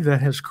prosperity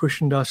that has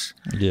cushioned us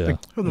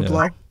from the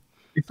blow.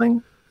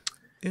 Everything.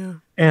 Yeah.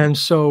 And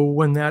so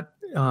when that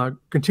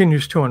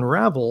continues to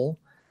unravel,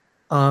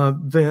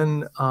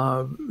 then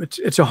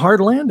it's a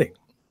hard landing.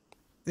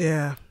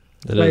 Yeah.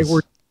 It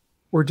is.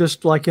 We're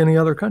just like any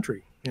other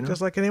country,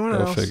 just like anyone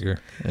else. Go figure.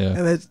 Yeah.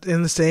 And it's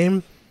in the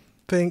same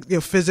thing.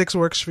 Physics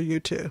works for you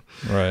too.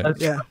 Right.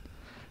 Yeah.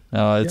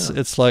 No,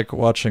 it's like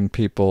watching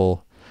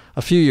people.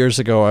 A few years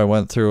ago, I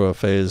went through a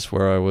phase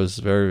where I was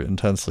very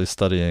intensely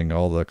studying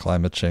all the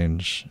climate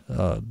change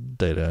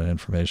data and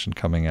information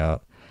coming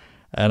out.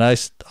 And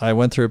I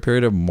went through a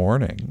period of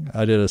mourning.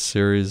 I did a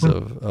series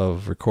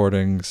of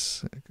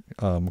recordings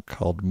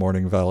called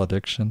Mourning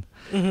Valediction,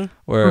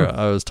 where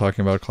I was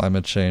talking about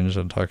climate change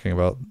and talking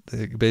about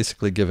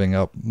basically giving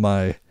up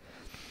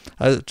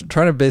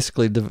trying to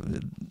basically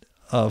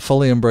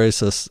fully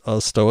embrace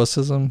a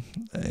stoicism,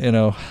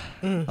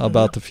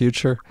 about the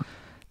future.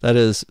 That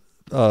is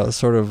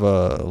sort of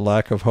a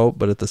lack of hope,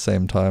 but at the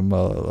same time,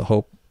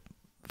 hope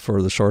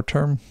for the short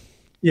term.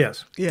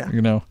 Yes.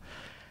 Yeah.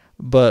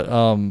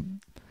 But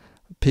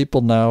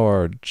people now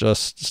are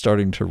just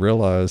starting to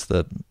realize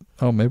that,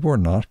 maybe we're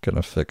not going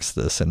to fix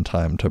this in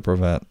time to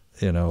prevent,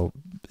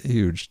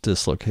 huge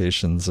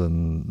dislocations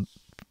and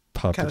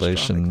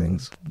population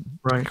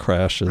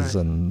crashes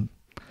and,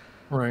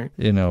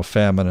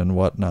 famine and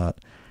whatnot.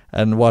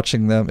 And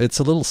watching them, it's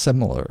a little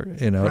similar,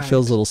 it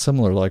feels a little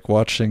similar, like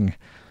watching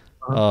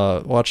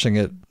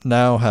it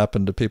now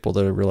happen to people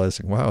that are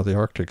realizing, wow, the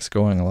Arctic's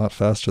going a lot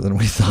faster than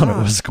we thought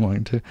it was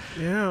going to.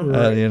 Yeah.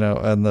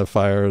 And the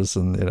fires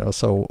and,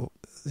 so,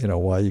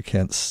 why you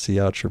can't see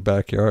out your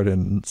backyard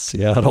in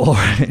Seattle,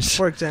 right?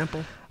 For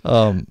example.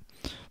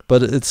 But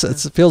But it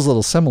feels a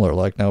little similar.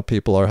 Like now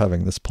people are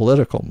having this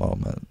political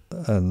moment,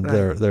 and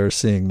they're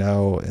seeing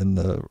now in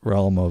the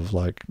realm of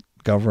like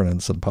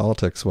governance and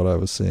politics what I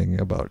was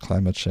seeing about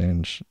climate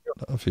change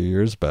a few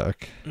years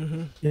back.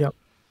 Mm-hmm. Yep.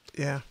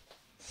 Yeah.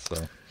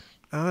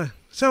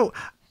 So,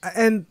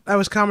 and I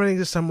was commenting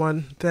to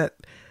someone that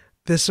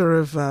this sort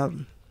of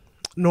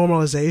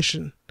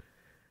normalization,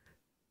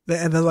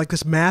 and like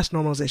this mass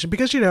normalization,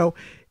 because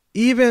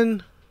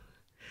even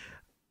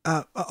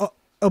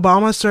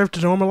Obama served to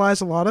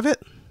normalize a lot of it.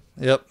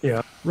 Yep.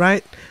 Yeah.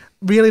 Right.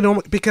 Really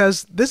normal,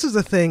 because this is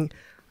the thing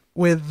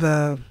with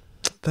the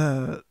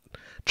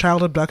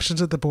child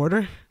abductions at the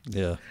border.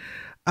 Yeah.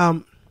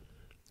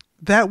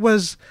 That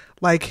was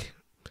like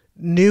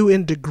new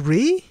in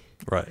degree,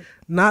 right?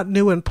 Not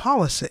new in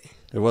policy.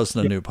 It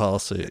wasn't a new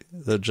policy.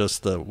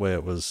 Just the way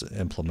it was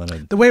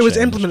implemented. The way it was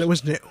implemented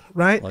was new,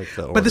 right? Like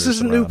but this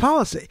isn't new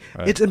policy.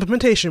 Right. Its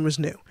implementation was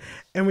new.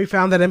 And we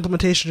found that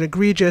implementation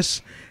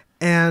egregious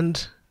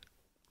and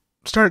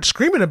started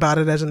screaming about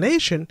it as a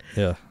nation.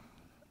 Yeah.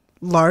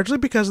 Largely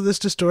because of this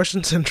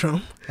distortion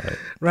syndrome,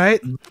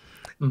 right?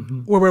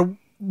 Mm-hmm. Where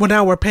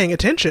now we're paying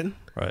attention.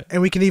 Right.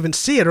 And we can even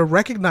see it or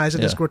recognize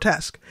it as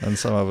grotesque. And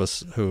some of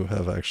us who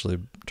have actually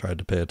tried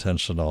to pay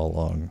attention all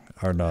along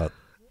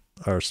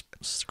are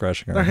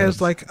scratching our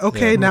heads like,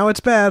 okay, now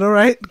it's bad. All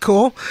right,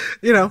 cool.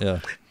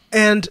 Yeah.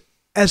 And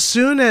as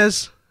soon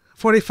as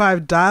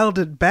 45 dialed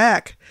it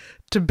back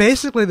to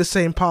basically the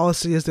same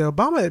policy as the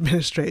Obama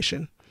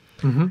administration,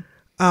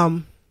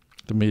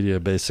 the media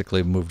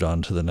basically moved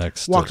on to the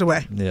next. Walked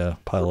away. Yeah,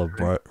 pile of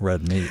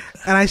red meat.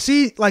 And I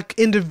see like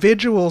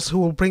individuals who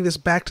will bring this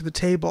back to the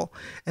table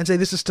and say,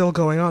 this is still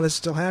going on, this is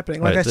still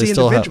happening. Like I see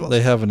individuals.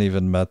 They haven't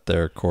even met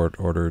their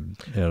court-ordered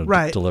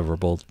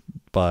deliverable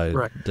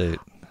by date.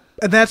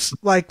 And that's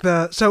like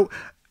so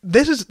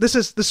this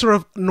sort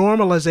of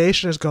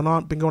normalization has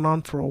been going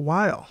on for a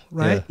while,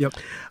 right? Yeah.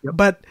 Yep.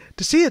 But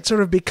to see it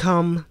sort of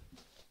become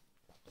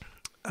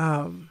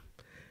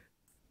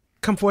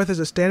come forth as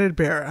a standard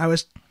bearer. I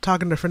was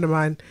talking to a friend of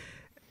mine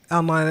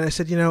online, and I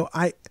said, so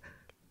I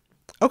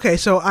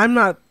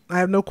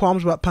have no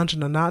qualms about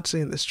punching a Nazi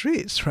in the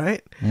streets,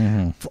 right?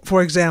 Mm-hmm.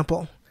 For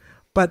example,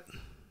 but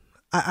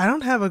I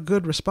don't have a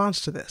good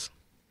response to this.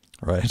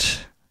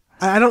 Right.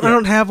 I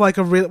don't have like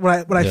a real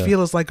what I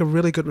feel is like a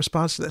really good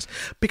response to this,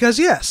 because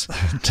yes,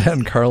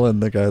 Dan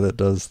Carlin, the guy that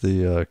does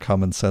the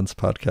Common Sense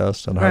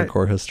podcast on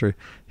hardcore history,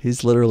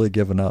 he's literally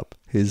given up.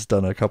 He's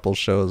done a couple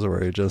shows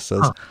where he just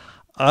says,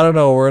 I don't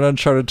know, we're in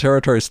uncharted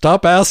territory.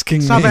 Stop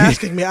asking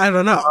me. I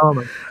don't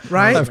know.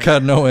 Right? I've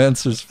got no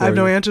answers for you. I have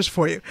no answers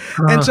for you.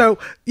 And so,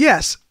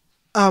 yes.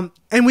 And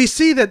we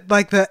see that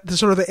like the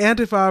sort of the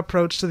Antifa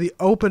approach to the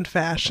open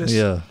fascists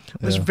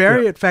was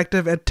very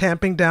effective at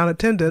tamping down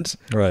attendance.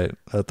 Right.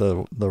 At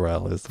the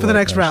rallies. For the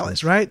next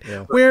rallies, right?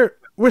 Yeah. Where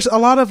a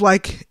lot of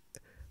like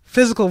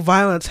physical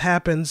violence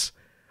happens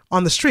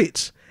on the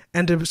streets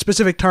and to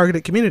specific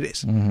targeted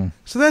communities. Mm-hmm.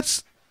 So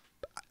that's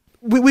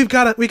we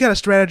got a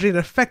strategy, an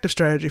effective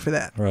strategy for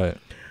that. Right.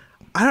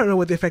 I don't know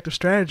what the effective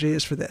strategy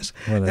is for this.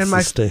 When it's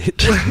the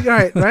state.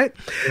 right.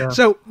 Yeah.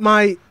 So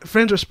my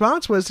friend's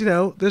response was,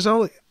 there's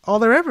all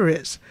there ever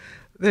is.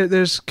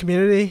 There's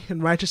community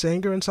and righteous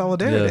anger and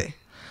solidarity. Yeah.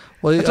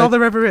 Well, that's all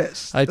there ever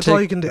is. That's all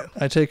you can do.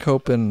 I take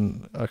hope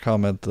in a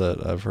comment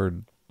that I've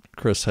heard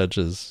Chris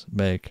Hedges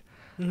make,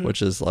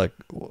 which is like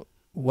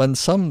when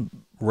some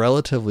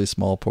relatively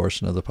small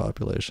portion of the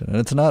population, and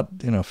it's not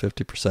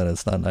 50%,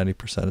 it's not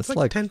 90%, it's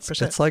like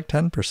 10%. It's like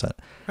 10%.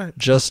 Right.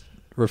 Just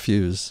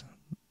refuse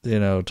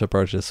to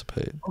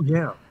participate.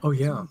 Oh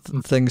yeah.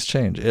 Things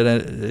change.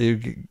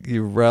 And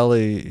you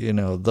rally,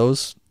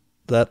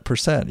 that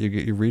percent,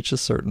 you reach a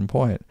certain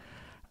point,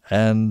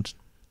 and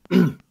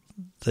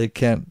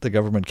the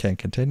government can't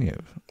continue.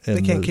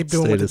 They can't keep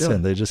doing what they're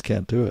doing. They just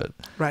can't do it.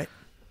 Right.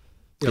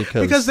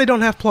 Because they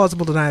don't have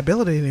plausible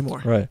deniability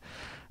anymore. Right.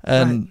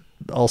 And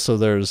also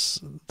there's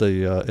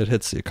it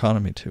hits the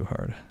economy too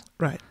hard.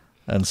 Right.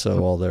 And so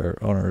all their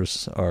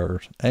owners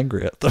are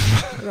angry at them.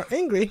 They're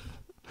angry.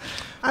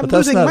 I'm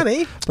losing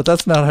money. But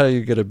that's not how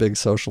you get a big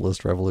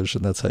socialist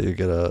revolution. That's how you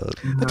get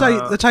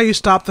That's how you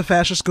stop the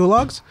fascist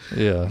gulags.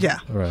 Yeah. Yeah.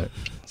 Right.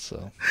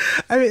 So.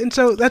 I mean, and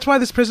so that's why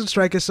this prison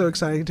strike is so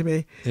exciting to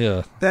me.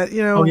 Yeah. That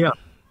Oh yeah.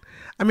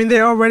 I mean,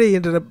 they already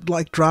ended up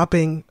like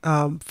dropping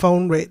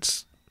phone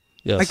rates.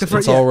 Yes, like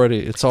it's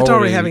already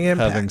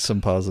having some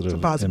positive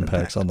impacts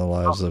impact on the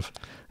lives of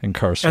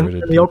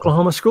incarcerated and the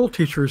Oklahoma school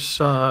teachers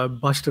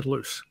busted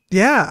loose.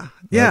 Yeah.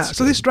 That's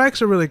so good. these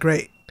strikes are really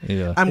great.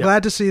 Yeah. I'm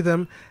glad to see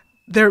them.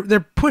 They're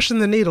pushing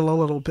the needle a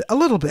little bit.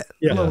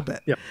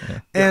 Yeah.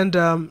 And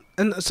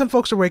some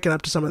folks are waking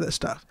up to some of this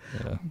stuff.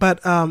 Yeah.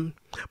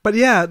 But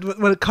yeah,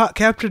 what it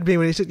captured me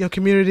when he said,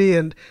 community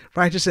and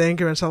righteous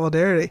anger and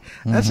solidarity.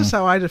 That's just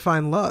how I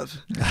define love.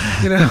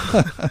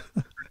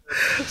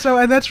 So,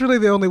 and that's really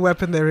the only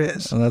weapon there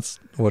is. And that's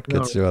what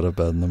gets you out of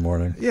bed in the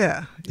morning.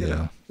 Yeah.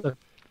 Yeah.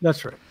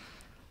 That's right.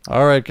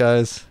 All right,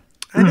 guys.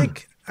 I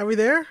think, are we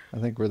there? I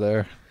think we're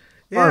there.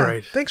 Yeah. All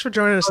right. Thanks for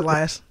joining us,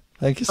 Elias.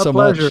 Thank you so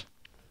pleasure. much.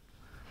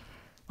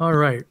 All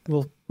right.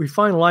 Well, we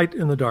find light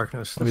in the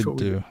darkness. That's what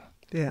we do.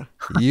 Yeah.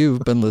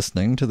 You've been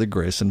listening to the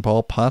Grace and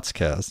Paul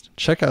Pottscast.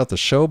 Check out the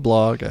show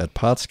blog at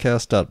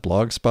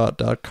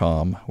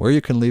pottscast.blogspot.com, where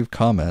you can leave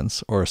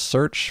comments or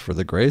search for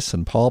the Grace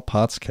and Paul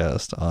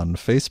Pottscast on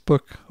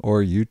Facebook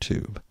or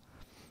YouTube.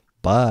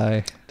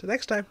 Bye. Till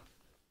next time.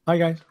 Bye,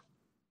 guys.